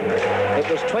Oval. It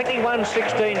was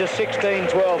 21-16 to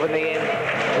 16-12 in the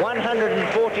end.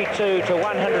 142 to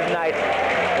 108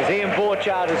 as Ian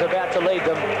Borchard is about to lead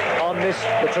them on this,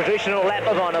 the traditional lap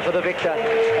of honour for the victor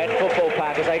at Football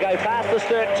Park as they go past the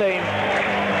Sturt team.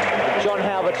 John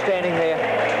Halbert standing there.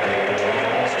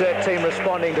 Sturt team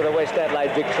responding to the West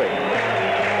Adelaide victory.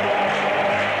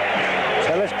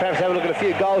 So let's perhaps have a look at a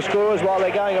few goal scorers while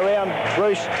they're going around,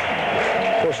 Bruce.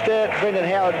 For Sturt, Brendan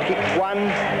Howard kicked 1,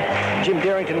 Jim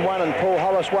Derrington 1 and Paul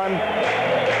Hollis 1.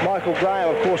 Michael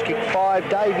Graham, of course, kicked 5.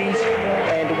 Davies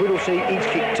and Whittlesey each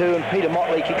kicked 2, and Peter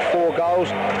Motley kicked 4 goals.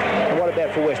 And what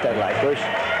about for West Adelaide, Bruce?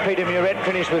 Peter Murrett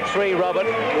finished with 3, Robert.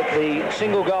 With the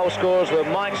single goal scorers were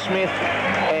Mike Smith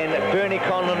and Bernie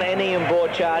Conlon and Ian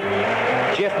Borchard.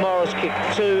 Jeff Morris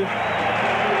kicked 2,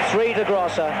 3 to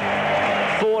Grosser,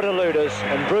 4 to Luders,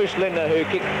 and Bruce Lindner, who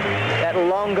kicked that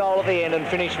long goal at the end and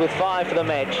finished with 5 for the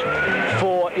match,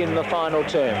 4 in the final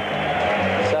term.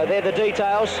 So they're the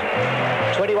details.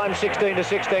 21-16 to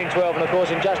 16-12, and of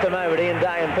course in just a moment Ian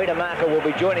Day and Peter Marker will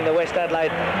be joining the West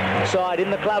Adelaide side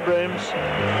in the club rooms.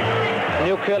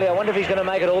 Neil Kerley, I wonder if he's going to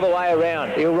make it all the way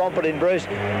around. He'll romp it in, Bruce.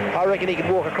 I reckon he could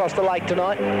walk across the lake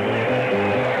tonight.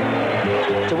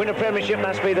 To win a premiership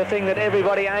must be the thing that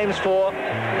everybody aims for.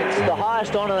 It's the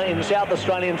highest honour in South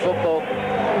Australian football.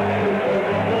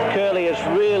 Kerley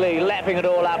is really lapping it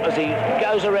all up as he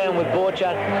goes around with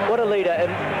Borchard. What a leader, and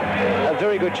a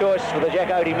very good choice for the Jack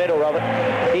Odie medal, Robert.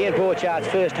 Ian Borchard's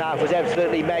first half was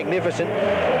absolutely magnificent.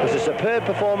 It was a superb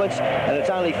performance, and it's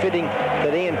only fitting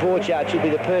that Ian Borchard should be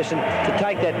the person to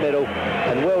take that medal,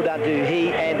 and well done to he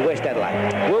and West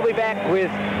Adelaide. We'll be back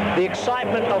with the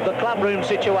excitement of the clubroom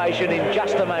situation in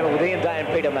just a moment with Ian Day and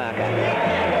Peter Marker.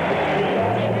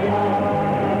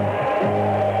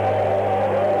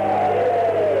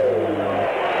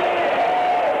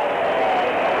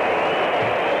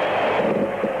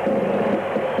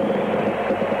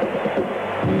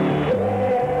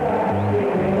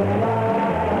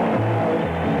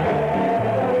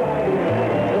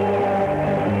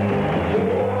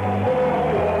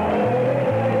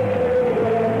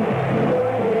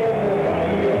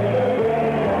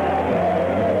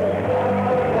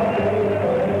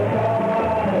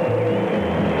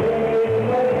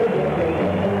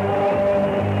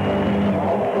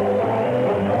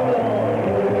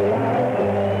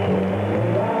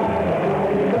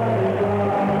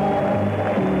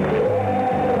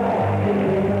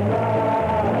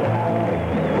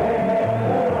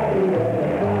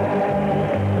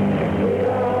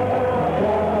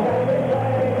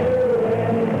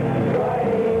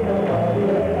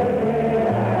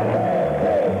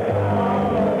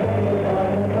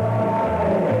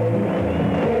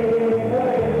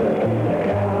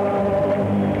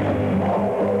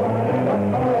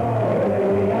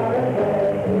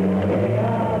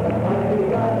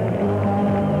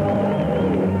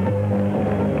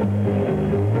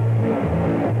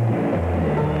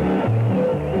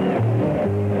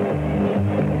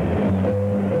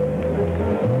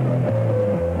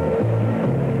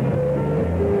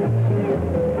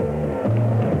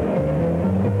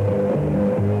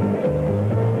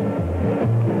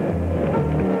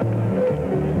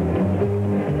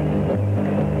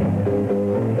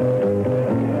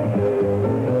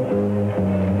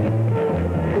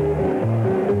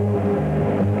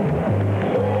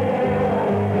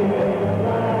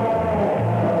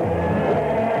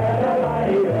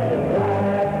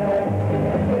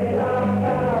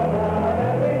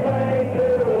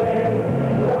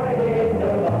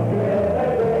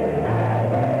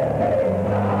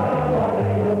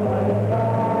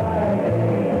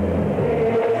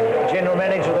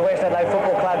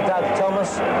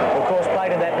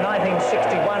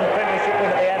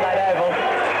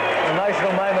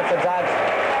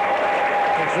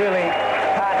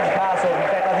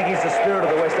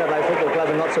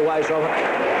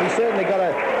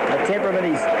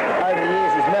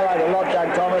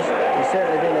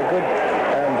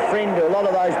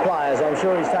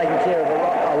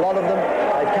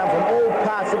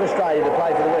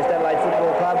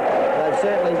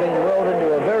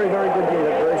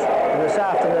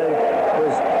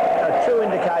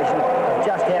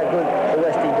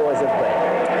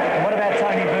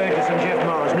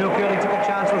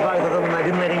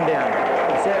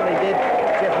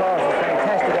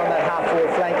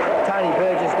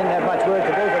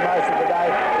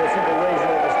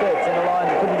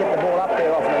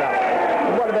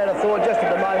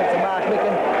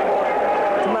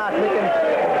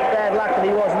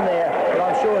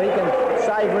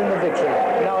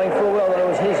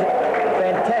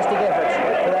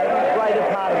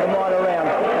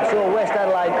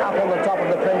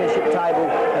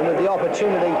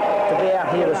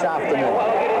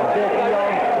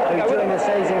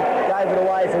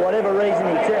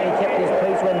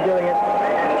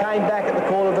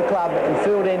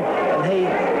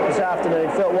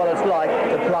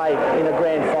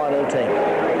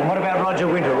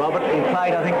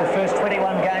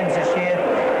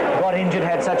 injured,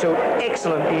 had such an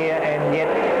excellent year, and yet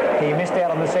he missed out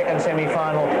on the second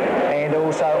semi-final and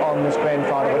also on this grand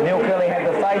final. But Neil Kerley had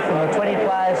the faith in the 20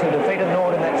 players who defeated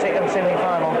Nord in that second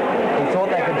semi-final. He thought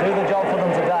they could do the job for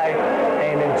them today,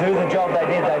 and to do the job they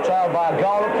did. They trailed by a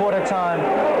goal at quarter time.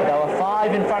 They were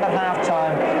 5 in front at half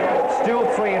time, still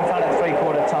 3 in front at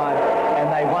three-quarter time, and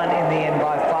they won in the end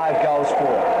by 5 goals for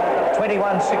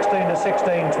 21-16 to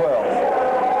 16-12.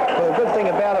 Well, the good thing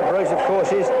about it, Bruce, of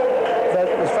course, is that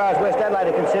as far as West Adelaide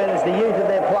are concerned, is the youth of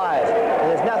their players.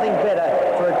 And there's nothing better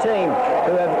for a team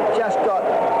who have just got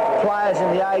players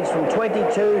in the age from 22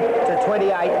 to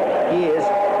 28 years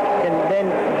can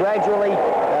then gradually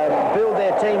build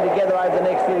their team together over the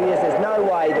next few years. There's no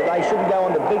way that they shouldn't go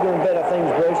on to bigger and better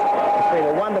things, Bruce. It's been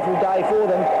a wonderful day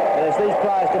for them, and as these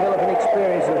players develop an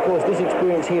experience, and of course this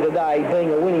experience here today,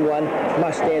 being a winning one,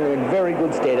 must stand them in very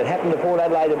good stead. It happened to Port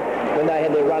Adelaide when they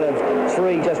had their run of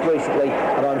 3 just recently,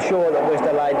 and I'm sure that West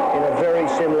Adelaide in a very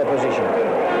similar position.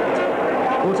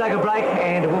 We'll take a break,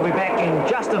 and we'll be back in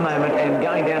just a moment and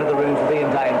going down to the rooms with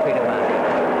Ian Day and Peter Martin.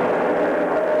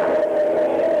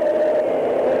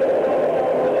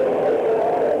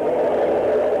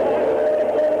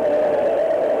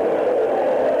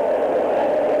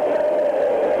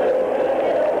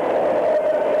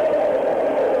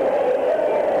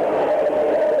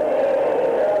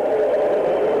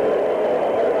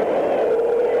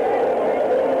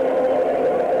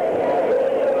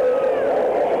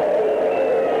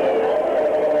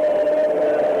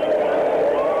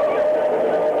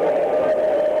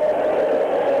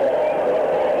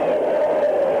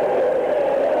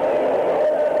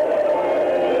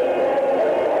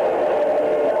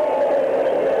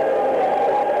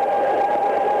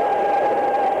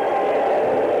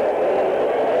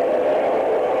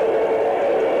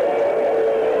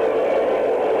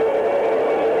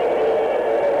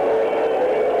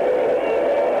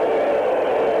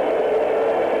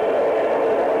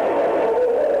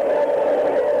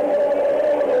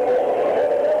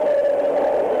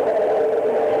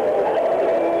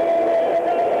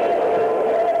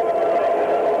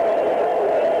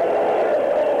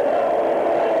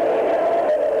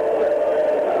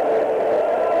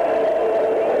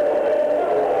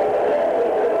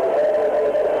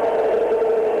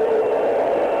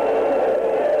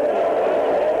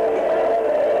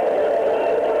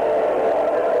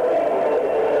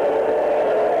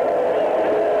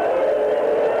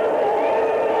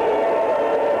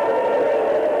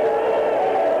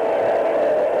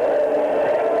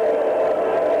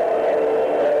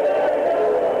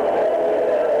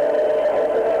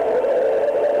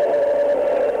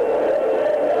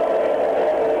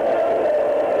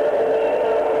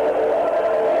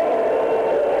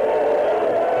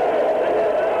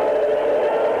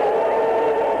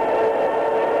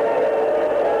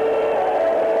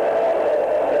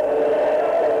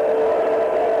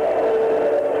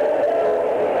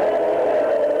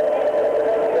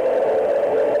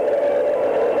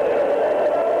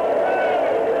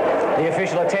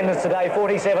 Attendance today,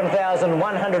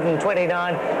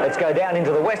 47,129. Let's go down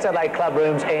into the West Adelaide club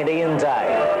rooms and Ian Day.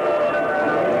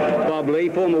 Bob Lee,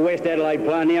 former West Adelaide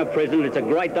player, now president. It's a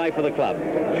great day for the club.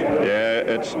 Yeah,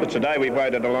 it's a day we've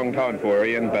waited a long time for,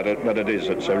 Ian, but it is.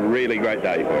 It's a really great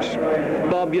day for us.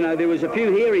 Bob, you know, there was a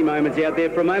few hairy moments out there.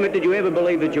 For a moment, did you ever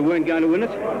believe that you weren't going to win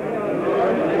it?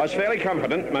 I was fairly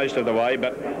confident most of the way,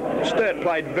 but Sturt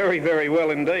played very, very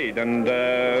well indeed, and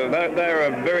they're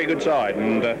a very good side,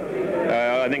 and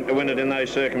I think to win it in those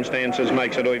circumstances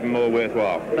makes it even more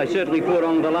worthwhile. They certainly fought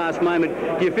on the last moment.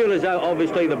 Do you feel as though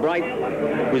obviously the break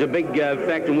was a big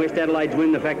factor in West Adelaide's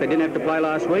win, the fact they didn't have to play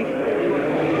last week?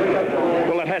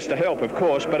 Well, it has to help, of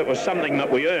course, but it was something that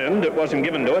we earned. It wasn't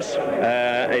given to us.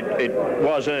 It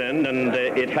was earned, and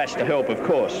it has to help, of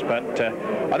course. But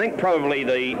I think probably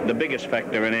the biggest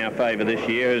factor in our favour this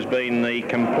year has been the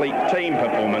complete team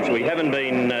performance. We haven't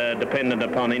been dependent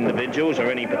upon individuals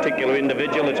or any particular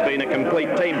individual. It's been a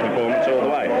complete team performance all the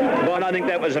way. But I think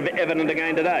that was evident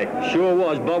again today. Sure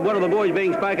was, Bob. One of the boys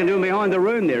being spoken to behind the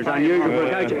room there is unusual for a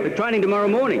coach. Training tomorrow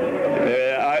morning.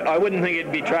 I wouldn't think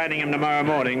he'd be training him tomorrow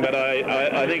morning, but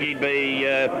I think he'd be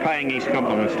paying his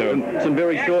compliments to him. Some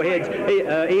very sure heads.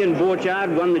 Ian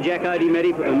Borchard won the Jack Odie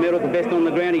medal for best on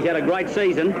the ground. He's had a great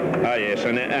season. Oh yes,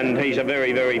 and he's a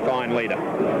very, very fine leader.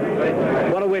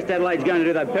 What are West Adelaide's going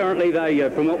to do? Apparently,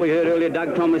 from what we heard earlier,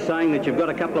 Doug Thomas saying that you've got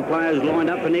a couple of players lined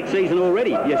up for next season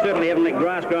already. You certainly haven't let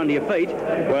grass grow under your feet.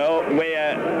 Well,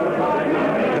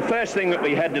 the first thing that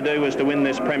we had to do was to win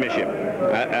this premiership,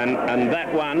 and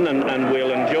that won, and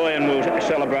we'll enjoy and we'll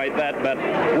celebrate that, but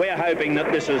we're hoping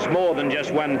that this is more than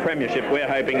just one premiership. We're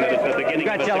hoping that it's the beginning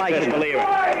of a successful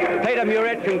era. Peter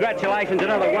Muret, congratulations,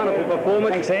 another wonderful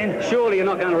performance. Thanks, Ian. Surely you're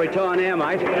not going to retire now,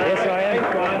 mate? Yes, I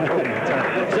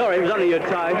am. Sorry, it was under your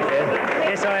toe.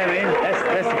 Yes, I am, Ian.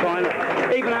 That's the final.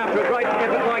 Even after a great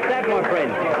effort like that, my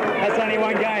friend. That's only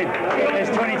one game. There's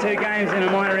 22 games in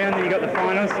a minor round, then you got the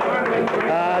finals.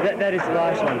 That is the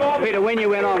last one. Peter, when you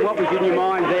went on, what was in your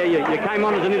mind there? You came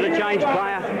on as an interchange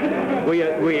player. Were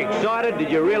you excited?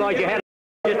 Did you realise you had it?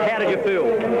 Just how did you feel?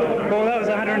 Well, that was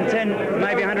 110,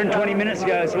 maybe 120 minutes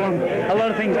ago. So a lot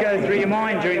of things go through your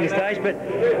mind during this stage, but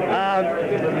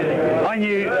I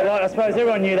knew, like I suppose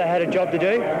everyone knew they had a job to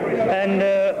do, and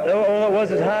all it was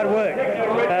hard work.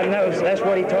 And that's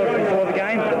what he told us before the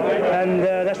game, and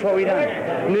that's what we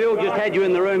done. Neil just had you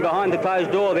in the room behind the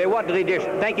closed door there. What did he do?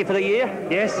 Thank you for the year?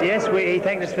 Yes, he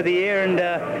thanked us for the year, and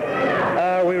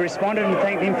we responded and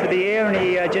thanked him for the year, and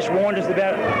he just warned us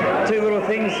about two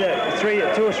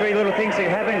or three little things that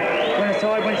happen when a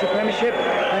side wins the premiership,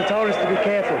 and told us to be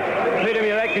careful. Peter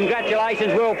Muret,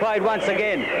 congratulations, well played once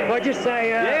again. Well, I just say,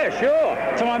 yeah, sure.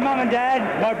 To my mum and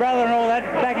dad, my brother and all that,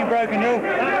 back in Broken Hill.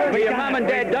 But your mum and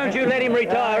dad, don't you let him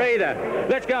retire either.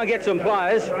 Let's go and get some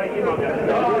players.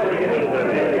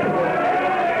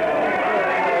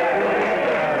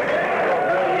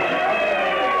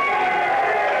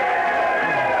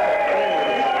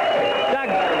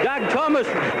 Doug Thomas,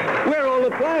 where are all the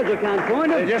players? I can't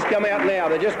find them. They've just come out now.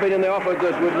 They've just been in the office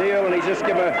with Neil, and he's just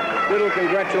given a little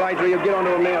congratulatory. You'll get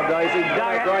onto him now, Daisy.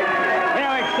 Doug, great.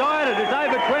 How excited. It's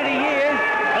over 20 years.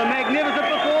 A magnificent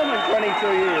performance.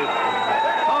 22 years.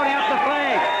 Holding up the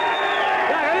flag.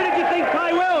 Doug, who did you think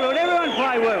played well? Did everyone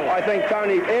play well? I think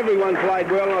everyone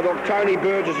played well, and I thought Tony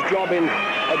Burgess' job in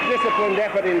a disciplined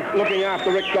effort in looking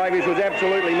after Rick Davies was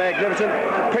absolutely magnificent.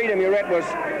 Peter Muret was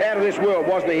out of this world,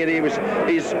 wasn't he?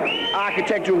 His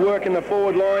architectural work in the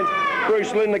forward lines.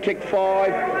 Bruce Lindner kicked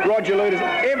 5. Roger Luders.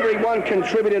 Everyone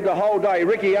contributed the whole day.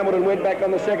 Ricky Hamilton went back on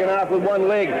the second half with one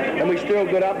leg, and we still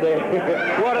got up there.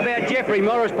 What about Jeffrey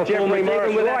Morris' performance? Jeffrey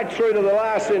Morris, right through to the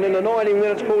last, and in the 90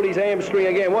 minutes, pulled his hamstring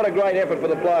again. What a great effort for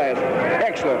the players.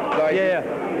 Excellent, Daisy. Yeah.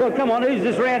 Well, come on, who's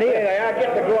this round here? There they are.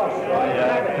 Get the gloss.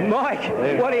 Mike,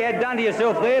 what have you had done to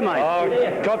yourself there, mate? Oh,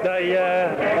 copped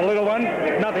a little one.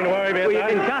 Nothing to worry about. Were you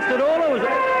concussed at all, or was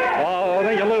it? Oh, I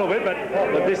think a little bit, but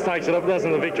this takes it up,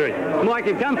 doesn't the victory? Mike,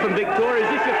 you've come from Victoria. Is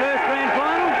this your first grand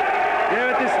final?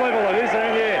 Yeah, at this level it is,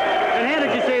 yeah. And how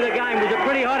did you see the game? Was it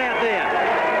pretty hot out there?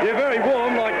 Yeah, very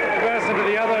warm, like comparison to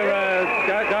the other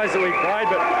days that we played,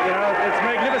 but, you know, it's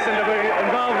magnificent to be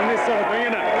involved in this sort of thing,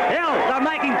 isn't it? Hell, they're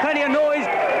making plenty of noise.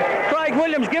 Craig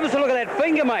Williams, give us a look at that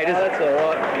finger, mate. Oh, that's all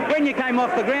right. When you came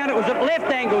off the ground, it was at left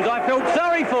angles. I felt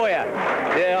sorry for you.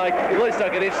 Yeah, at least I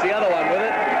could itch the other one with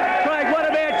it. Craig, what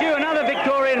about you? Another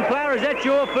Victorian player. Is that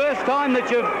your first time that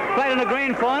you've played in a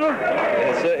grand final?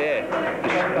 Yes, sir, yeah.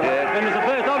 And it's the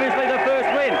first, obviously the first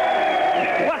win.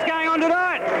 What's going on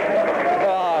tonight?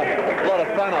 Oh, a lot of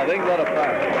fun, I think, a lot of fun.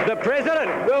 The president.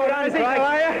 Well done, Craig. How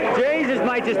are you? Jesus,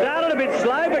 mate, you started a bit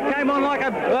slow, but came on like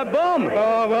a bomb.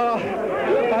 Oh, well,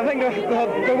 I think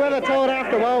the weather told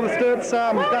after a while, the Sturt's day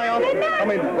off. I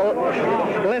mean,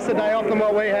 less a day off than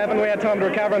what we have, and we had time to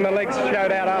recover, and the legs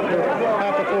showed out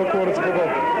after 4 quarters of football.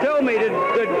 Tell me, did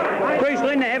Bruce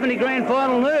Lindner have any grand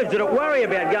final nerves? Did it worry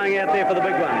about going out there for the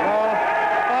big one? Oh,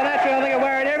 naturally, I think it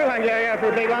worried everyone going out for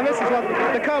a big one. This is what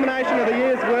the culmination of the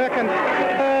year's work, and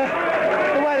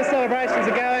the way the celebrations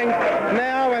are going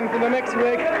now and for the next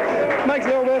week makes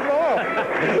it all worthwhile.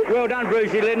 Well done,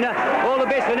 Brucey Lindner. All the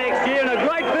best for next year, and a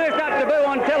great first up debut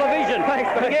on television. Thanks,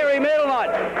 mate. Gary Medal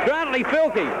Night. Grantley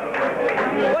Filkey.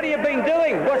 What have you been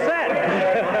doing? What's that?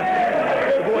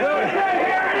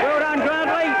 well done,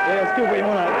 Grantley. Yeah, it's good we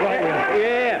won it. Great win.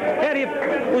 Yeah. How do you?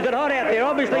 Was it hot out there?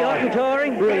 Obviously hot and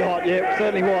tiring. Really hot, yeah,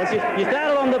 certainly was. You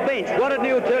started on the bench. What did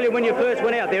Neil tell you when you first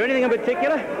went out there? Anything in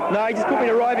particular? No, he just put me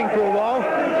to roving for a while,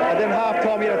 and then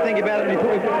half-time you had to think about it, and he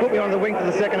put me on the wing for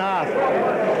the second half.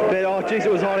 But, oh, geez,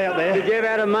 it was hot out there. Did you ever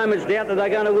have a moment's doubt that they're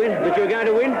going to win? That you were going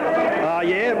to win?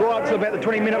 Yeah, right up to about the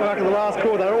 20-minute mark of the last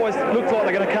quarter. They always looked like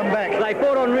they're going to come back. They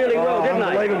fought on really well, didn't they?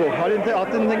 Unbelievable. I didn't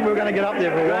think we were going to get up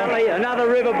there for a while. Grantley, another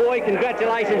River boy.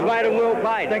 Congratulations, mate, and well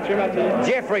played. Thanks very much.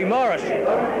 Jeffrey Morris.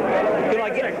 Can I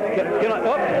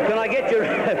get your...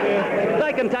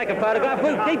 They can take a photograph.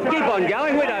 We'll keep on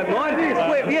going. We don't mind.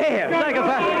 Yeah, take a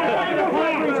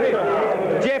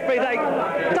photograph. Jeffrey, take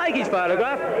his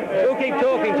photograph. We'll keep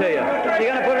talking to you. You're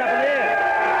going to put it up in there?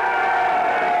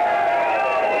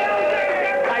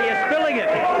 Are you spilling it?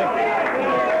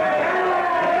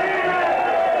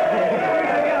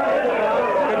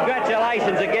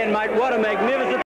 Congratulations again, mate. What a magnificent...